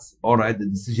him that, all right, the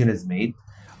decision is made.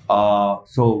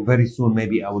 So very soon,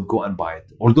 maybe I will go and buy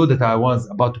it. Although that I was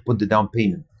about to put the down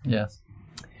payment. Yes.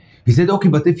 He said, okay,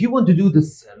 but if you want to do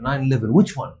this 911,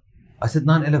 which one? I said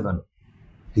 911.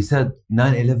 He said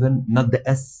 911, not the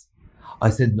S. I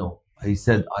said no. He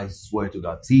said, I swear to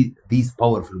God. See these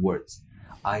powerful words.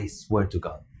 I swear to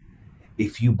God.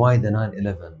 If you buy the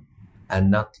 911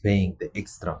 and not paying the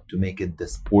extra to make it the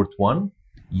sport one,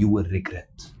 you will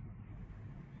regret.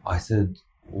 I said,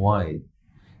 why?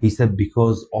 He said,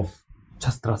 because of,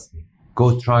 just trust me.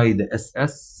 Go try the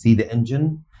SS, see the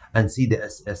engine, and see the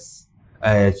SS.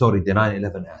 Sorry, the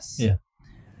 911S. Yeah.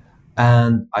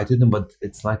 And I told him, but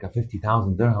it's like a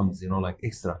 50,000 dirhams, you know, like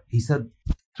extra. He said,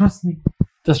 trust me.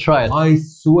 Just try it. I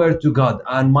swear to God.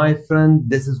 And my friend,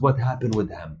 this is what happened with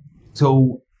him.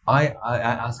 So I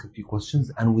asked a few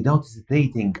questions, and without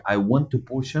hesitating, I went to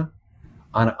Porsche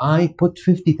and I put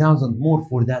 50,000 more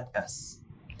for that S.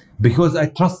 Because I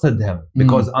trusted him,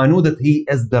 because I know that he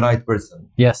is the right person.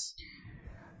 Yes.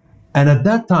 And at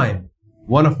that time,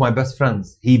 one of my best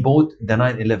friends, he bought the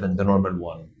 911, the normal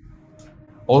one.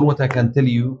 Or what I can tell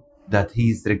you, that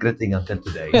he's regretting until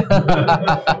today.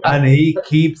 And he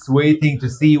keeps waiting to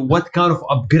see what kind of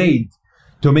upgrade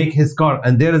to make his car.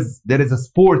 And there is a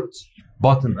sport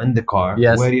button in the car,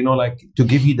 yes, where, you know, like to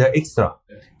give you the extra.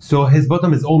 So his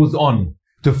button is always on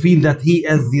to feel that he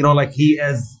is, you know, like he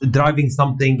is driving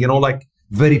something, you know, like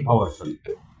very powerful.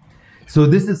 So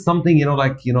this is something, you know,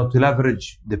 like, you know, to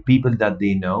leverage the people that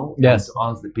they know, yes, and to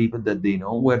ask the people that they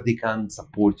know where they can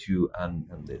support you and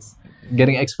this.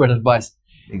 Getting expert advice.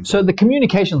 Exactly. So the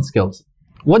communication skills,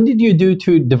 what did you do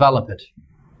to develop it?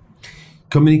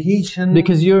 Communication.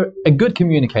 Because you're a good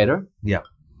communicator. Yeah.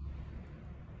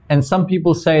 And some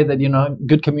people say that, you know,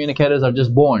 good communicators are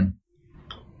just born.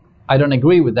 I don't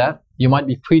agree with that. You might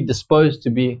be predisposed to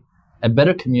be a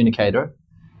better communicator,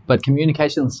 but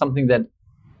communication is something that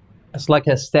it's like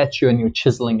a statue and you're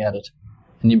chiseling at it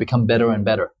and you become better and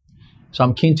better. So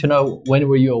I'm keen to know, when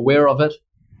were you aware of it?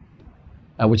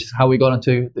 Which is how we got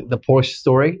into the Porsche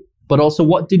story, but also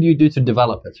what did you do to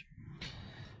develop it?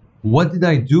 What did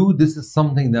I do? This is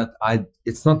something that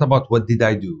it's not about what did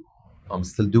I do. I'm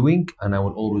still doing and I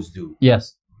will always do.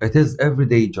 Yes. It is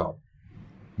everyday job.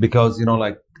 Because, you know,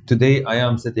 like today I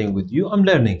am sitting with you, I'm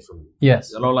learning from you.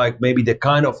 Yes. You know, like maybe the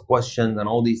kind of questions and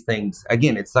all these things.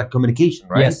 Again, it's like communication,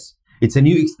 right? Yes. It's a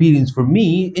new experience for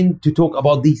me to talk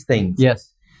about these things.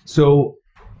 Yes. So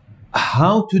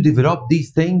how to develop these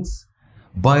things?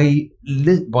 By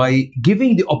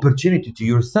giving the opportunity to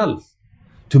yourself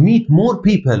to meet more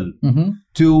people,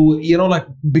 to, you know, like,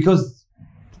 because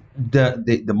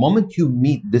the moment you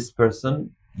meet this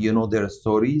person, you know their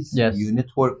stories, yes, you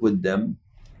network with them,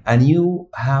 and you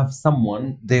have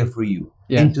someone there for you,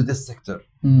 yes, into this sector.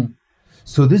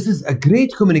 So this is a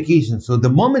great communication. So the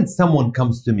moment someone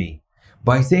comes to me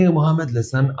by saying, Mohamed,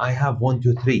 listen, I have 1,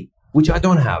 2, 3, which I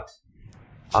don't have,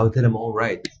 I will tell him, all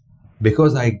right.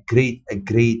 Because I create a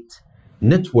great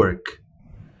network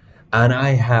and I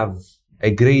have a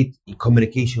great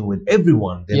communication with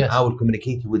everyone, then yes, I will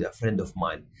communicate with a friend of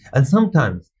mine. And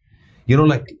sometimes you know,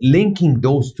 like linking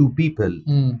those two people.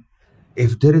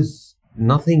 If there is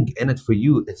nothing in it for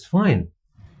you, it's fine.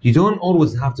 You don't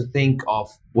always have to think of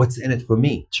what's in it for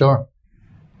me. Sure.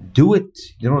 Do it,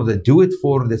 you know, do it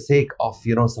for the sake of,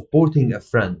 you know, supporting a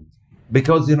friend.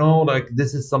 Because, you know, like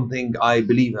this is something I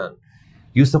believe in.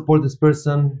 You support this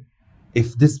person. If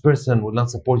this person will not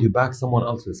support you back, someone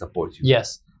else will support you. Yes.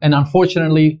 And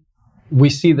unfortunately, we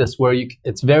see this where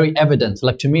it's very evident.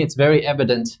 Like to me, it's very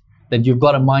evident that you've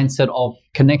got a mindset of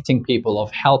connecting people, of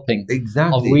helping,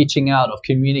 Exactly. of reaching out, of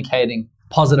communicating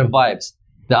positive vibes.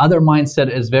 The other mindset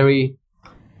is very,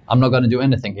 I'm not going to do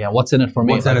anything. Yeah, what's in it for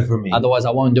me? What's in it for me? Otherwise,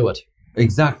 I won't do it.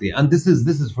 Exactly. And this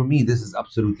is for me, this is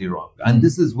absolutely wrong. And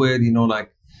this is where, you know, like,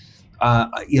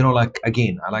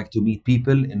 again, I like to meet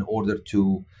people in order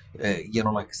to, you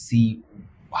know, like see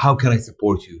how can I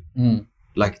support you?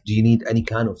 Like, do you need any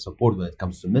kind of support when it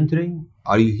comes to mentoring?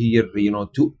 Are you here, you know,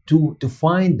 to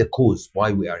find the cause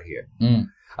why we are here?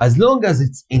 As long as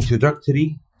it's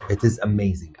introductory, it is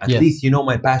amazing. At least you know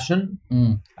my passion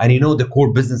and you know the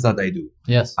core business that I do.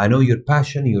 Yes. I know your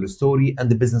passion, your story, and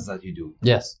the business that you do.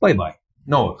 Yes. Bye-bye.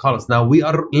 No, khalas, now we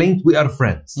are linked, we are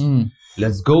friends.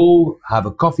 Let's go have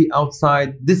a coffee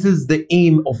outside. This is the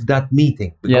aim of that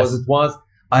meeting because it was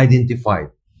identified.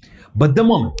 But the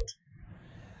moment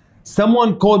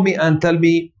someone called me and tell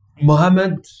me,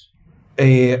 Mohamed,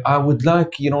 I would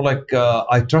like, you know, like,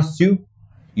 I trust you.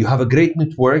 You have a great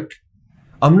network.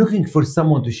 I'm looking for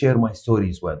someone to share my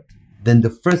stories with. Then the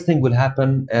first thing will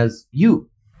happen is you.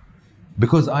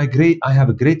 Because I have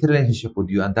a great relationship with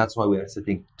you, and that's why we are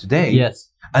sitting today. Yes.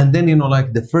 And then, you know,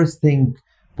 like the first thing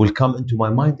will come into my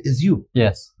mind is you.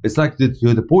 Yes. It's like the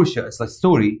Porsche, it's a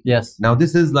story. Yes. Now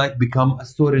this is like become a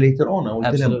story later on. I will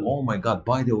tell him, Absolutely. oh my God,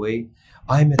 by the way,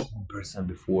 I met one person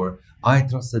before. I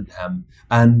trusted him,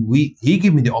 and he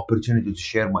gave me the opportunity to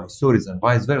share my stories, and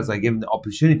vice versa. I gave him the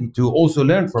opportunity to also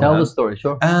learn from him. Tell the story,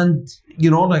 sure. And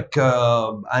you know, like,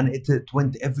 and it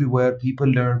went everywhere. People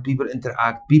learn, people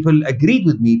interact, people agreed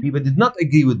with me, people did not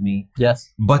agree with me.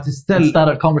 Yes. But still, It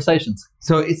started conversations.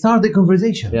 so it started the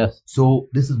conversation. Yes. So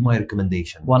this is my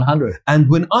recommendation. 100. And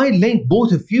when I link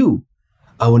both of you,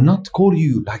 I will not call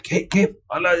you like, hey, Kev,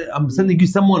 I'm sending you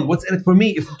someone. What's in it for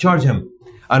me if you charge him?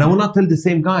 And I will not tell the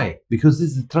same guy because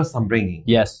this is the trust I'm bringing.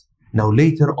 Yes. Now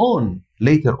later on,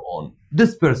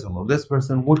 this person or this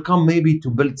person will come maybe to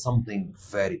build something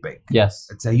very big. Yes.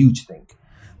 It's a huge thing.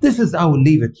 This is, I will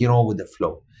leave it, you know, with the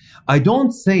flow. I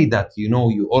don't say that, you know,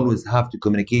 you always have to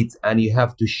communicate and you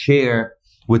have to share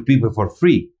with people for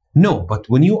free. No, but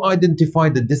when you identify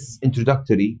that this is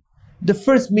introductory, the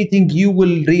first meeting you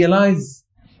will realize,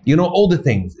 you know, all the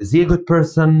things. Is he a good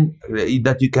person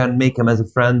that you can make him as a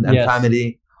friend and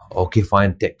family? Okay,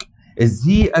 fine, tick. Is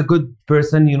he a good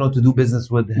person, you know, to do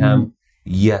business with him?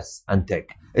 Yes, and tick.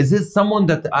 Is this someone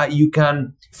that you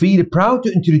can feel proud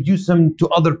to introduce him to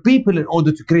other people in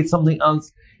order to create something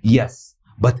else? Yes.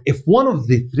 But if one of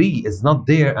the three is not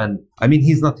there, and I mean,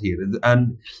 he's not here,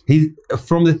 and he's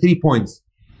from the 3 points,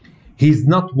 he's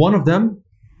not one of them,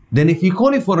 then if you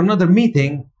call him for another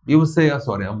meeting, you will say, oh,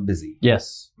 sorry, I'm busy.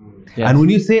 Yes. Yes. And when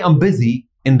you say I'm busy,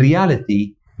 in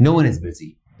reality, no one is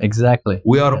busy. Exactly.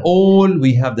 We are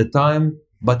we have the time,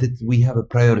 but we have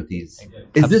priorities.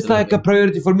 Is this like a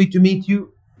priority for me to meet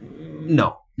you?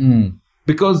 No.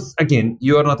 Because again,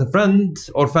 you are not a friend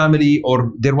or family,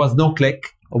 or there was no click.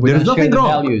 There is nothing wrong.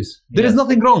 Values. There is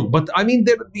nothing wrong. But I mean,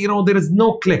 there is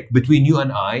no click between you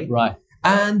and I. Right.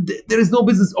 And there is no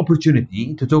business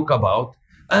opportunity to talk about.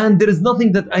 And there is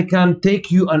nothing that I can take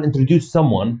you and introduce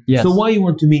someone. Yes. So why you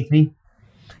want to meet me?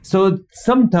 So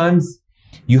sometimes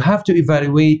you have to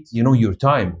evaluate, you know, your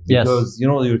time. Because, you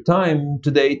know, your time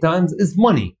today times is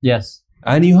money. Yes.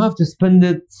 And you have to spend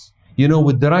it, you know,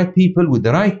 with the right people, with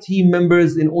the right team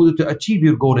members in order to achieve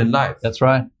your goal in life. That's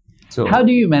right. So how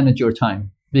do you manage your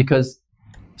time? Because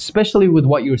especially with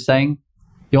what you're saying,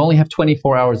 you only have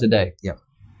 24 hours a day. Yeah.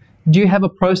 Do you have a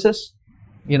process?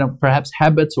 You know, perhaps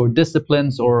habits or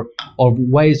disciplines or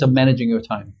ways of managing your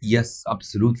time? Yes,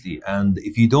 absolutely. And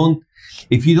if you don't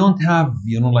have,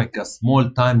 you know, like a small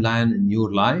timeline in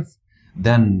your life,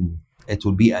 then it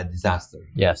will be a disaster.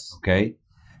 Yes. Okay.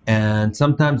 And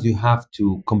sometimes you have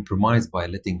to compromise by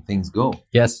letting things go.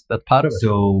 Yes, that's part of it.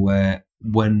 So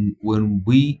when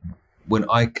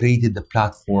I created the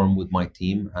platform with my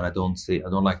team, and I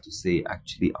don't like to say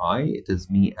actually it is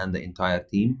me and the entire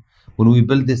team. When we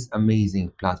build this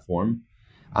amazing platform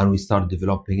and we start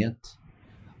developing it,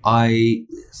 I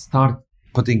start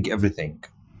putting everything.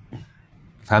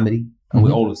 Family, and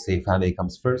we always say family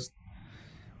comes first.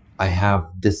 I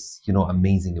have this, you know,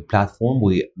 amazing platform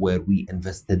where we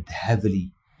invested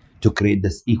heavily to create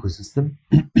this ecosystem.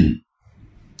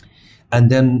 And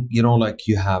then, you know, like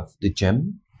you have the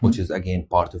gym, which is again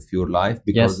part of your life,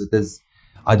 because it is,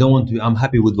 I don't want to, I'm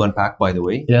happy with 1 pack, by the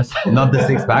way. Yes. Not the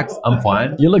 6 packs. I'm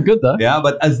fine. You look good though. Yeah.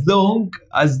 But as long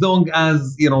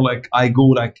as, you know, like I go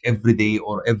like every day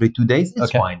or every 2 days,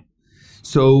 it's fine.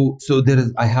 So there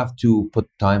is, I have to put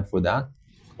time for that.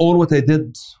 Or what I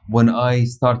did when I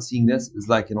start seeing this is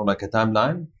like, you know, like a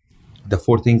timeline, the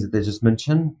 4 things that I just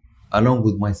mentioned, along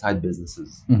with my side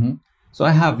businesses. So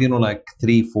I have, you know, like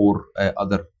 3-4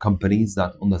 other companies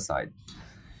that on the side.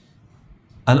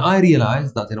 And I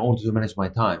realized that in order to manage my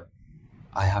time,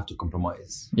 I have to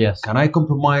compromise. Yes. Can I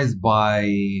compromise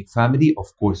by family?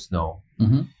 Of course, no.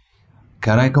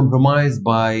 Can I compromise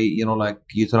by, you know, like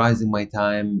utilizing my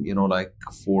time, you know, like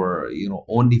for, you know,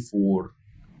 only for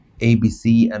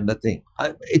ABC and that thing?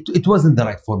 It wasn't the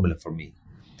right formula for me.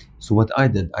 So what I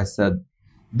did, I said,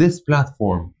 this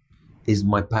platform is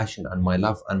my passion and my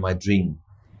love and my dream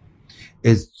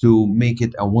is to make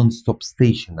it a one-stop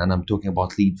station. And I'm talking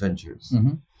about Lead Ventures,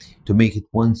 to make it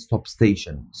one-stop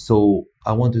station. So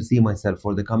I want to see myself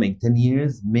for the coming 10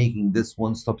 years, making this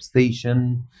one-stop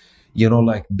station, you know,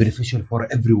 like beneficial for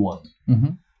everyone.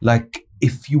 Like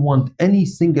if you want any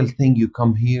single thing, you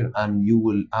come here and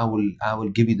I will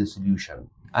give you the solution.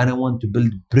 And I want to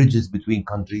build bridges between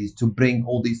countries to bring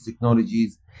all these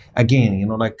technologies. Again, you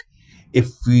know, like if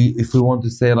we want to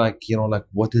say like, you know, like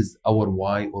what is our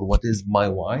why or what is my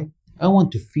why, I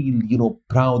want to feel, you know,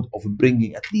 proud of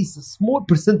bringing at least a small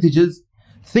percentages,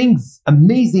 things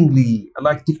amazingly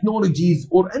like technologies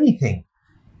or anything,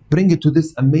 bring it to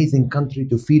this amazing country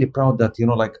to feel proud that, you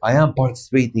know, like I am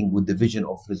participating with the vision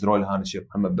of His Royal Highness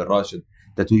Mohamed bin Rashid,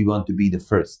 that we want to be the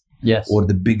first. Yes. Or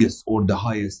the biggest or the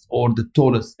highest or the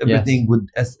tallest, everything with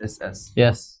SSS.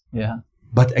 Yes. Yeah.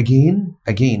 But again,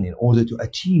 in order to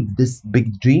achieve this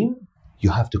big dream,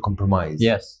 you have to compromise.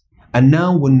 Yes. And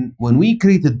now when we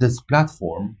created this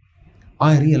platform,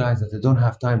 I realized that I don't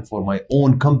have time for my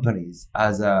own companies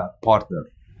as a partner.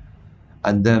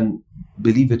 And then,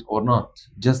 believe it or not,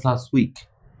 just last week,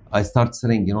 I started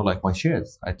selling, you know, like my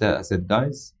shares. I said,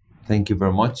 guys, thank you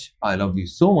very much. I love you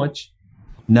so much.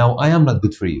 Now I am not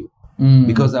good for you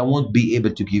because I won't be able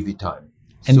to give you time.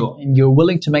 And you're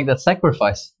willing to make that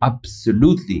sacrifice?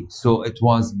 Absolutely. So it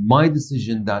was my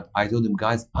decision that I told them,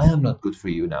 guys, I am not good for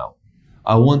you now.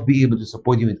 I won't be able to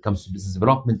support you when it comes to business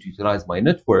development, to utilize my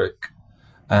network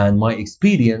and my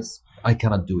experience. I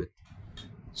cannot do it.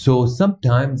 So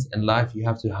sometimes in life, you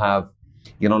have to have,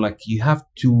 you know, like you have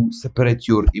to separate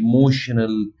your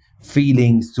emotional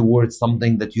feelings towards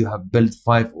something that you have built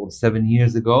 5 or 7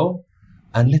 years ago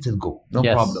and let it go. No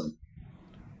problem.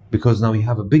 Because now you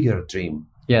have a bigger dream.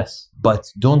 Yes. But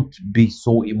don't be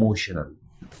so emotional.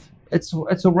 It's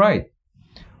all right.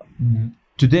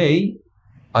 Today,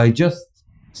 I just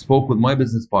spoke with my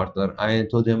business partner. I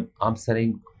told him I'm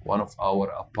selling one of our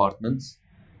apartments,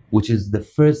 which is the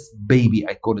first baby,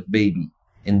 I call it baby,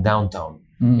 in downtown.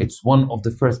 It's one of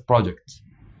the first projects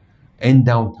in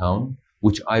downtown,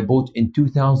 which I bought in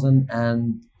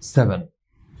 2007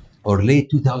 or late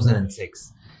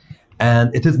 2006.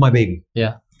 And it is my baby.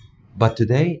 Yeah. But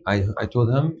today, I told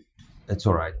him, it's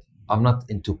all right. I'm not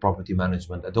into property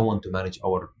management. I don't want to manage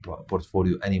our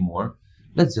portfolio anymore.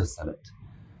 Let's just sell it.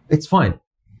 It's fine.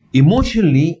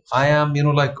 Emotionally, I am, you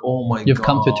know, like, oh my God. You've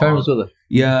come to terms with it.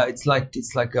 Yeah, it's like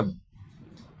a,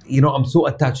 you know, I'm so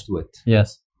attached to it.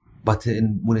 Yes. But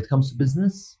when it comes to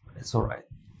business, it's all right.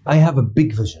 I have a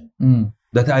big vision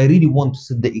that I really want to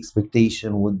set the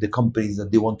expectation with the companies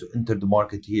that they want to enter the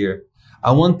market here.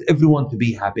 I want everyone to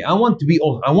be happy. I want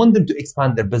them to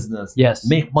expand their business,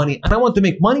 make money, and I want to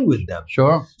make money with them.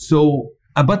 Sure. So,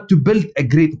 but to build a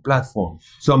great platform.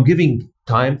 So I'm giving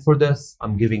time for this.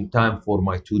 I'm giving time for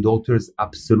my 2 daughters,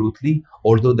 absolutely.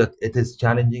 Although that it is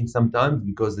challenging sometimes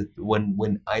because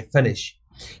when I finish,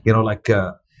 you know, like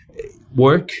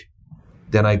work,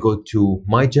 then I go to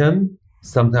my gym.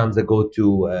 Sometimes I go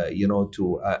to, you know,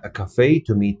 to a cafe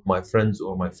to meet my friends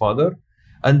or my father.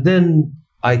 And then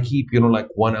I keep, you know, like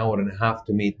 1.5 hours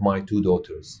to meet my 2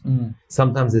 daughters.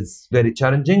 Sometimes it's very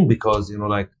challenging because, you know,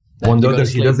 like one daughter,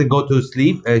 she doesn't go to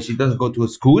sleep. She doesn't go to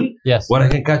school. Yes. Where I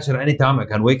can catch her anytime. I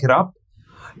can wake her up.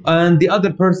 And the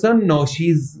other person, no,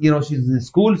 she's in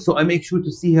school. So I make sure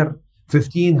to see her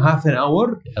half an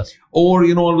hour. Yes. Or,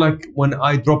 you know, like when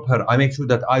I drop her, I make sure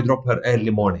that I drop her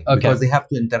early morning. Okay. Because they have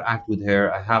to interact with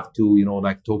her. I have to, you know,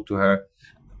 like talk to her.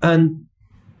 And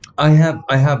I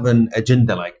have an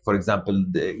agenda, like, for example,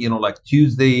 you know, like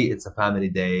Tuesday, it's a family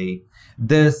day.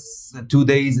 This 2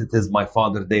 days, it is my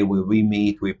Father Day where we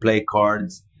meet, we play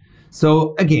cards.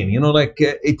 So again,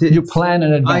 You plan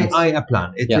in advance. I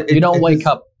plan. You don't wake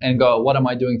up and go, what am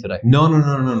I doing today?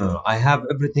 No. I have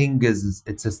everything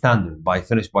it's a standard. I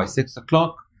finish by 6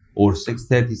 o'clock or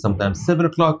 6:30, sometimes 7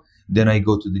 o'clock. Then I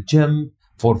go to the gym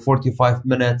for 45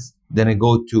 minutes. Then I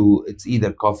go to, it's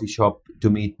either coffee shop to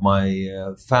meet my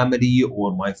family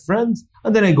or my friends.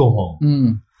 And then I go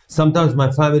home. Sometimes my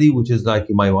family, which is like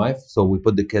my wife. So we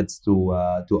put the kids to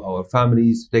our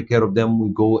families, take care of them. We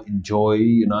go enjoy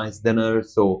a nice dinner.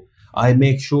 So I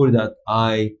make sure that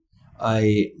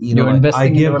you're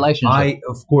investing in the relationship.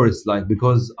 Of course,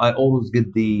 because I always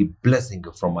get the blessing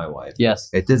from my wife. Yes.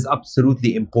 It is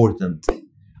absolutely important.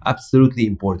 Absolutely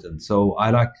important. So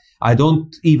I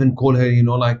don't even call her,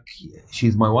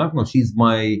 she's my wife. No, she's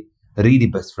my really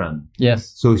best friend.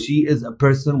 Yes. So she is a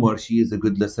person where she is a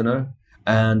good listener.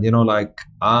 And,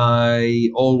 I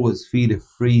always feel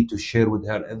free to share with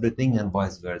her everything and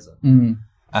vice versa.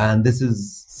 And this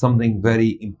is something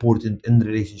very important in the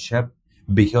relationship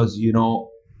because,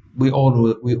 we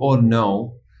all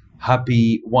know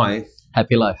happy wife,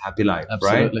 happy life. right?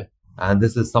 Absolutely. And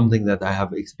this is something that I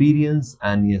have experienced.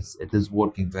 And yes, it is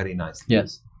working very nicely.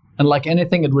 Yes. And like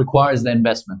anything, it requires the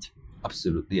investment.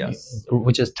 Absolutely, yes.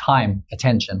 Which is time,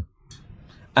 attention.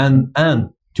 And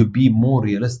to be more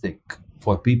realistic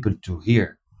for people to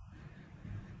hear.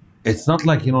 It's not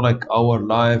like, our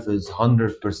life is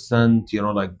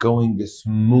 100%, going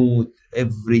smooth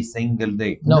every single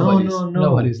day.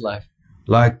 Nobody's life.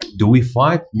 Do we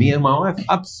fight, me and my wife?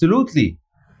 Absolutely.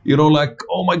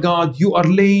 Oh my God, you are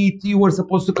late. You were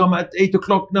supposed to come at 8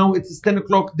 o'clock. Now it's 10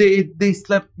 o'clock. They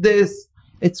slept this.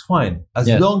 It's fine. As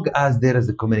long as there is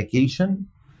a communication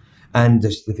and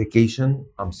justification.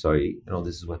 I'm sorry,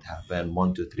 this is what happened,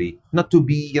 1, 2, 3. Not to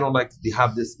be, they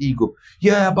have this ego.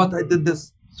 Yeah, but I did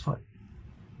this. It's fine.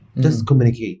 Just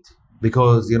communicate.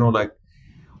 Because,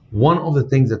 one of the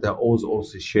things that I always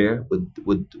also share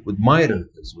with my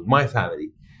relatives, with my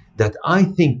family, that I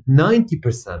think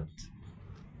 90%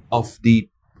 of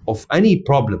any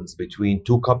problems between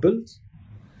two couples,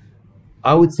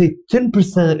 I would say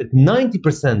 10%,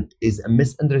 90% is a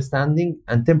misunderstanding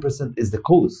and 10% is the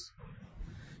cause.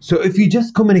 So if you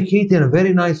just communicate in a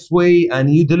very nice way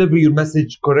and you deliver your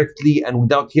message correctly and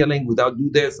without yelling, without do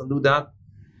this and do that,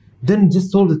 then just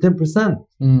solve the 10%.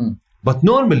 But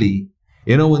normally,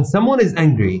 when someone is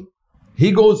angry,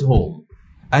 he goes home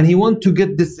and he wants to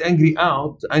get this anger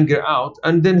out,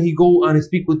 and then he go and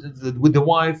speak with the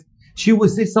wife. She will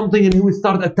say something and he will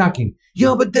start attacking.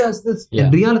 Yeah, but this. Yeah.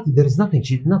 In reality, there is nothing.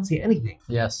 She did not say anything.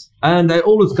 Yes. And I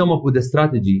always come up with a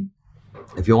strategy.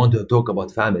 If you want to talk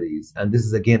about families, and this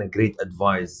is again a great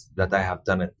advice that I have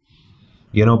done it.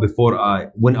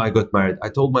 When I got married, I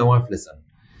told my wife, listen,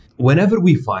 whenever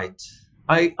we fight,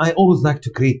 I always like to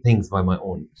create things by my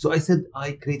own. So I said,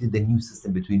 I created a new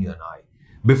system between you and I.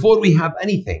 Before we have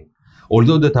anything,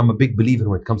 although that I'm a big believer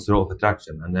when it comes to law of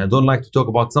attraction, and I don't like to talk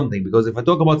about something because if I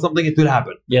talk about something, it will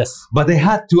happen. Yes. But I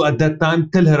had to, at that time,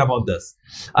 tell her about this.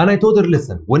 And I told her,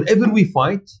 listen, whenever we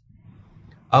fight,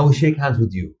 I will shake hands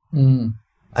with you.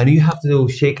 And you have to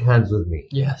shake hands with me.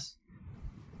 Yes.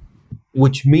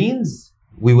 Which means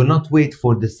we will not wait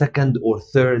for the second or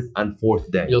third and fourth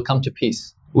day. You'll come to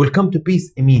peace. We'll come to peace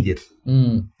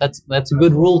immediately. That's a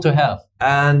good rule to have.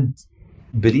 And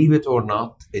believe it or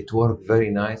not, it worked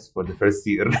very nice for the first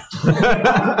year.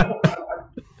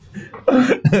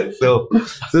 so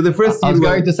the first year I was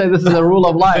going to say this is a rule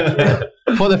of life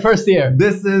for the first year.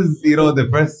 This is, the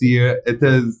first year, it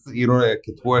is,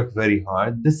 it worked very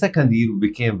hard. The second year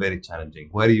became very challenging,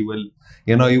 where you will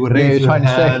raise your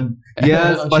hand.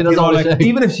 Yes, but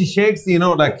even if she shakes,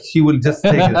 she will just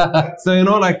take it.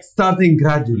 So, starting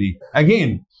gradually.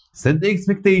 Again, set the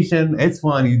expectation. It's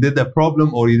fine. You did a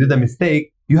problem or you did a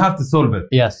mistake. You have to solve it.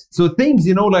 Yes. So things,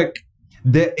 in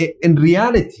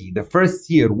reality, the first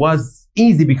year was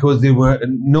easy because there were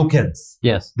no kids.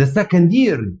 Yes. The second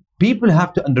year, people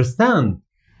have to understand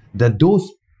that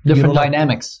those different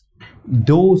dynamics.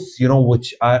 Those,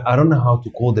 which I don't know how to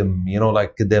call them,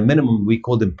 the minimum, we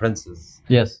call them princes.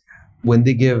 Yes. When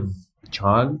they give a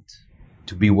child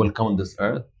to be welcome on this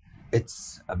earth,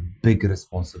 it's a big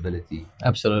responsibility.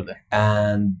 Absolutely.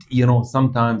 And,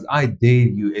 sometimes I dare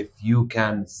you, if you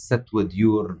can sit with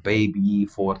your baby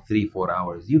for 3-4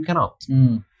 hours, you cannot.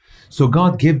 So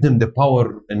God gave them the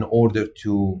power in order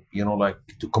to,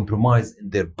 to compromise in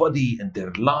their body and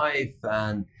their life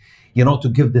and, to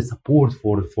give the support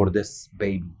for this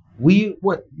baby.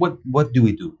 What do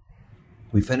we do?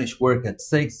 We finish work at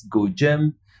 6, go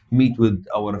gym, meet with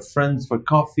our friends for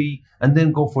coffee, and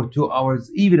then go for 2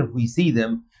 hours. Even if we see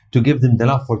them, to give them the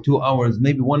love for 2 hours,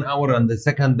 maybe 1 hour, and the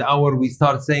second hour we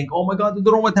start saying, oh my God, I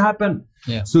don't know what happened.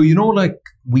 Yeah. So, you know, like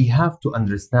we have to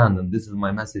understand, and this is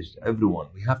my message to everyone,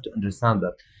 we have to understand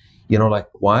that, you know, like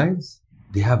wives,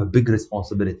 they have a big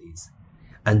responsibilities.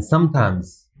 And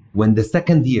sometimes when the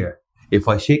second year, if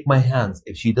I shake my hands,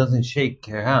 if she doesn't shake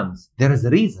her hands, there is a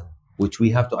reason which we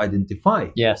have to identify.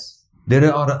 Yes.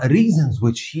 There are reasons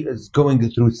which she is going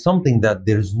through something that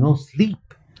there is no sleep.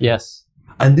 Yes.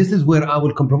 And this is where I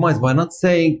will compromise by not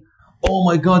saying, oh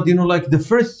my God, you know, like the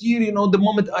first year, you know, the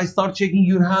moment I start shaking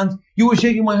your hands, you were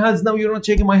shaking my hands, now you're not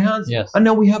shaking my hands. Yes. And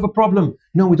now we have a problem.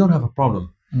 No, we don't have a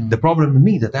problem. The problem in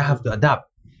me that I have to adapt,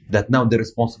 that now the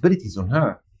responsibilities on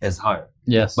her is higher.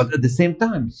 Yes. But at the same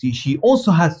time, she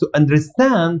also has to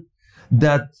understand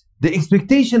that the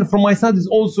expectation from my side is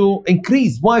also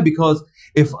increased. Why? Because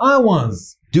if I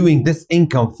was doing this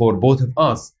income for both of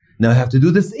us, now I have to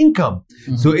do this income.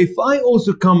 So if I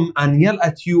also come and yell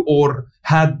at you or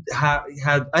had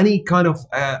any kind of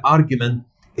argument,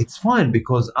 it's fine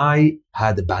because I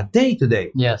had a bad day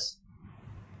today. Yes.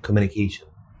 Communication.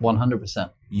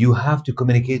 100%. You have to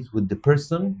communicate with the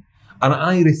person. And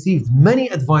I received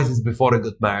many advices before I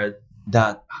got married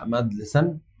that, Hamad,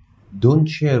 listen, don't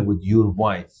share with your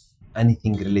wife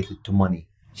anything related to money.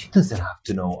 She doesn't have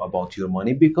to know about your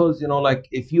money because, you know, like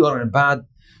if you are in bad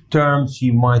terms,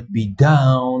 she might be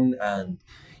down and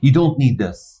you don't need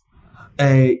this.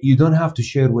 You don't have to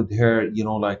share with her, you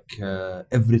know, like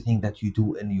everything that you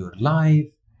do in your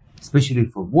life, especially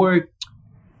for work.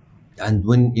 And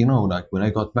when, you know, like when I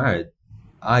got married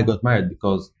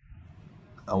because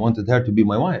I wanted her to be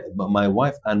my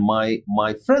wife and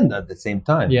my friend at the same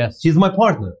time. Yes. She's my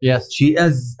partner. Yes. She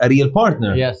is a real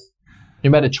partner. Yes. You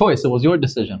made a choice. It was your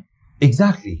decision.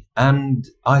 Exactly. And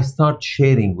I start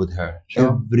sharing with her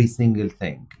every single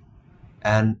thing.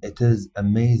 And it is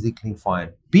amazingly fine.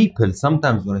 People,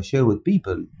 sometimes when I share with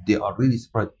people, they are really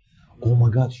surprised. Oh my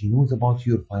God, she knows about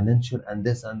your financial and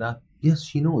this and that. Yes,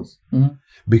 she knows.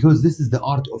 Because this is the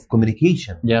art of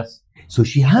communication. Yes. So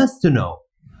she has to know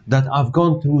that I've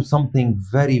gone through something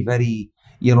very, very,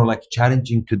 you know, like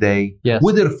challenging today,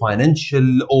 whether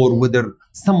financial or whether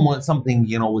something,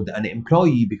 you know, with an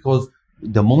employee, because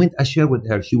the moment I share with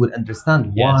her, she will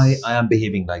understand why I am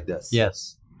behaving like this.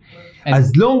 Yes.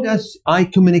 As long as I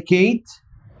communicate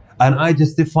and I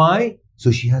justify,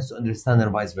 so she has to understand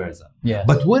and vice versa. Yes.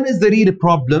 But when is the real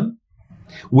problem?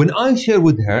 When I share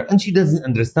with her and she doesn't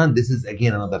understand, this is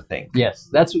again another thing. Yes.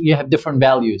 That's, you have different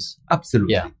values.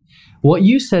 Absolutely. Yeah. What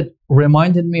you said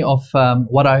reminded me of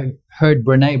what I heard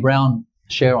Brene Brown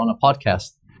share on a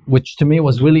podcast, which to me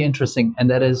was really interesting. And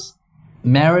that is,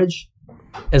 marriage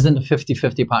isn't a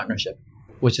 50-50 partnership,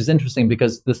 which is interesting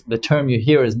because the term you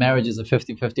hear is marriage is a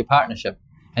 50-50 partnership.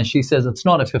 And she says it's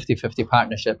not a 50-50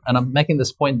 partnership. And I'm making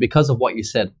this point because of what you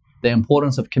said, the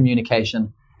importance of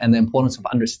communication and the importance of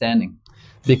understanding.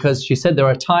 Because she said there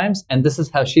are times, and this is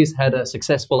how she's had a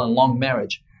successful and long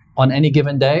marriage. On any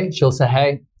given day, she'll say,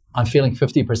 hey, I'm feeling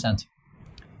 50%.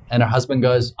 And her husband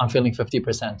goes, I'm feeling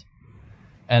 50%.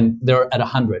 And they're at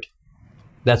 100.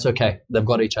 That's okay. They've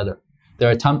got each other. There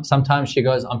are sometimes she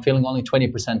goes, I'm feeling only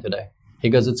 20% today. He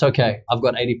goes, it's okay. I've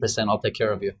got 80%. I'll take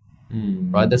care of you.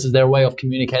 Right? This is their way of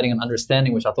communicating and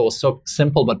understanding, which I thought was so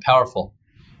simple but powerful.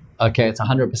 Okay, it's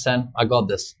 100%. I got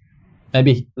this.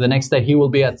 Maybe the next day he will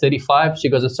be at 35. She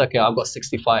goes, it's okay. I've got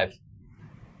 65.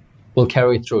 We'll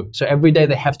carry it through. So every day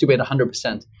they have to be at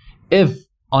 100%. If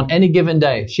on any given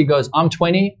day she goes, I'm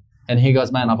 20, and he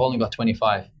goes, man, I've only got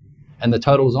 25, and the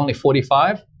total is only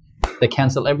 45, they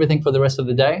cancel everything for the rest of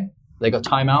the day. They go,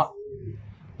 time out.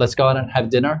 Let's go out and have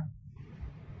dinner.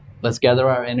 Let's gather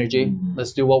our energy.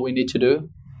 Let's do what we need to do.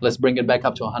 Let's bring it back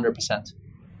up to 100%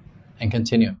 and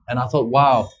continue. And I thought,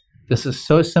 wow, this is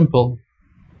so simple,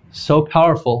 so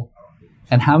powerful.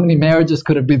 And how many marriages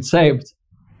could have been saved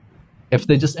if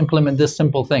they just implement this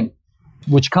simple thing,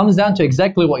 which comes down to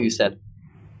exactly what you said,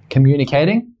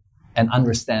 communicating and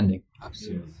understanding.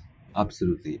 Absolutely.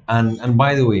 Absolutely. And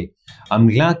by the way, I'm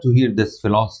glad to hear this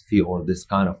philosophy or this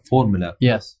kind of formula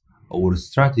or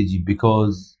strategy,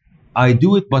 because I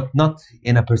do it, but not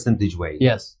in a percentage way.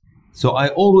 Yes. So I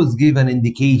always give an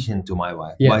indication to my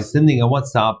wife by sending a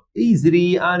WhatsApp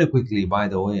easily and quickly. By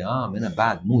the way, I'm in a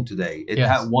bad mood today. It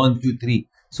had 1, 2, 3.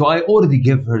 So I already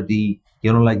give her the,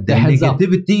 you know, like the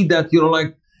negativity that, you know,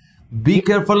 like, be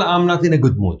careful, I'm not in a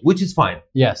good mood, which is fine.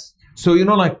 Yes. So, you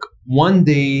know, like one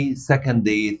day, second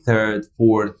day, third,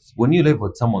 fourth, when you live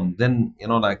with someone, then, you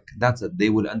know, like that's it. They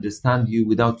will understand you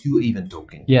without you even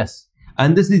talking. Yes.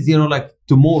 And this is, you know, like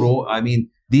tomorrow, I mean,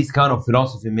 These kind of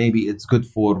philosophy, maybe it's good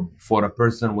for a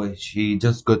person where she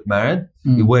just got married,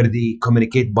 where they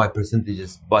communicate by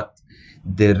percentages, but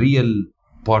the real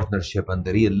partnership and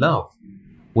the real love,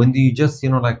 when you just,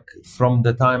 like from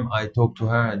the time I talk to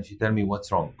her and she tell me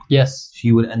what's wrong, yes,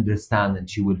 she will understand and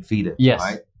she will feel it, yes,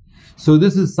 right? So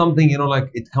this is something, like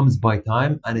it comes by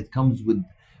time, and it comes with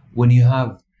when you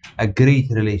have a great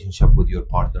relationship with your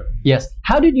partner. Yes.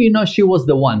 How did you know she was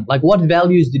the one? Like, what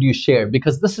values did you share?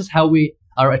 Because this is how we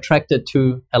are attracted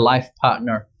to a life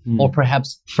partner, or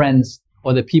perhaps friends,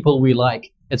 or the people we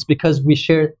like. It's because we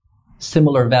share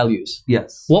similar values.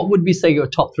 Yes. What would be, say, your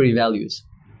top 3 values?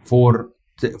 For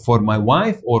my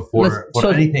wife, or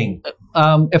for anything?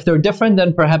 If they're different,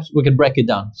 then perhaps we could break it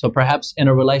down. So perhaps in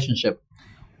a relationship,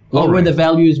 what were the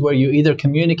values where you either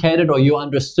communicated or you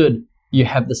understood you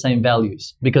have the same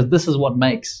values? Because this is what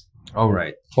makes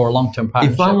for a long-term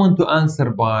partnership. If I want to answer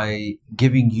by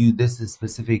giving you this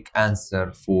specific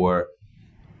answer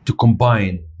to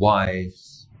combine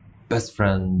wives, best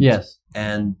friends, yes,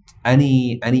 and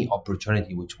any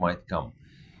opportunity which might come,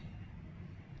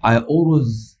 I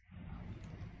always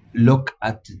look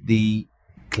at the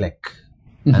click.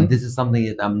 And this is something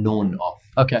that I'm known of.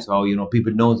 Okay. So,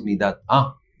 people knows me that,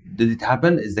 did it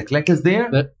happen? Is the click is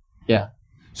there? Yeah.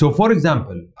 So, for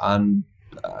example, and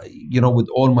with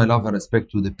all my love and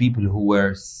respect to the people who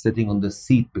were sitting on the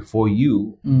seat before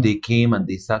you, they came and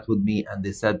they sat with me and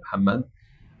they said, Mohamed,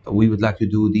 we would like to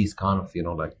do these kind of,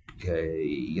 like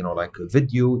a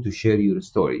video to share your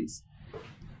stories.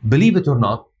 Believe it or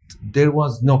not, there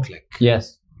was no click.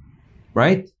 Yes.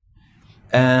 Right?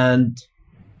 And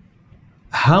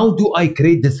how do I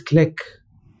create this click?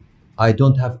 I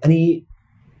don't have any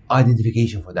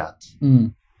identification for that.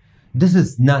 This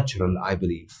is natural, I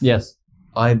believe. Yes.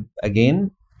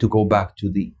 Again, to go back to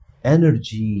the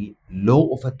energy, law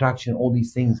of attraction, all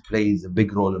these things plays a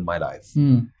big role in my life.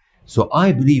 So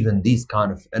I believe in these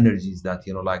kind of energies that,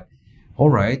 all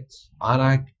right, I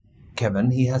like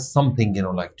Kevin, he has something,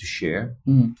 like to share.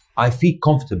 I feel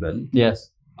comfortable.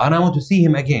 Yes. And I want to see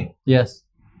him again. Yes.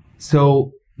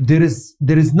 So there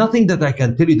is nothing that I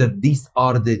can tell you that these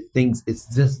are the things. It's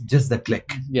just the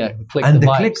click. Yeah,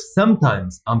 the click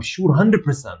sometimes, I'm sure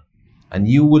 100%, and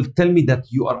you will tell me that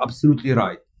you are absolutely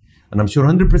right, and I'm sure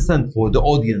 100% for the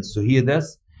audience to hear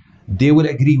this, they will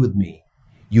agree with me.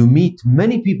 You meet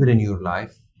many people in your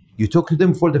life, you talk to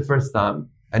them for the first time,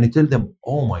 and you tell them,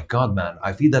 oh my God, man,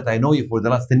 I feel that I know you for the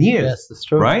last 10 years. Yes, it's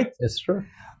true. Right? It's true.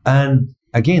 And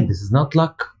again, this is not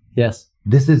luck. Yes.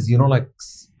 This is,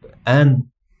 and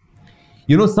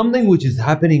something which is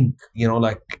happening,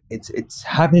 it's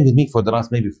happening with me for the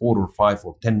last maybe 4 or 5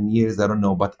 or 10 years, I don't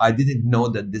know, but I didn't know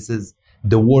that this is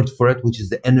the word for it, which is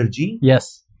the energy.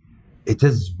 Yes. It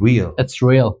is real. It's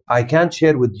real. I can't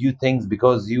share with you things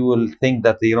because you will think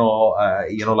that,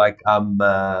 I'm,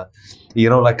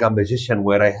 like a magician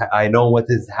where I know what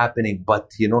is happening. But,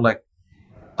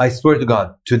 I swear to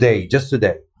God, just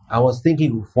today, I was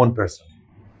thinking of one person.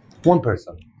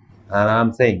 And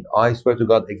I'm saying, I swear to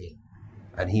God again.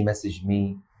 And he messaged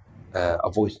me a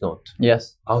voice note.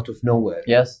 Yes. Out of nowhere.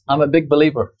 Yes. I'm a big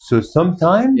believer. So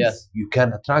sometimes you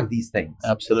can attract these things.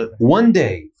 Absolutely. One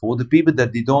day, for the people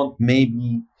that they don't,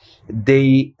 maybe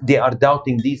they are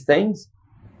doubting these things,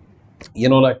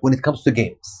 like when it comes to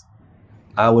games,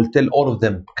 I will tell all of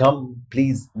them, come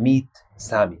please meet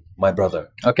Sammy, my brother.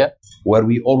 Okay. Where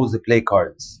we always play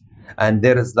cards. And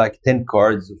there is like 10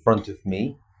 cards in front of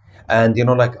me. And,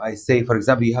 I say, for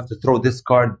example, you have to throw this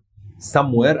card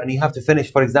somewhere and you have to finish,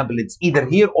 for example, it's either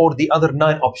here or the other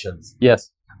 9 options.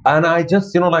 Yes. And I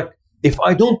just, if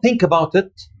I don't think about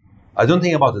it, I will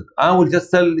just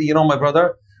tell, my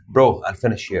brother, bro, I'll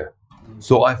finish here.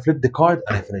 So I flip the card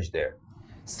and I finish there.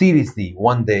 Seriously,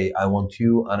 one day I want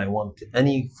you and I want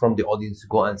any from the audience to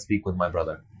go and speak with my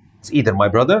brother. It's either my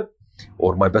brother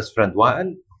or my best friend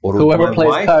Wael or whoever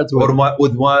plays cards with. Or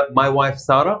my wife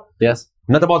Sarra. Yes.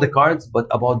 Not about the cards, but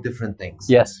about different things.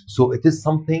 Yes. So it is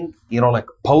something,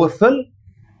 powerful,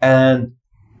 and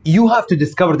you have to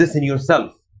discover this in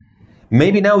yourself.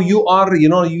 Maybe now you are,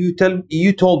 you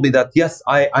told me that, yes,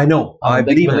 I know, I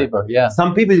believe in it. Yeah.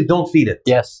 Some people don't feel it.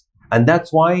 Yes. And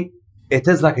that's why it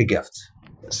is like a gift.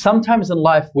 Sometimes in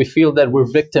life, we feel that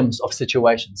we're victims of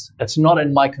situations. It's not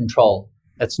in my control.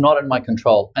 It's not in my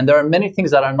control. And there are many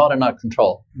things that are not in our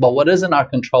control. But what is in our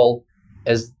control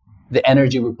is the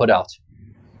energy we put out.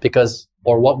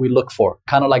 Or what we look for.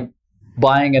 Kind of like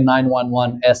buying a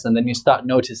 911S and then you start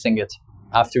noticing it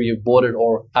after you've bought it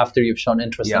or after you've shown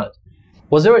interest in it.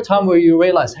 Was there a time where you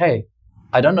realized, hey,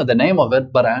 I don't know the name of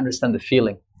it, but I understand the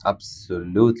feeling?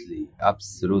 Absolutely.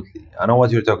 Absolutely. I know what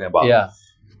you're talking about. Yeah.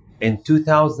 In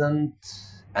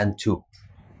 2002,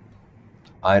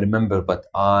 I remember, but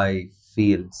I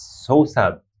feel so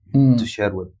sad to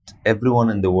share with everyone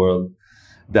in the world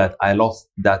that I lost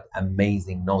that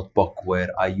amazing notebook where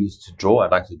I used to draw. I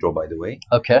like to draw, by the way.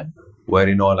 Okay. Where,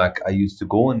 you know, like I used to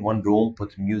go in one room,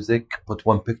 put music, put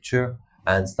one picture,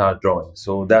 and start drawing.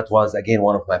 So that was, again,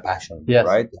 one of my passions,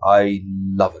 right? I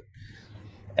love it.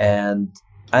 And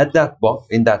in that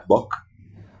book,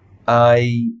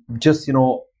 I just, you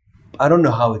know, I don't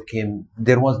know how it came.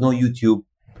 There was no YouTube,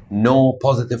 no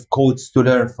positive quotes to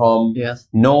learn from,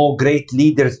 no great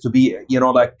leaders to be, you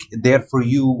know, like there for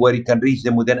you where you can reach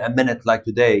them within a minute like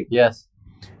today. Yes.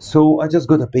 So I just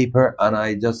got a paper and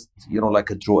I just, you know,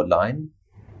 like I drew a line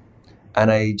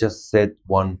and I just said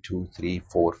 1, 2, 3,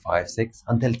 4, 5, 6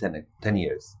 until 10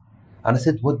 years. And I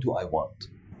said, what do I want?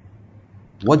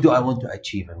 What do I want to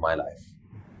achieve in my life?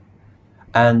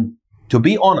 And to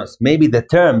be honest, maybe the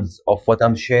terms of what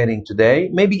I'm sharing today,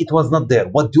 maybe it was not there.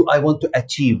 What do I want to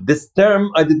achieve? This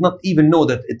term, I did not even know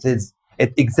that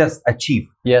it exists, achieve.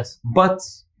 Yes. But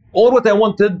all what I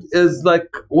wanted is like,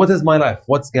 what is my life?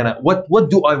 What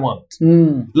do I want?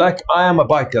 Like, I am a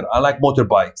biker. I like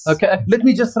motorbikes. Okay. Let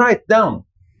me just write down.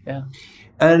 Yeah.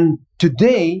 And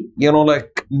today, you know,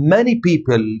 like many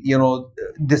people, you know,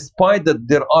 despite that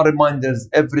there are reminders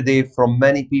every day from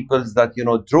many people that, you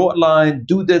know, draw a line,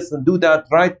 do this and do that,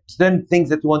 write 10 things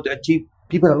that you want to achieve.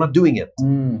 People are not doing it.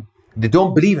 They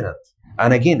don't believe in it.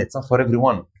 And again, it's not for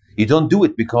everyone. You don't do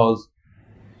it because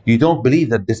you don't believe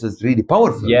that this is really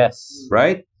powerful. Yes.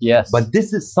 Right? Yes. But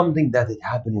this is something that it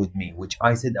happened with me, which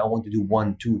I said I want to do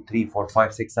 1, 2, 3, 4,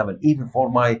 5, 6, 7, even for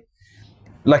my,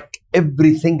 like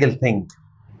every single thing.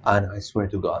 And I swear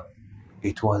to God,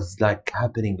 it was like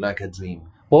happening like a dream.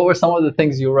 What were some of the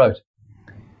things you wrote?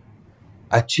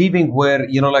 Achieving where,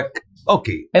 you know, like,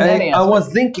 okay, I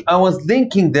was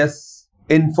linking this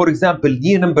in, for example,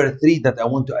 year number 3 that I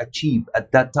want to achieve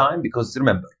at that time, because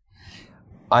remember,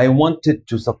 I wanted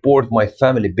to support my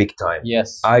family big time.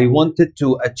 Yes. I wanted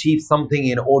to achieve something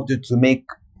in order to make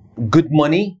good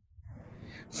money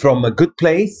from a good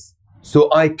place. So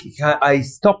I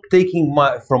stopped taking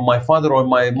from my father or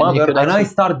my mother and I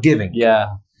start giving. Yeah.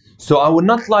 So I will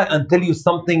not lie and tell you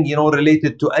something, you know,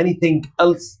 related to anything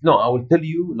else. No, I will tell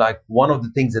you, like, one of the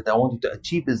things that I wanted to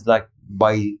achieve is, like,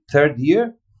 by 3rd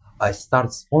year, I start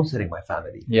sponsoring my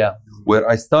family. Yeah. Where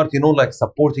I start, you know, like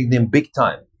supporting them big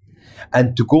time.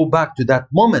 And to go back to that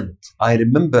moment, I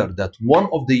remember that one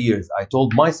of the years I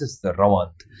told my sister, Rawan,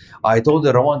 I told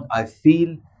her, Rawan, I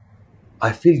feel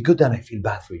good and I feel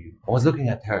bad for you. I was looking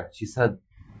at her. She said,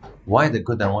 why the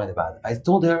good and why the bad? I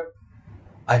told her,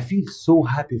 I feel so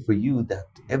happy for you that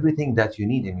everything that you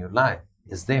need in your life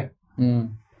is there.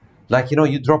 Like, you know,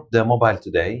 you drop the mobile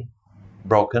today,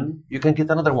 broken, you can get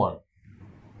another one.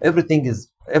 Everything is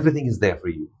there for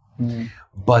you.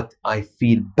 But I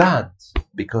feel bad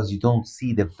because you don't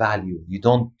see the value. You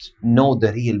don't know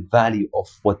the real value of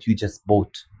what you just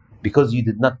bought because you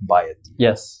did not buy it.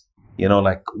 Yes. You know,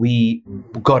 like, we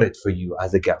got it for you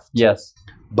as a gift. Yes.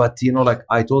 But, you know, like,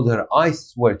 I told her, I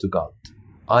swear to God,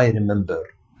 I remember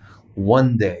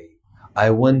one day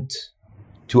I went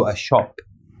to a shop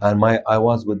and I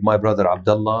was with my brother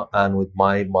Abdullah and with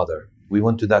my mother. We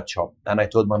went to that shop and I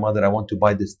told my mother, I want to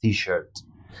buy this t-shirt.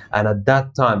 And at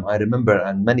that time, I remember,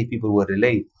 and many people will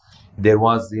relate, there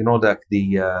was, you know, like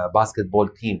the basketball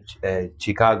team,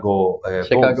 Chicago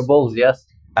Bulls, yes.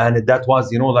 And that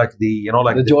was, you know, like the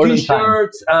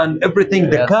t-shirts and everything,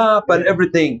 the cap and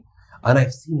everything. And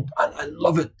I've seen it and I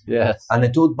love it. Yes. And I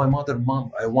told my mother,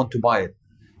 Mom, I want to buy it.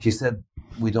 She said,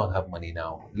 we don't have money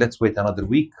now. Let's wait another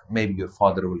week. Maybe your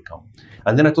father will come.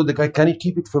 And then I told the guy, can you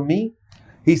keep it for me?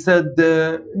 He said,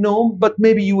 no, but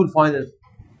maybe you will find it.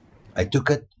 I took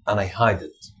it and I hid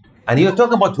it. And you're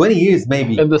talking about 20 years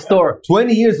maybe. In the store.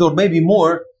 20 years or maybe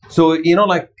more. So, you know,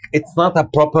 like, it's not a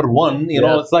proper one. You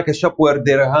know, it's like a shop where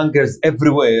there are hangers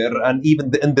everywhere and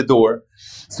even in the door.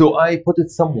 So I put it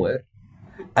somewhere.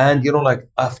 And, you know, like,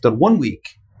 after 1 week,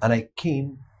 and I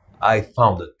came, I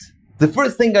found it. The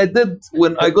first thing I did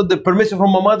when I got the permission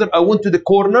from my mother, I went to the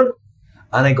corner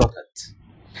and I got it.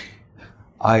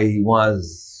 I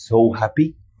was so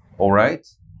happy, all right?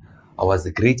 I was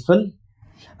grateful.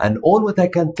 And all what I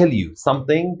can tell you,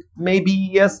 something, maybe,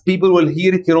 yes, people will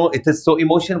hear it, you know, it is so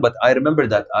emotional, but I remember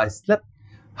that I slept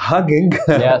hugging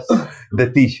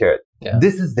the t-shirt. Yeah.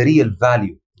 This is the real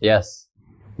value. Yes.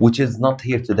 Which is not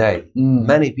here today.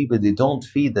 Many people, they don't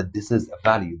feel that this is a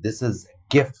value. This is a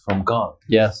gift from God.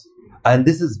 Yes. And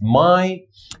this is my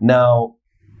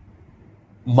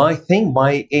thing,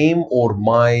 my aim, or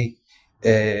my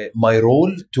my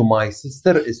role to my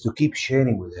sister is to keep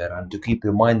sharing with her and to keep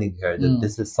reminding her that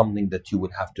this is something that you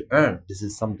will have to earn. This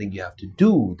is something you have to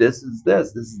do. This is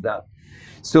that.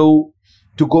 So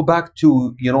to go back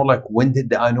to, like, when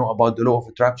did I know about the law of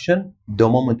attraction? The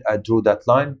moment I drew that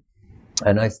line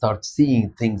and I start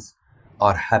seeing things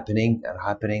are happening.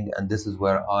 And this is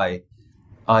where I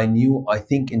knew, I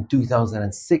think in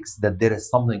 2006, that there is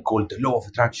something called the law of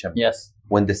attraction. Yes.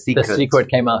 When the secret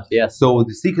came out, yes. So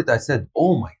the secret, I said,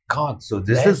 oh my God, so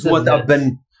this is what I've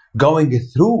been going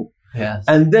through. Yes.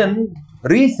 And then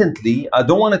recently, I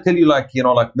don't want to tell you like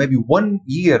maybe 1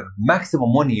 year,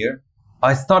 maximum 1 year,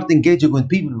 I start engaging with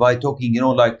people by talking,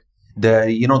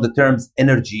 the terms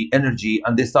energy,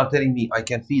 and they start telling me I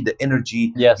can feel the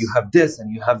energy. Yes. You have this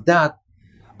and you have that.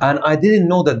 And I didn't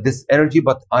know that this energy,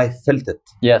 but I felt it.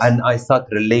 Yes. And I start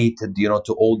related,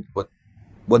 to all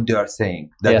what they are saying,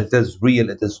 that it is real,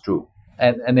 it is true.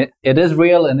 And it is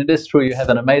real and it is true. You have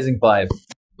an amazing vibe.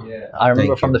 Yeah. I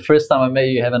remember from the first time I met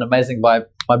you, you have an amazing vibe.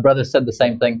 My brother said the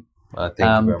same thing thank you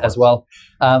very much. as well.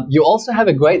 You also have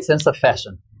a great sense of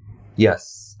fashion.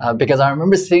 Yes. Because I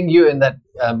remember seeing you in that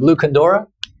blue Condora.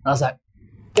 And I was like,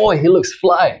 boy, he looks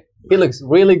fly. He looks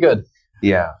really good.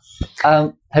 Yeah.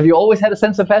 Have you always had a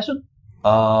sense of fashion?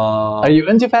 Are you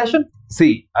into fashion?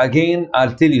 See, again,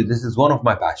 I'll tell you, this is one of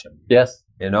my passion. Yes.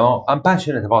 I'm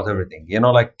passionate about everything.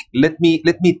 Let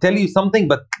me tell you something,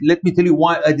 but let me tell you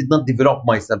why I did not develop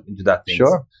myself into that thing.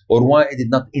 Sure. Or why I did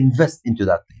not invest into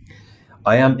that thing.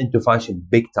 I am into fashion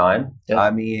big time. Yes.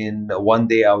 I mean, one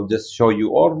day I'll just show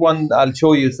you, I'll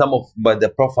show you some of the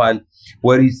profile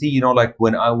where you see,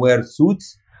 when I wear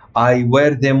suits, I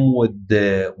wear them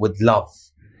with love.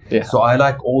 Yeah. So I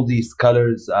like all these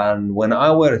colors, and when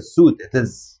I wear a suit, it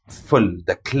is full.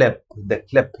 The clip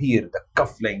here, the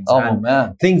cufflinks,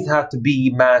 Man. Things have to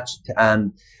be matched.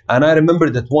 And I remember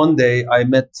that one day I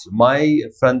met my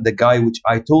friend, the guy which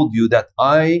I told you that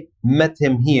I met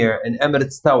him here in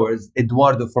Emirates Towers,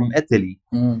 Eduardo from Italy,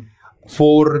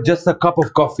 for just a cup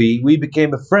of coffee. We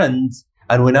became friends,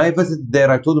 and when I visited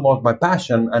there, I told him about my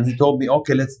passion, and he told me,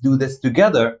 okay, let's do this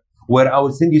together, where I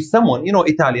will send you someone,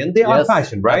 Italian, they are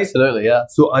fashion, right? Absolutely, yeah.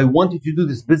 So I wanted to do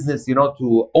this business,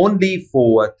 to only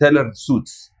for tailored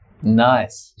suits.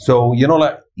 Nice. So,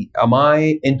 am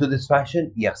I into this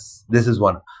fashion? Yes, this is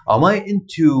one. Am I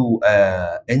into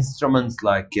instruments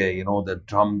like, the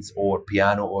drums or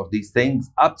piano or these things?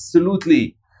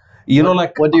 Absolutely.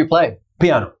 What do you play?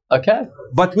 Piano. Okay.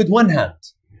 But with one hand.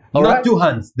 All Not right. two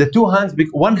hands. The two hands,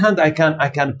 one hand I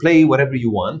can play whatever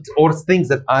you want, or things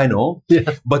that I know.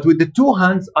 Yeah. But with the two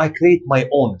hands, I create my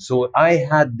own. So I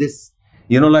had this,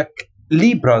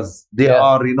 Libras, they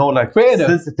are, creative.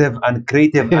 sensitive and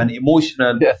creative and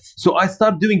emotional. Yes. So I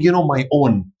start doing, my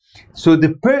own. So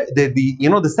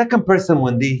the second person,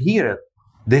 when they hear it,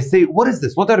 they say, what is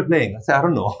this? What are you playing? I say, I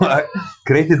don't know.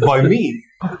 Created by me.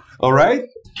 All right.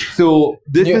 So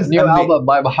this is new album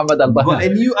by Mohamed a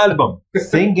new album.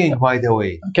 Singing, by the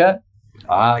way. Okay.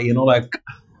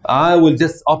 I will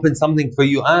just open something for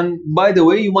you. And by the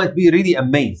way, you might be really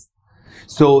amazed.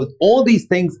 So all these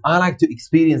things, I like to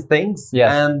experience things.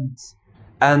 Yes.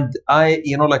 And I,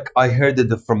 I heard it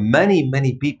from many,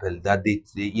 many people that they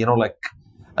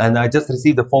and I just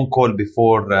received a phone call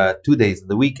before 2 days,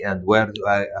 the weekend, where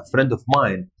a friend of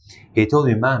mine, he told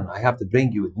me, man, I have to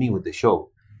bring you with me with the show.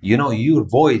 Your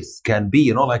voice can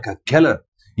be, like a killer.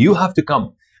 You have to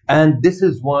come. And this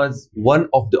was one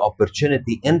of the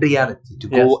opportunity in reality to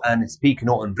go and speak,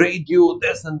 on radio,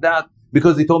 this and that,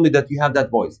 because he told me that you have that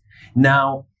voice.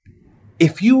 Now,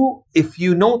 if you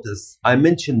notice, I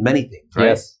mentioned many things, right?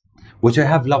 Yes. Which I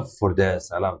have love for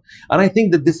this. I love, and I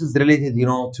think that this is related,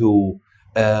 to,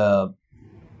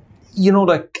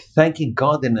 thanking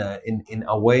God in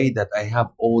a way that I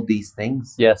have all these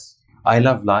things. Yes. I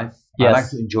love life. Yes. I like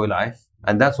to enjoy life.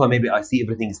 And that's why maybe I see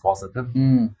everything is positive.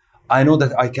 I know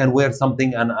that I can wear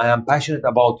something, and I am passionate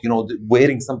about,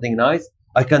 wearing something nice.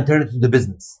 I can turn it into the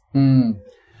business.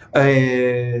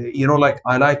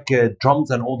 I like drums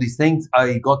and all these things.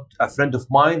 I got a friend of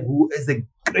mine who is a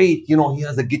great, he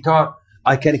has a guitar.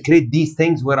 I can create these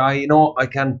things where I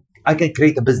can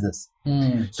create a business.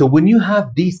 So when you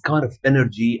have these kind of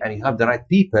energy and you have the right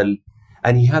people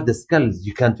and you have the skills,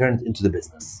 you can turn it into the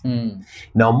business.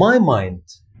 Now, my mind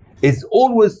is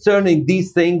always turning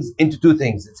these things into two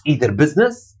things. It's either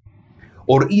business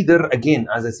or either, again,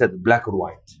 as I said, black or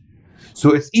white.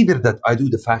 So it's either that I do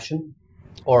the fashion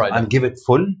or and give it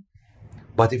full.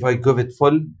 But if I give it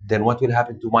full, then what will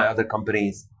happen to my other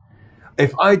companies?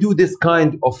 If I do this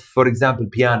kind of, for example,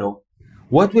 piano,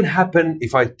 what will happen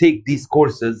if I take these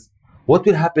courses? What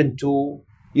will happen to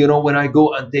you know, when I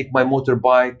go and take my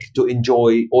motorbike to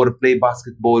enjoy or play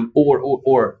basketball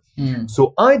or.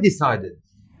 So I decided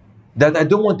that I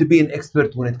don't want to be an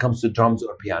expert when it comes to drums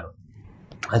or piano.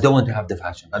 I don't want to have the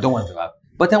fashion. I don't want to have,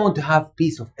 but I want to have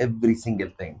piece of every single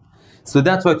thing. So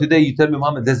that's why today you tell me,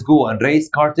 Mohamed, let's go and race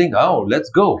karting. Oh, let's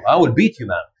go. I will beat you,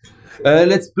 man.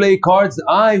 Let's play cards.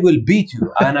 I will beat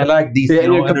you. And I like these, you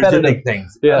know, energetic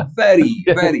things. Yeah. Very,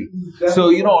 very. So,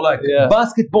 you know, like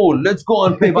basketball. Let's go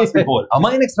and play basketball. Am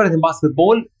I an expert in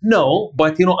basketball? No.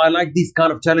 But, you know, I like these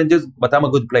kind of challenges. But I'm a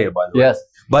good player, by the way. Yes.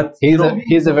 But, you know.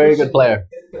 He's a very good player.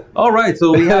 All right.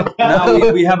 So we have,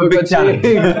 now we have a big challenge.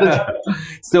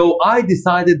 So I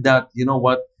decided that, you know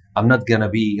what, I'm not going to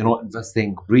be, you know,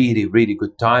 investing really, really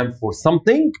good time for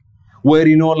something where,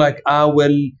 you know, like I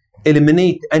will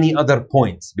eliminate any other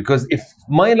points, because if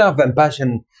my love and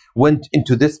passion went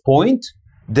into this point,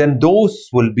 then those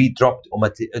will be dropped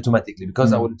automatically,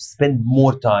 because I will spend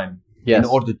more time in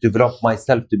order to develop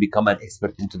myself to become an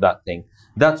expert into that thing.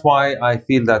 That's why I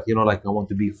feel that, you know, like I want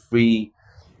to be free,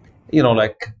 you know,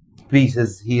 like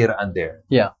pieces here and there.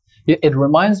 Yeah. It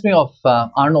reminds me of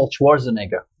Arnold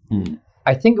Schwarzenegger.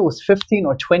 I think it was 15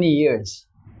 or 20 years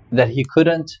that he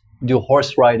couldn't do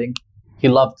horse riding. He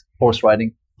loved horse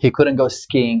riding. He couldn't go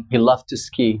skiing. He loved to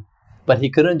ski, but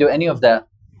he couldn't do any of that.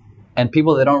 And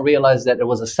people, they don't realize that it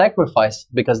was a sacrifice,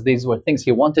 because these were things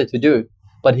he wanted to do,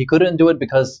 but he couldn't do it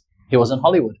because he was in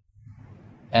Hollywood.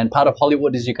 And part of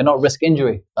Hollywood is you cannot risk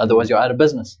injury. Otherwise, you're out of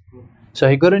business. So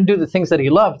he couldn't do the things that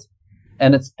he loved.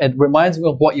 And it reminds me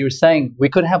of what you were saying. We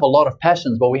could have a lot of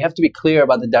passions, but we have to be clear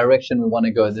about the direction we want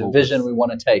to go, the vision we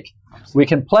want to take. We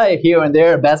can play here and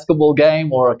there a basketball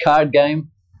game or a card game,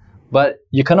 but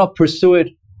you cannot pursue it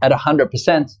at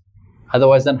 100%.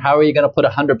 Otherwise, then how are you going to put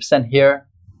 100% here?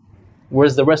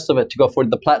 Where's the rest of it to go for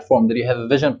the platform that you have a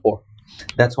vision for?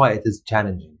 That's why it is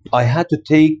challenging. I had to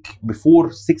take,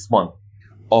 before 6 months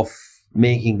of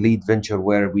making Lead Venture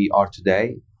where we are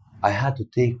today, I had to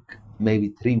take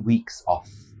maybe 3 weeks off.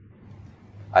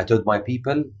 I told my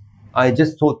people, I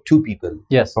just told 2 people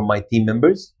from my team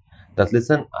members that,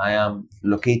 listen, I am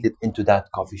located into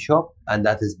that coffee shop and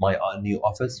that is my new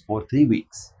office for 3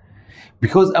 weeks.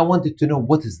 Because I wanted to know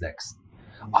what is next.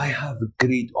 I have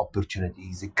great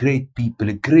opportunities, great people,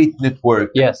 a great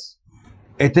network. Yes.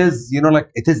 It is, you know, like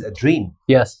it is a dream.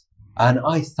 Yes. And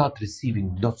I start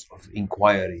receiving lots of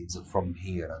inquiries from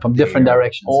here. From different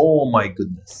directions. Oh my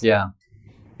goodness. Yeah.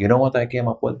 You know what I came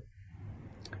up with?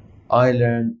 I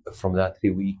learned from that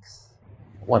 3 weeks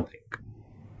one thing.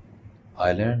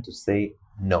 I learned to say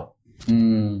no.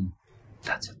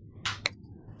 That's it.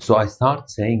 So I start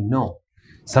saying no.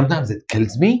 Sometimes it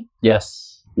kills me.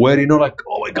 Yes. Where, you know, like,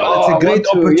 oh my God, it's a great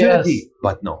opportunity.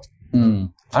 But no.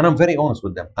 And I'm very honest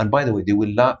with them. And by the way, they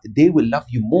will love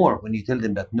you more when you tell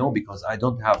them that no, because I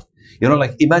don't have, you know,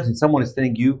 like imagine someone is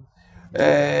telling you,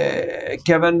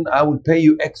 Kevin, I will pay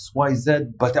you X, Y, Z,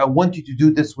 but I want you to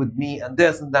do this with me and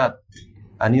this and that.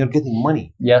 And you're getting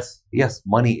money. Yes. Yes,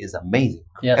 money is amazing.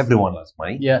 Yes. Everyone loves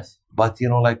money. Yes. But, you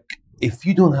know, like if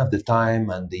you don't have the time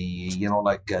and the, you know,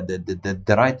 like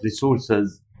the right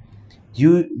resources,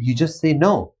 you just say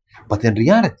no. But in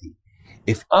reality,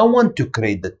 if I want to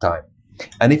create the time,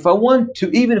 and if I want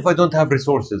to, even if I don't have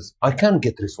resources, I can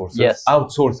get resources,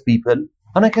 outsource people,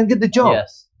 and I can get the job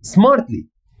smartly.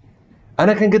 And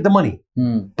I can get the money.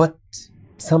 But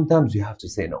sometimes you have to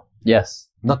say no. Yes.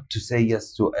 Not to say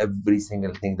yes to every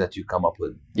single thing that you come up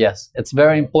with. Yes. It's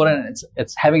very important.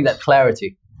 It's having that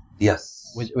clarity.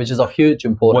 Yes. Which is of huge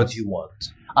importance. What you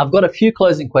want. I've got a few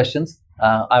closing questions.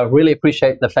 I really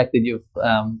appreciate the fact that you've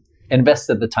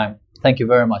invested the time. Thank you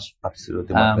very much.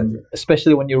 Absolutely. My pleasure.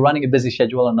 Especially when you're running a busy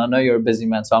schedule, and I know you're a busy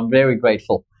man, so I'm very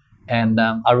grateful. And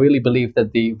I really believe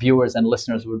that the viewers and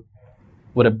listeners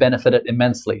would have benefited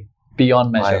immensely.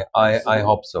 Beyond measure. I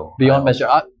hope so. Beyond measure.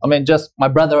 I mean, just my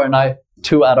brother and I,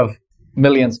 2 out of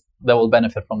millions that will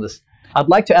benefit from this. I'd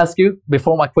like to ask you,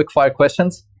 before my quick fire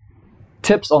questions,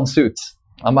 tips on suits.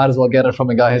 I might as well get it from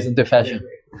a guy who's into fashion.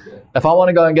 If I want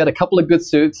to go and get a couple of good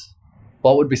suits,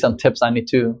 what would be some tips I need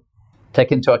to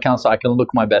take into account so I can look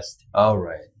my best? All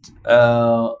right.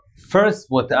 First,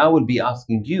 what I will be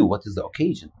asking you, what is the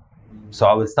occasion? So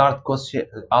I will start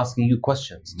asking you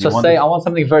questions. So say I want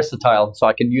something versatile so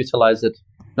I can utilize it.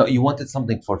 No, you wanted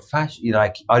something for fashion.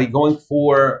 Like, are you going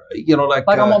for, you know, like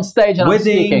I'm on stage and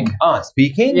wedding? I'm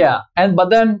speaking. Speaking? Yeah. But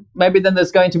then maybe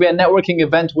there's going to be a networking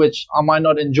event which I might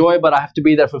not enjoy, but I have to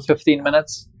be there for 15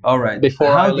 minutes. All right.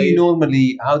 Before how do you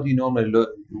normally look?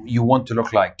 You want to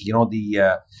look like, you know,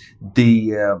 the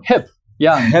hip,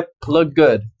 young, hip, look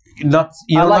good. not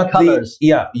you I know, like not colors.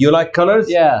 you like colors.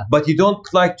 Yeah. But you don't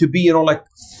like to be like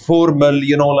formal.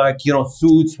 Like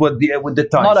suits with the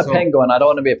tie. Not a penguin. I don't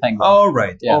want to be a penguin. All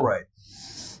right. Yeah. All right.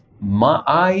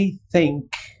 I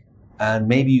think, and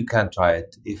maybe you can try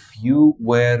it. If you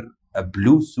wear a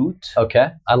blue suit.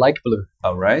 Okay. I like blue.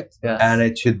 All right. Yes. And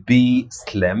it should be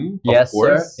slim. Yes, of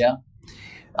course. sir. Yeah.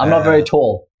 I'm not very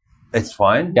tall. It's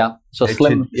fine. Yeah. So it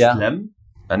slim. Should be Yeah. Slim.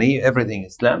 And everything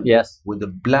is slim. Yes. With a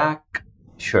black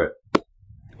shirt.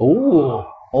 Oh.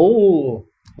 Oh.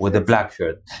 With a black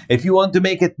shirt. If you want to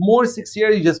make it more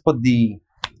sexier, you just put the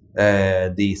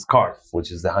scarf,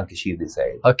 which is the handkerchief, they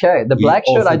say. Okay. The black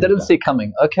shirt I didn't black. see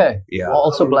coming. Okay. Yeah.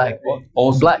 Also black.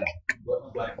 Also black.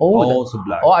 Oh, also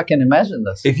black. Oh, I can imagine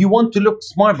this. If you want to look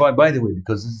smart, by the way,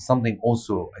 because this is something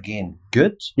also, again,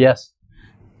 good, Yes.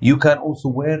 you can also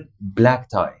wear black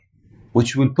tie,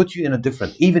 which will put you in a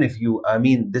different, even if you,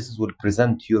 this will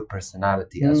present your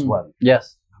personality as well.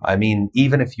 Yes.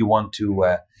 Even if you want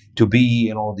to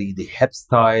be, the hip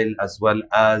style as well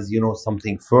as,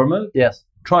 something formal. Yes.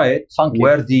 Try it. Funky.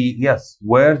 Wear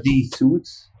the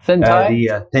suits. Thin tie.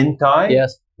 The thin tie.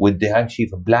 Yes. With the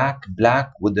handkerchief black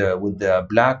with the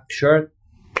black shirt.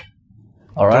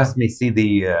 All right. Trust me, see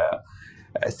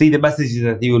the messages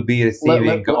that you will be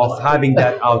receiving of having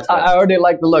that outfit. I already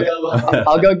like the look.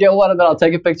 I'll go get one and then I'll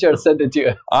take a picture and send it to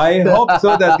you. I hope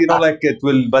so that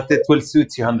it will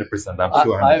suit you 100%. I'm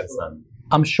sure 100%.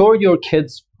 I'm sure your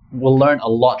kids will learn a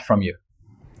lot from you.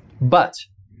 But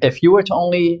if you were to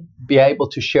only be able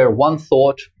to share one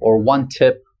thought or one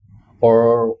tip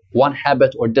or one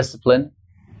habit or discipline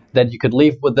that you could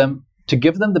leave with them to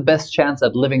give them the best chance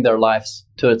at living their lives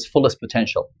to its fullest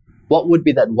potential, what would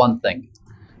be that one thing?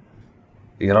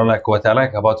 What I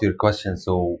like about your question,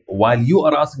 so while you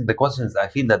are asking the questions, I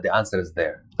feel that the answer is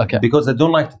there. Okay. Because I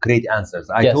don't like to create answers.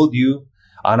 I told you,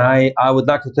 and I would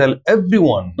like to tell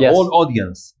everyone, all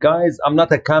audience, guys, I'm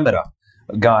not a camera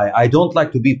guy. I don't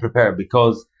like to be prepared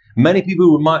because many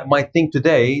people might think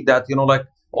today that,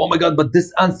 oh my God, but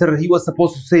this answer, he was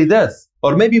supposed to say this.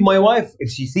 Or maybe my wife,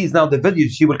 if she sees now the video,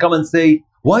 she will come and say,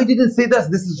 why didn't say this?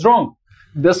 This is wrong.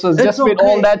 This was just been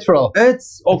all natural.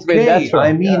 It's okay. Natural.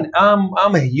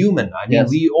 I'm a human.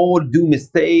 We all do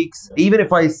mistakes. Even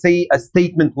if I say a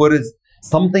statement where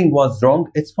something was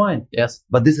wrong, it's fine. Yes.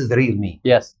 But this is the real me.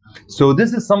 Yes. So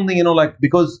this is something,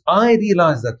 because I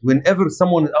realize that whenever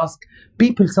someone asks,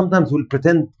 people sometimes will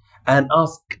pretend and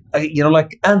ask,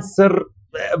 answer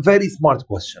a very smart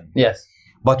question. Yes.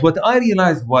 But what I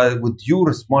realized with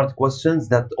your smart questions,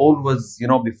 that always,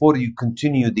 before you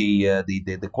continue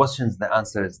the questions, the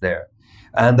answer is there.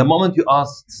 And the moment you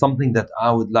ask something that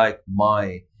I would like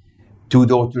my two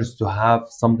daughters to have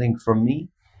something from me,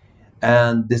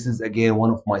 and this is again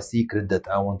one of my secrets that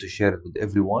I want to share with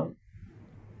everyone,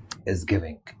 is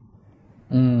giving.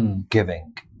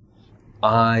 Giving.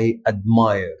 I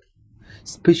admire,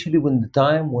 especially when the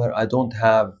time where I don't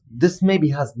have, this maybe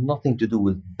has nothing to do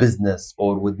with business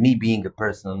or with me being a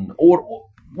person or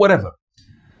whatever.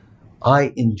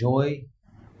 I enjoy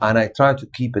and I try to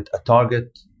keep it a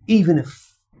target, even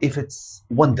if it's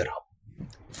 1 dirham,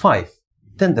 5,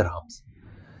 10 dirhams.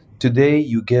 Today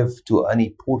you give to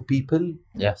any poor people,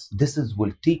 yes, this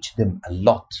will teach them a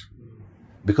lot,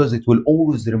 because it will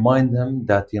always remind them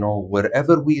that,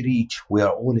 wherever we reach, we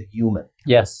are all human.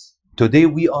 Yes. Today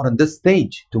we are on this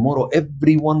stage. Tomorrow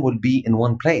everyone will be in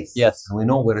one place. Yes. And we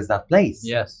know where is that place.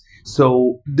 Yes.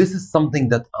 So this is something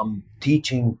that I'm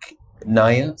teaching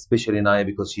Naya, especially Naya,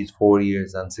 because she's 4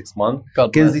 years and 6 months.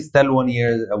 Kenzie's still 1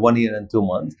 year and 2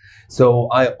 months. So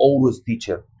I always teach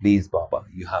her, please, Baba,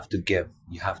 you have to give.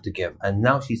 You have to give. And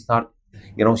now she start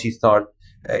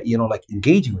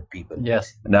engaging with people.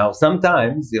 Yes. Now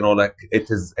sometimes, it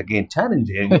is again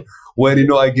challenging where,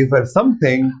 I give her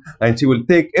something and she will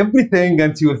take everything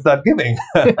and she will start giving.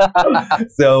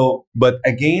 So, but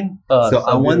again,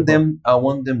 I want them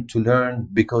to learn,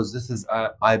 because this is,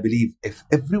 I believe, if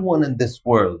everyone in this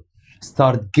world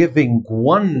start giving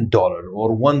 $1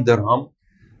 or 1 dirham,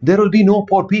 there will be no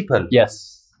poor people.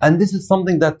 Yes. And this is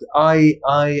something that I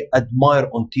admire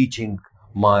on teaching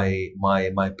my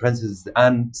princesses,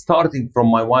 and starting from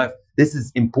my wife. This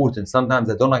is important. Sometimes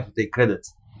I don't like to take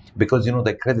credits, because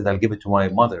the credit I'll give it to my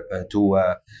mother, to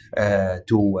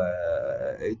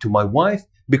my wife,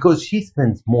 because she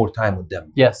spends more time with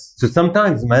them. Yes. So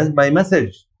sometimes my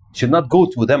message should not go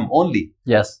to them only.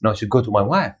 Yes. No, it should go to my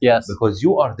wife. Yes. Because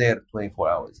you are there 24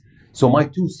 hours. So my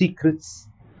 2 secrets,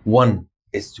 one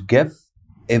is to give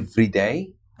every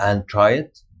day and try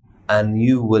it, and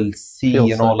you will see,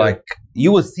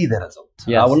 you will see the result.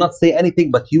 Yes. I will not say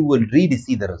anything, but you will really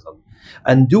see the result.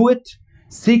 And do it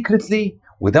secretly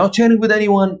without sharing with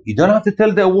anyone. You don't have to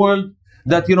tell the world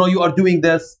that, you know, you are doing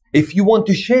this. If you want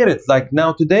to share it, like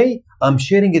now today, I'm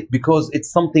sharing it because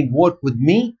it's something worked with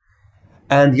me,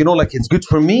 and, you know, like, it's good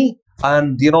for me.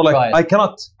 And, you know, like, Right.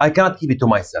 I cannot keep it to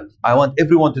myself. I want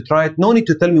everyone to try it. No need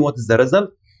to tell me what is the result.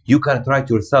 You can try it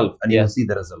yourself and you will see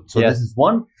the result. So this is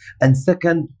one. And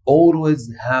second, always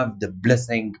have the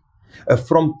blessing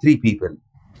from three people: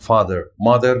 father,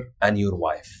 mother, and your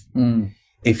wife.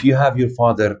 If you have your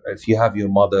father, if you have your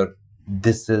mother,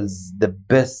 this is the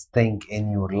best thing in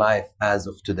your life as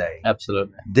of today.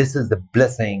 Absolutely. This is the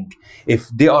blessing. If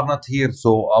they are not here,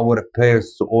 so our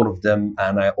prayers to all of them.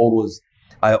 And I always,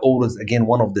 again,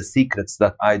 one of the secrets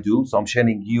that I do, so I'm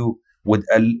sharing you with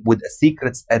a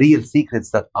secrets, a real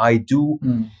secrets that I do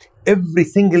every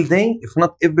single day, if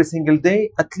not every single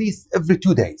day, at least every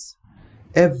 2 days.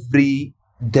 Every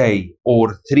day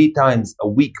or 3 times a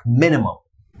week minimum,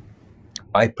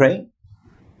 I pray.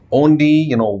 Only,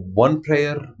 you know, one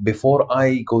prayer before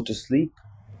I go to sleep,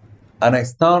 and I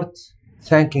start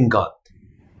thanking God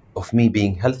of me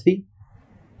being healthy,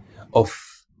 of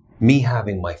me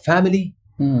having my family,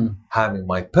 having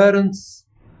my parents.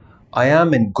 I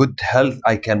am in good health.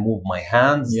 I can move my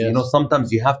hands. You know,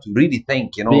 sometimes you have to really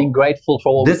think, you know. Being grateful for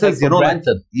all this is, you know,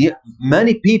 granted. Like,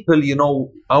 many people, you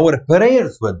know, our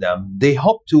prayers with them, they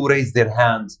hope to raise their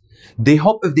hands. They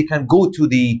hope if they can go to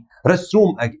the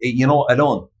restroom, you know,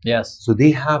 alone. Yes. So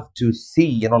they have to see,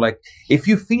 you know, like, if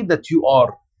you feel that you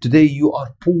are, today you are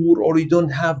poor or you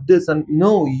don't have this, and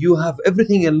no, you have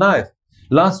everything in life.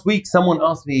 Last week, someone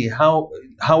asked me, how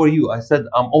are you? I said,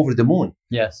 I'm over the moon.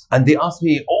 Yes. And they asked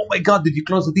me, oh my God, did you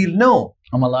close the deal? No.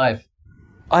 I'm alive.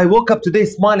 I woke up today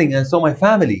smiling and saw my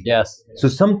family. Yes. So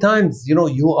sometimes, you know,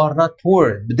 you are not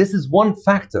poor. But this is one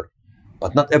factor,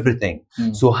 but not everything.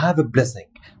 So have a blessing.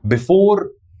 Before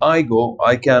I go,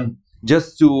 I can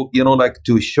just to, you know, like,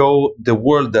 to show the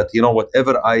world that, you know,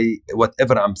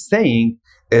 whatever I'm saying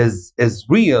is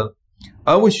real.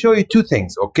 I will show you 2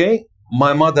 things, okay?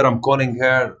 My mother, I'm calling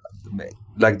her,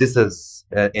 like, this is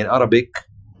in Arabic,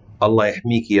 Allah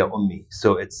yahmiki ya ummi.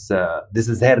 So it's, this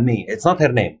is her name. It's not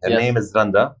her name. Her name is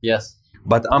Randa. Yes.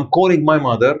 But I'm calling my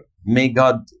mother, may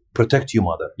God protect you,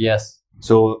 mother. Yes.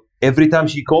 So every time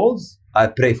she calls, I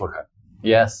pray for her.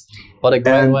 Yes. What a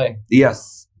great way.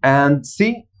 Yes. And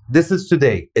see, this is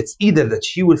today. It's either that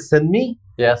she will send me,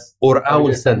 or I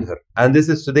will send her. And this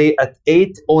is today at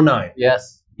 8:09.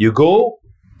 Yes. You go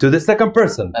to the second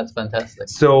person. That's fantastic.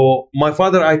 So my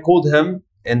father, I called him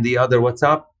in the other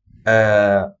WhatsApp,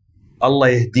 Allah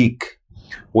yahdik,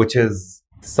 which is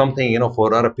something, you know,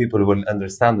 for other people will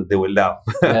understand that they will laugh.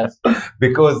 Yes.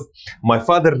 Because my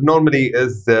father normally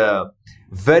is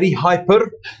very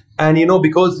hyper, and, you know,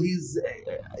 because he's,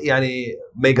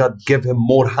 may God give him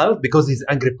more health, because he's an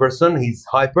angry person, he's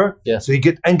hyper. Yes. So he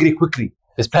get angry quickly.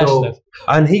 He's passionate.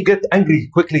 And he get angry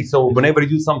quickly. So whenever you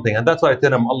do something, and that's why I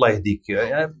tell him, Allah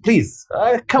yahdik, please,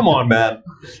 come on, man.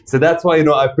 So that's why, you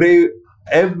know, I pray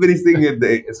every single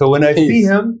day. So when I see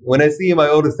him, I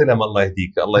always tell him, Allah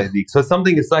yahdik, Allah yahdik. So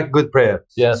something is like good prayer.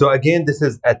 Yeah. So again, this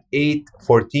is at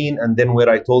 8:14, and then where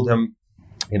I told him,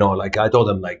 you know, like, I told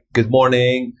him, like, good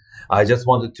morning. I just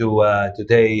wanted to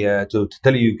today to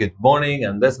tell you good morning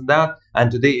and this and that.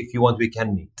 And today, if you want, we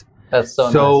can meet. That's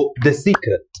so nice. The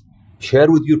secret,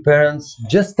 share with your parents.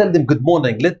 Just tell them good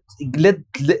morning. Let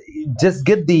just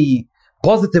get the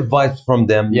positive vibes from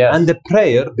them. Yes. And the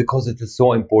prayer, because it is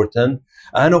so important.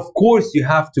 And of course, you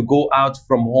have to go out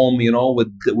from home, you know,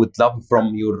 with love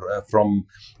from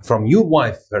your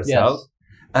wife herself. Yes.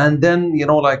 And then, you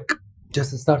know, like,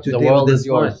 just start your day. The world with is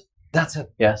yours. That's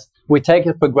it. Yes. We take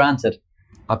it for granted.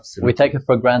 Absolutely. We take it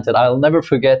for granted. I'll never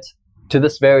forget, to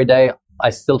this very day, I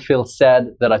still feel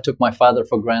sad that I took my father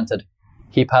for granted.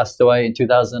 He passed away in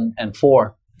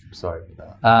 2004. Sorry for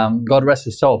that. God rest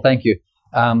his soul. Thank you.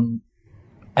 And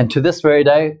to this very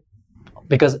day,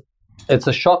 because it's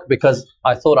a shock, because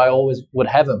I thought I always would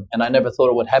have him, and I never thought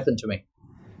it would happen to me.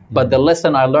 But the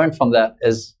lesson I learned from that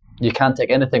is you can't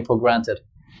take anything for granted.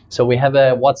 So we have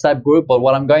a WhatsApp group, but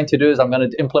what I'm going to do is I'm going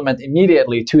to implement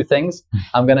immediately 2 things.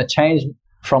 I'm going to change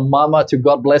from Mama to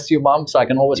God bless you, Mom, so I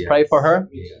can always pray for her.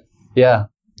 Yeah.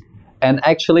 And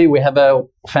actually, we have a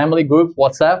family group,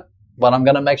 WhatsApp, but I'm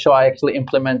going to make sure I actually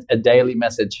implement a daily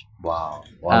message. Wow.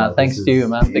 Thanks to you,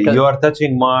 man. Because you are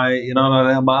touching my, you know,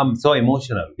 I'm so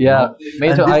emotional. Yeah,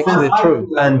 me too. Actually,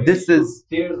 true. And this is,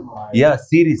 yeah,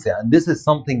 seriously. And this is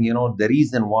something, you know, the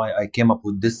reason why I came up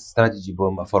with this strategy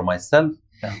for myself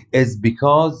is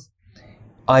because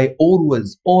I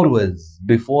always,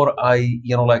 before I,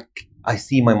 you know, like, I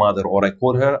see my mother or I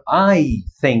call her, I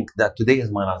think that today is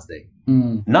my last day.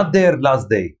 Not their last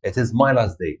day. It is my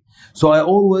last day. So I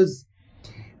always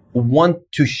want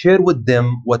to share with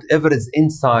them whatever is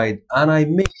inside, and I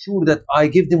make sure that I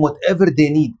give them whatever they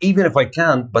need, even if I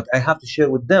can't, but I have to share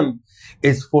with them,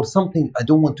 is for something I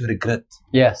don't want to regret.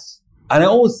 Yes. And I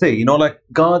always say, you know, like,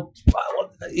 God,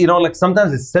 you know, like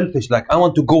sometimes it's selfish, like I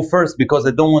want to go first because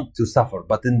I don't want to suffer,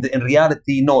 but in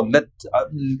reality, no,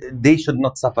 they should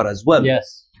not suffer as well.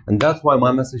 Yes. And that's why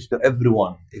my message to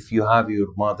everyone, if you have your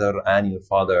mother and your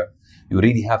father, you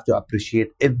really have to appreciate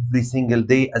every single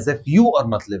day as if you are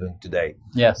not living today.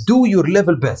 Yes. Do your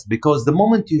level best, because the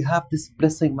moment you have this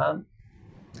blessing, man,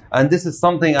 and this is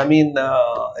something, I mean,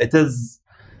 it is,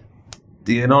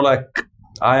 you know, like,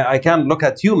 I can't look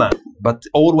at you, man, but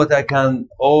all what I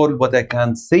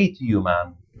can say to you,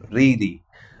 man, really,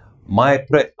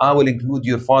 I will include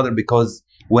your father, because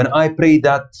when I pray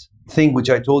that thing which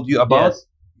I told you about, yes,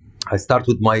 I start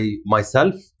with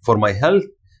myself for my health,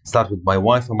 start with my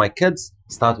wife and my kids,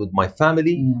 start with my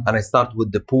family, and I start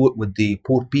with the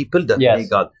poor people that, yes, may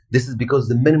God. This is because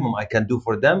the minimum I can do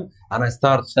for them, and I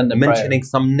start mentioning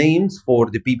some names for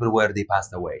the people where they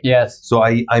passed away. Yes. So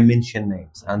I mention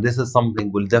names, and this is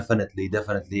something we'll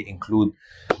definitely include.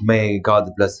 May God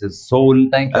bless his soul.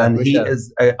 Thank you. And he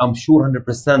is, I'm sure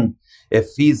 100%. If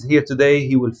he's here today,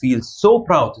 he will feel so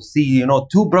proud to see, you know,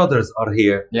 two brothers are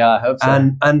here. Yeah, I hope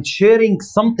so. And sharing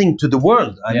something to the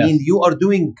world. I mean, you are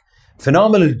doing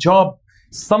phenomenal job.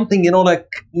 Something, you know, like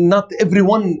not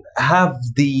everyone have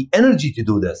the energy to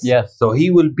do this. Yes. So he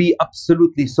will be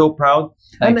absolutely so proud.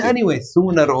 Thank you. Anyway,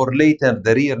 sooner or later,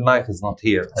 the real life is not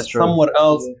here. That's it's true. somewhere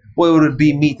else. We will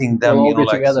be meeting them. We'll you know, all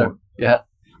be together. Soon. Yeah,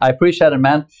 I appreciate it,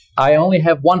 man. I only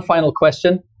have one final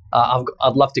question.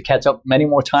 I'd love to catch up many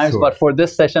more times, but for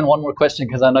this session, one more question,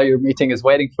 because I know your meeting is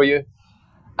waiting for you.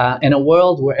 In a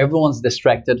world where everyone's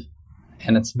distracted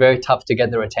and it's very tough to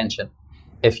get their attention,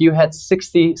 if you had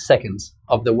 60 seconds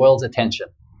of the world's attention,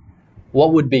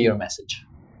 what would be your message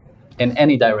in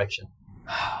any direction?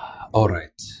 All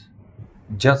right.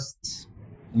 Just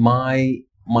my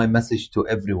message to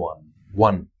everyone.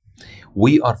 One,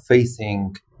 we are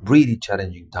facing really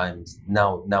challenging times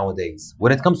nowadays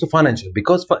when it comes to financial,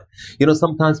 because you know,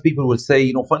 sometimes people will say,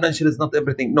 you know, financial is not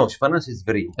everything. No, financial is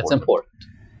very important. It's important.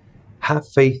 Have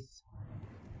faith,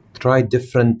 try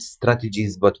different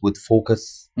strategies, but with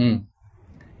focus.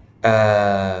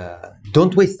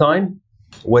 Don't waste time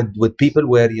with people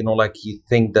where, you know, like you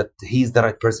think that he's the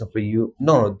right person for you.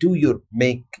 No,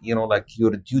 make you know, like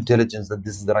your due diligence that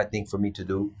this is the right thing for me to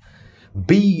do.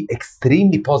 Be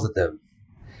extremely positive.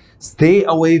 Stay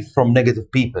away from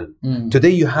negative people. Today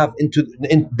you have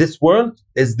in this world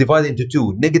is divided into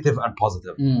two, negative and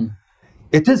positive.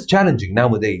 It is challenging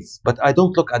nowadays, but I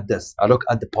don't look at this. I look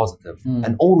at the positive,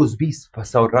 and always be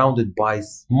surrounded by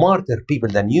smarter people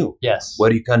than you. Yes.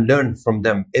 Where you can learn from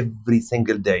them every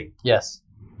single day. Yes.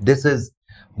 This is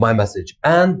my message.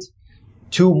 And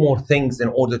two more things in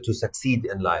order to succeed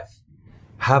in life.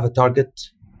 Have a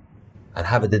target and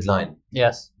have a deadline.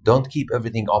 Yes. Don't keep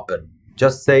everything open.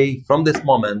 Just say, from this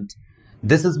moment,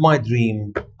 this is my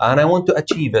dream and I want to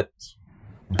achieve it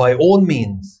by all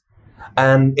means.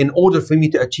 And in order for me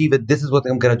to achieve it, this is what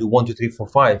I'm going to do, 1, 2, 3, 4,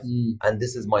 5. And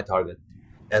this is my target.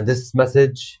 And this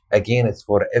message, again, is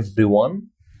for everyone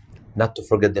not to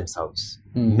forget themselves.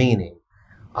 Meaning,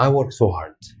 I work so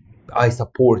hard. I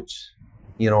support,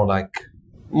 you know, like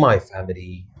my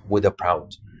family with a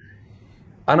proud.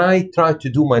 And I try to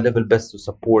do my level best to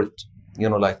support, you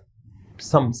know, like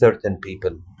some certain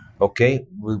people, okay,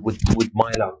 with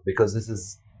my love, because this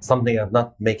is something I'm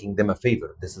not making them a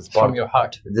favor. This is from your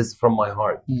heart. This is from my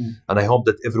heart. And I hope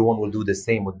that everyone will do the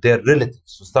same with their relatives.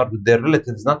 So start with their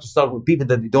relatives, not to start with people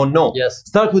that you don't know. Yes.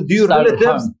 Start with your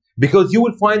relatives, because you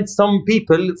will find some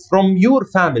people from your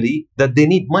family that they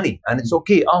need money. And it's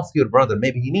okay, ask your brother,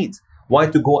 maybe he needs. Why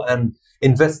to go and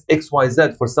invest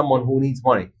XYZ for someone who needs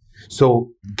money? So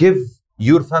give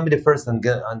your family first and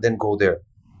then go there.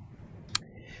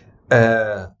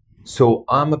 So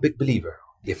I'm a big believer.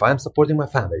 If I'm supporting my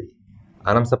family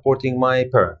and I'm supporting my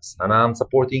parents and I'm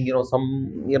supporting, you know,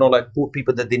 some, you know, like poor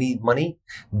people that they need money,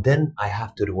 then I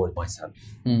have to reward myself.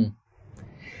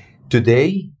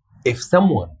 Today, if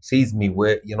someone sees me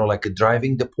where, you know, like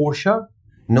driving the Porsche,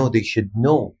 no, they should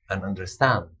know and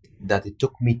understand that it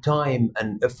took me time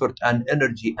and effort and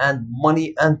energy and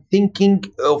money and thinking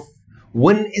of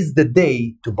when is the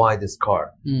day to buy this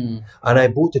car. And I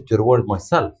bought it to reward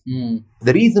myself.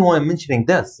 The reason why I'm mentioning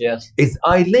this is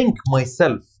I link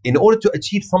myself, in order to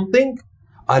achieve something,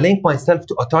 I link myself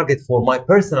to a target for my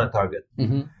personal target.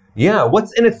 Yeah,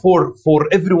 what's in it for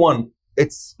everyone?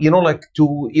 It's, you know, like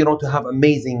to, you know, to have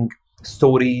amazing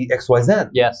story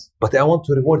XYZ. Yes. But I want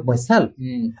to reward myself.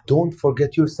 Don't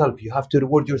forget yourself. You have to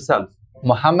reward yourself.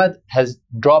 Mohamed has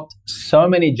dropped so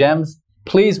many gems.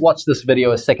 Please watch this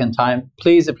video a second time.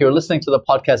 Please, if you're listening to the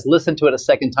podcast, listen to it a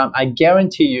second time. I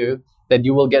guarantee you that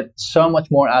you will get so much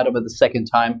more out of it the second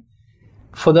time.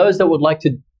 For those that would like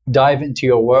to dive into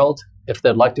your world, if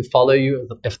they'd like to follow you,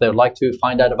 if they'd like to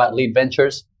find out about Lead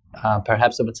Ventures,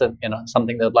 perhaps if it's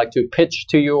something they'd like to pitch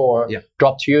to you or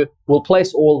drop to you, we'll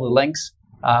place all the links.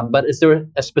 But is there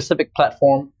a specific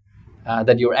platform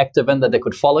that you're active in that they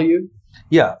could follow you?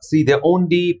 Yeah, see, the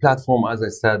only platform, as I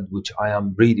said, which I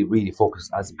am really, really focused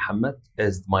as Mohamed,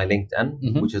 is my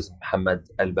LinkedIn, which is Mohamed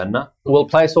Al Banna. We'll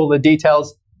place all the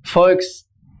details. Folks,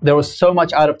 there was so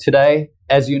much out of today.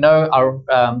 As you know,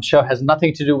 our show has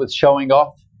nothing to do with showing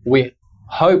off. We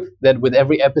hope that with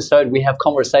every episode, we have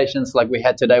conversations like we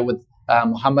had today with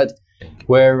Mohamed,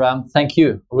 where thank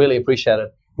you, really appreciate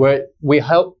it. Where we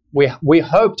hope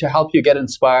to help you get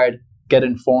inspired, get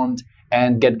informed,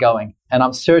 and get going. And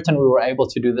I'm certain we were able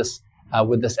to do this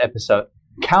with this episode.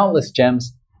 Countless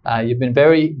gems. You've been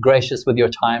very gracious with your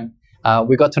time.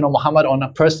 We got to know Mohamed on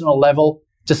a personal level.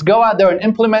 Just go out there and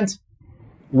implement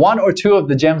one or two of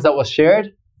the gems that was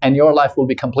shared, and your life will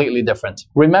be completely different.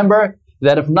 Remember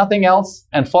that if nothing else,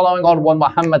 and following on what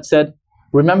Mohamed said,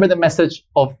 remember the message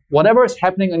of whatever is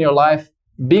happening in your life,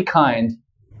 be kind,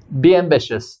 be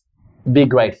ambitious, be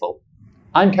grateful.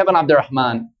 I'm Kevin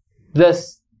Abdulrahman.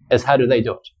 This is How Do They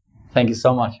Do It? Thank you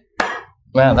so much.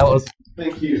 Man, that was...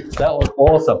 Thank you. That was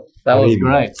awesome. That was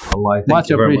great.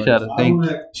 Much appreciated. I want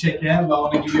to check in, but I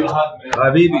want to give you a hug, man.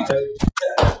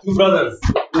 Habibi. Two brothers.